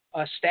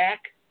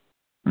stack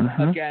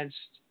against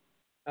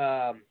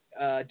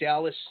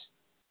Dallas,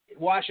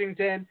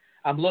 Washington.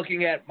 I'm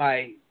looking at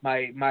my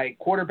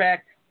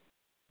quarterback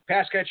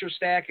pass catcher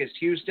stack as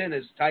Houston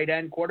as tight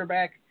end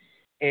quarterback,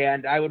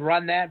 and I would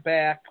run that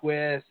back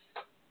with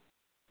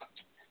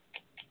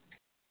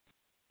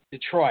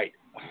Detroit.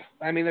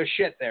 I mean, there's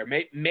shit there.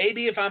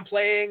 Maybe if I'm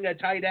playing a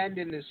tight end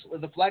in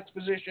the flex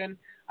position,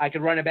 I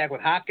could run it back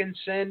with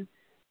Hockenson,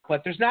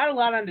 but there's not a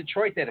lot on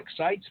Detroit that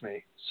excites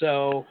me.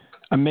 So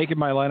I'm making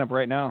my lineup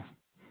right now.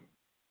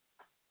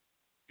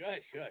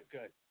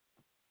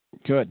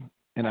 Good.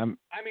 And I'm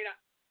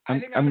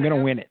going to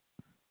win it.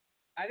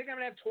 I think I'm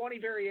going to have 20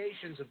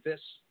 variations of this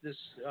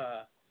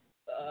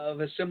of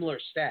a similar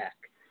stack.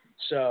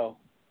 So,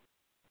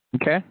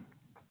 okay.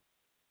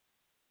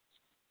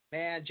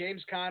 Man,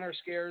 James Conner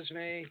scares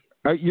me.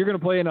 You're going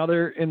to play in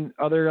other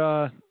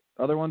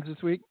ones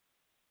this week?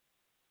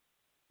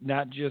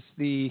 Not just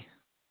the.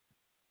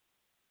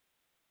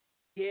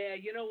 Yeah,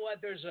 you know what?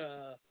 There's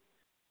a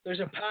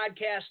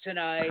podcast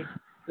tonight.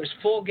 There's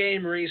full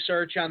game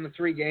research on the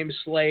 3-game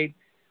slate.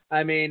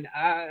 I mean,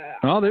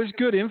 there's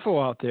good info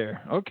out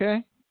there.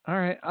 Okay. All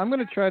right. I'm going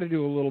to try to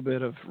do a little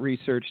bit of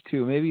research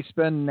too. Maybe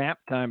spend nap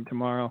time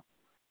tomorrow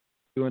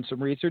doing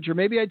some research, or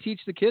maybe I teach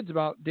the kids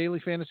about daily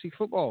fantasy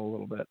football a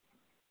little bit.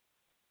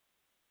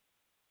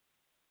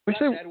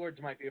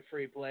 Edwards might be a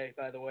free play,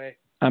 by the way.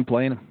 I'm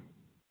playing him.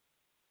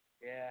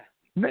 Yeah.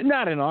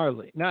 Not in our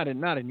league. Not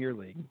in your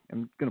league.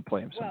 I'm going to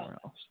play him somewhere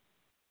else.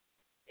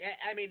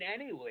 I mean,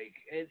 any league.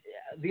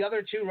 The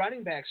other 2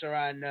 running backs are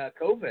on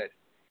COVID.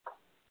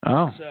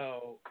 Oh.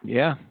 So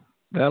yeah,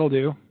 that'll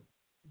do.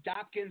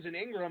 Hopkins and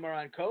Ingram are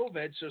on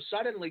COVID, so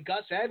suddenly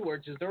Gus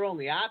Edwards is their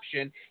only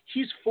option.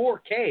 He's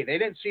 $4K. They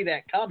didn't see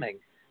that coming,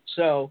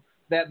 so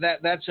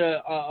that's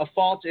a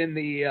fault in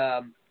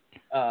the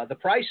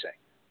pricing.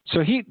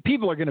 So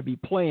people are going to be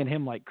playing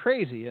him like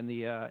crazy in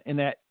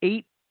that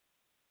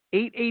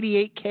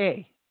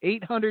 888K,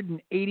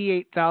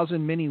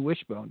 888,000 mini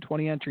wishbone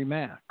 20 entry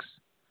max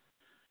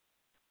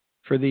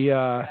for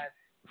the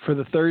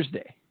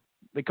Thursday.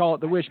 They call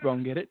it the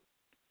wishbone. Get it?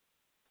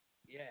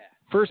 Yeah.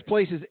 First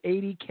place is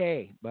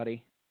 80K,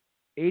 buddy.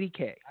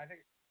 80K.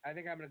 I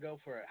think I'm going to go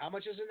for it. How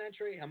much is an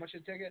entry? How much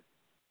is a ticket?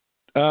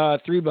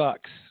 $3.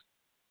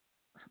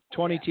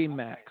 20 team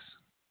max.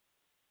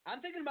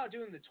 I'm thinking about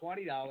doing the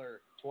 $20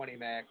 20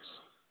 max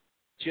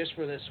just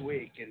for this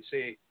week and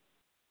see.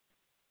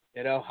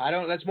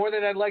 That's more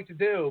than I'd like to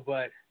do,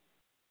 but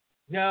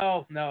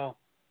no, not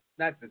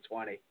the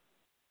 20.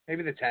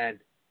 Maybe the 10.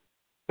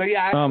 But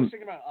yeah, I was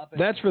thinking about upping.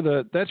 That's for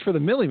the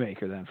Millie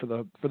Maker then, for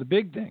the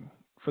big thing,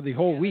 for the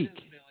whole week. That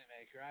is Millie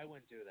Maker. I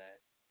wouldn't do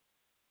that.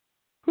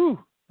 Whew,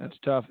 that's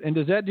tough. And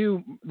does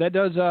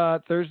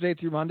Thursday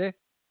through Monday?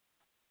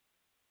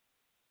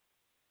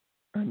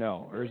 Or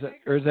no? Or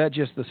is that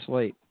just the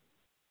slate?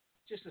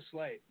 Just a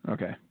slate.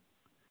 Okay.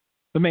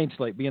 The main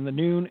slate being the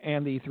noon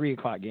and the 3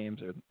 o'clock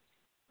games, or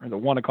the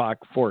 1 o'clock,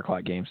 4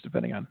 o'clock games,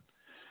 depending on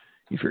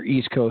if you're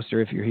East Coast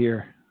or if you're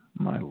here.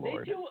 My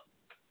Lord.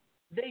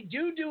 They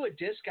do a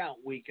discount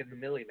week in the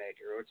Millie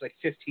Maker, or it's like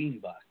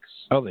 $15.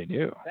 Oh, they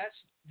do. That's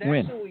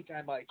when? the week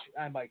I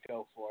might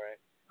go for it.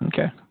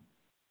 Okay.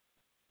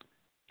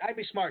 I'd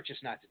be smart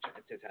just not to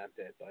attempt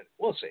it, but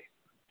we'll see.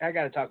 I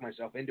got to talk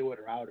myself into it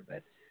or out of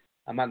it.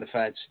 I'm on the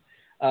fence.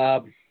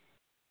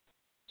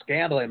 It's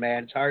gambling,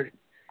 man. It's hard.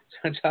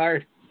 It's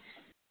hard.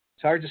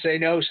 It's hard to say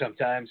no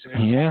sometimes.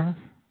 Yeah.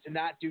 To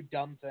not do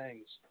dumb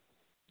things.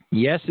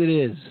 Yes, it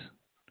is.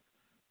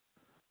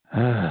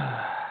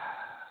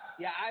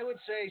 Yeah, I would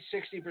say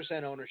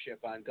 60% ownership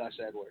on Gus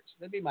Edwards.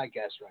 That'd be my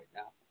guess right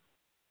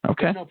now.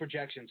 Okay. There's no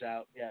projections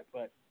out yet,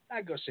 but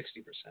I'd go 60%.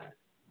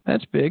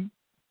 That's big.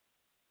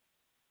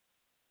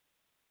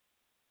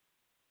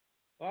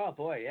 Oh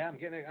boy, yeah, I'm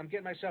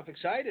getting myself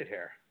excited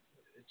here.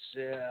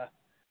 It's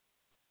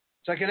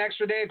like an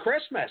extra day of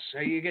Christmas.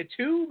 You get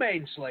 2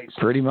 main slates.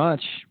 Pretty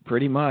much.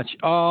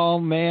 Oh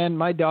man,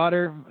 my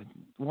daughter,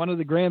 one of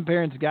the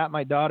grandparents got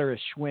my daughter a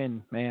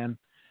Schwinn, man.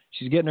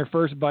 She's getting her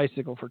first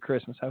bicycle for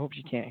Christmas. I hope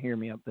she can't hear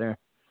me up there.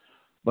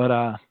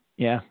 But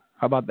yeah,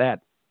 how about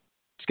that?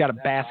 It's got a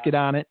basket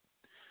on it.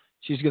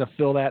 She's gonna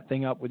fill that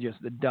thing up with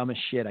just the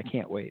dumbest shit. I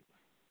can't wait.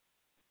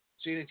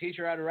 So you're gonna teach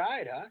her how to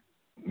ride, huh?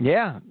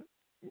 Yeah.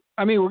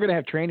 I mean, we're going to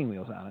have training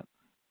wheels on it.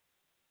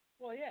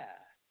 Well, yeah.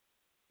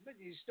 But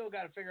you still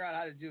got to figure out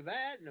how to do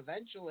that, and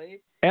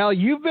eventually... Al,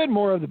 you've been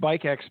more of the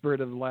bike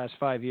expert of the last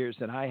 5 years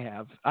than I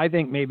have. I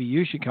think maybe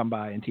you should come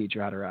by and teach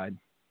her how to ride.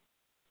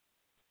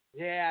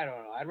 Yeah, I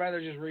don't know. I'd rather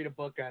just read a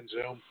book on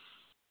Zoom.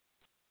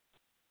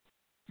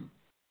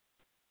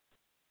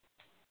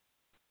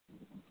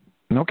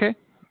 Okay,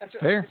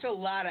 fair. It's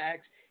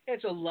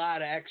a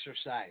lot of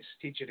exercise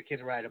teaching a kid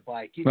to ride a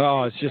bike.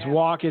 It's just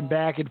walking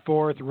back and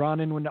forth,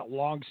 running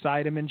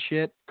alongside him and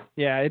shit.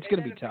 Yeah, it's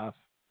going to be tough.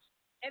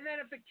 And then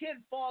if the kid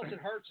falls and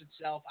hurts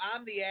itself,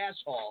 I'm the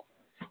asshole.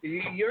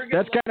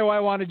 That's kind of why I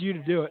wanted you to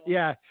do it.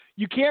 Yeah,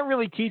 you can't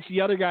really teach the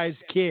other guy's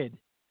kid.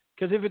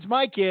 Because if it's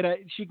my kid,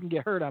 she can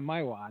get hurt on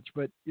my watch.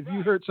 But if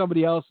you hurt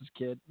somebody else's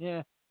kid,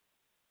 yeah.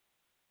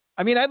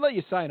 I mean, I'd let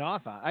you sign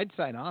off on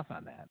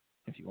that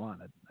if you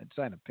wanted. I'd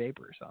sign a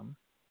paper or something.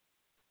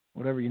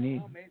 Whatever you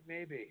need. Well,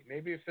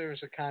 maybe if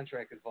there's a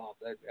contract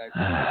involved, I'd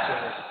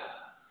consider it.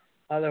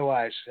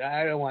 Otherwise,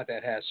 I don't want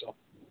that hassle.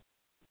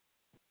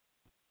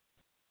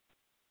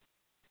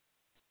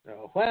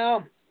 So,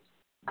 well,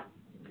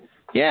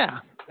 yeah,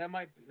 that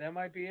might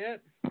be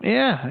it.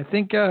 Yeah, I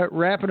think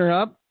wrapping her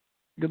up.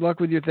 Good luck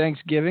with your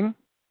Thanksgiving.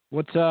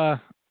 What's on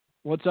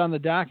the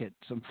docket?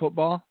 Some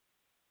football?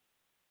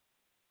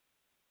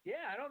 Yeah,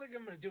 I don't think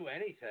I'm going to do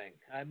anything.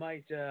 I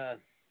might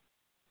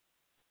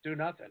do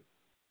nothing.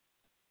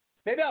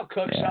 Maybe I'll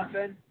cook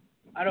something.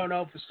 I don't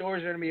know if the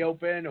stores are going to be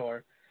open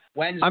or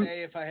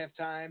Wednesday if I have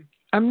time.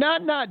 I'm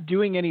not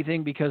doing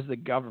anything because the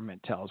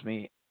government tells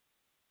me.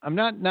 I'm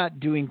not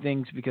doing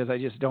things because I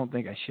just don't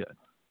think I should.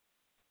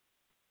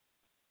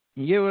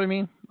 You get what I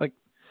mean? Like,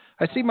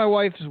 I see my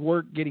wife's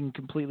work getting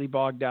completely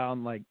bogged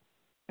down. Like,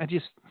 I'm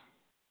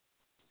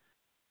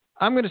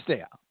going to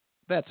stay out.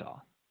 That's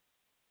all.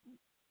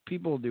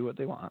 People will do what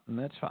they want, and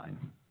that's fine.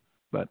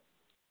 But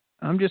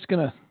I'm just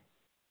going to...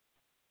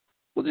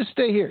 We'll just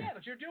stay here. Yeah,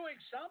 but you're doing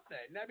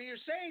something. I mean, you're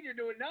saying you're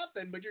doing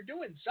nothing, but you're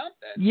doing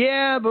something.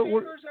 Yeah, but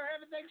neighbors are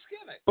having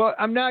Thanksgiving. But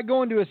I'm not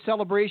going to a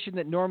celebration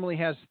that normally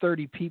has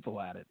 30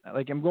 people at it.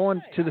 Like, I'm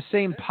going to the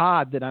same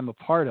pod that I'm a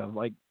part of.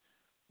 Like,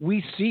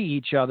 we see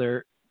each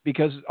other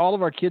because all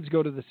of our kids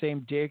go to the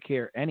same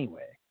daycare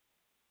anyway.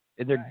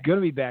 And they're going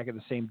to be back at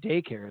the same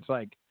daycare. It's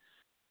like,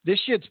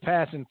 this shit's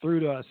passing through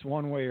to us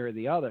one way or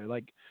the other.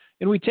 Like,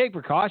 and we take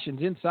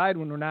precautions. Inside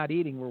when we're not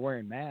eating, we're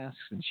wearing masks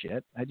and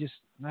shit. I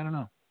don't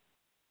know.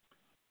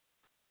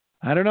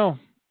 I don't know.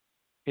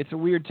 It's a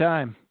weird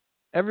time.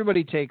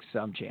 Everybody takes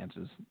some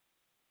chances.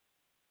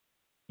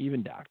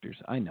 Even doctors.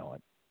 I know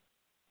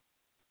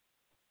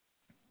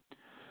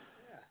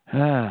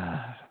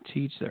it.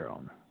 Teach their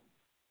own.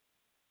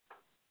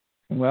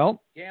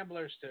 Well.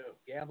 Gamblers, too.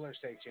 Gamblers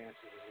take chances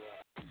as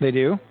well. They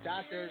do?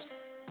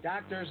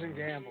 Doctors and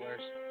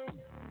gamblers.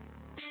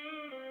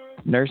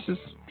 Nurses?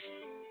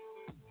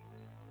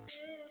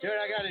 Dude,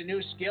 I got a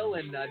new skill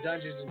in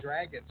Dungeons and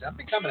Dragons. I'm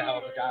becoming a hell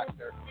of a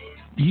doctor.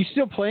 You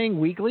still playing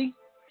weekly?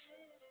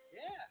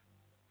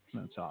 Yeah.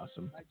 That's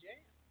awesome. My jam.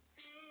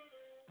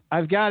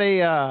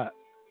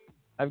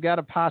 I've got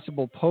a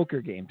possible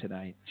poker game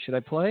tonight. Should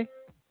I play?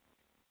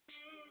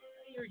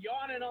 You're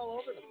yawning all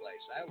over the place.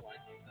 I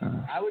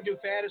won. I would do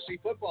fantasy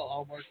football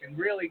homework and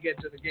really get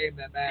to the game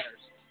that matters.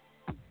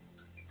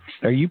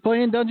 Are you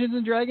playing Dungeons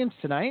and Dragons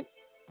tonight?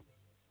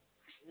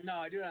 No,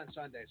 I do it on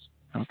Sundays.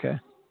 Okay.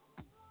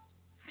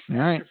 All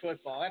right. After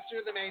football, after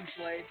the main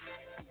slate.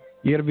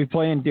 You going to be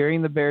playing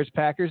during the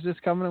Bears-Packers this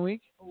coming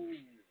week? Ooh,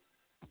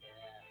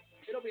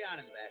 yeah. It'll be on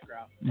in the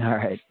background. All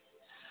right.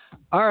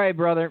 All right,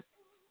 brother.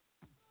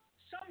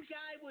 Some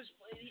guy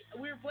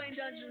we were playing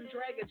Dungeons and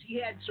Dragons. He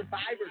had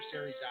Survivor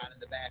Series on in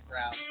the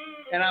background,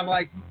 and I'm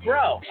like,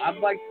 bro,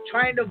 I'm like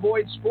trying to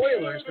avoid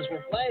spoilers because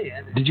we're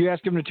playing. Did you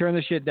ask him to turn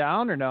the shit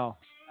down or no?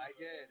 I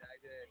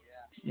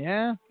did,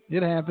 Yeah,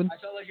 it happened. I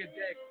felt like a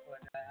dick, but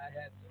I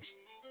had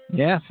to.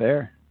 Yeah,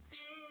 fair.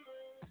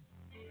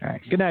 All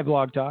right. Good night,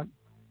 Blog Talk.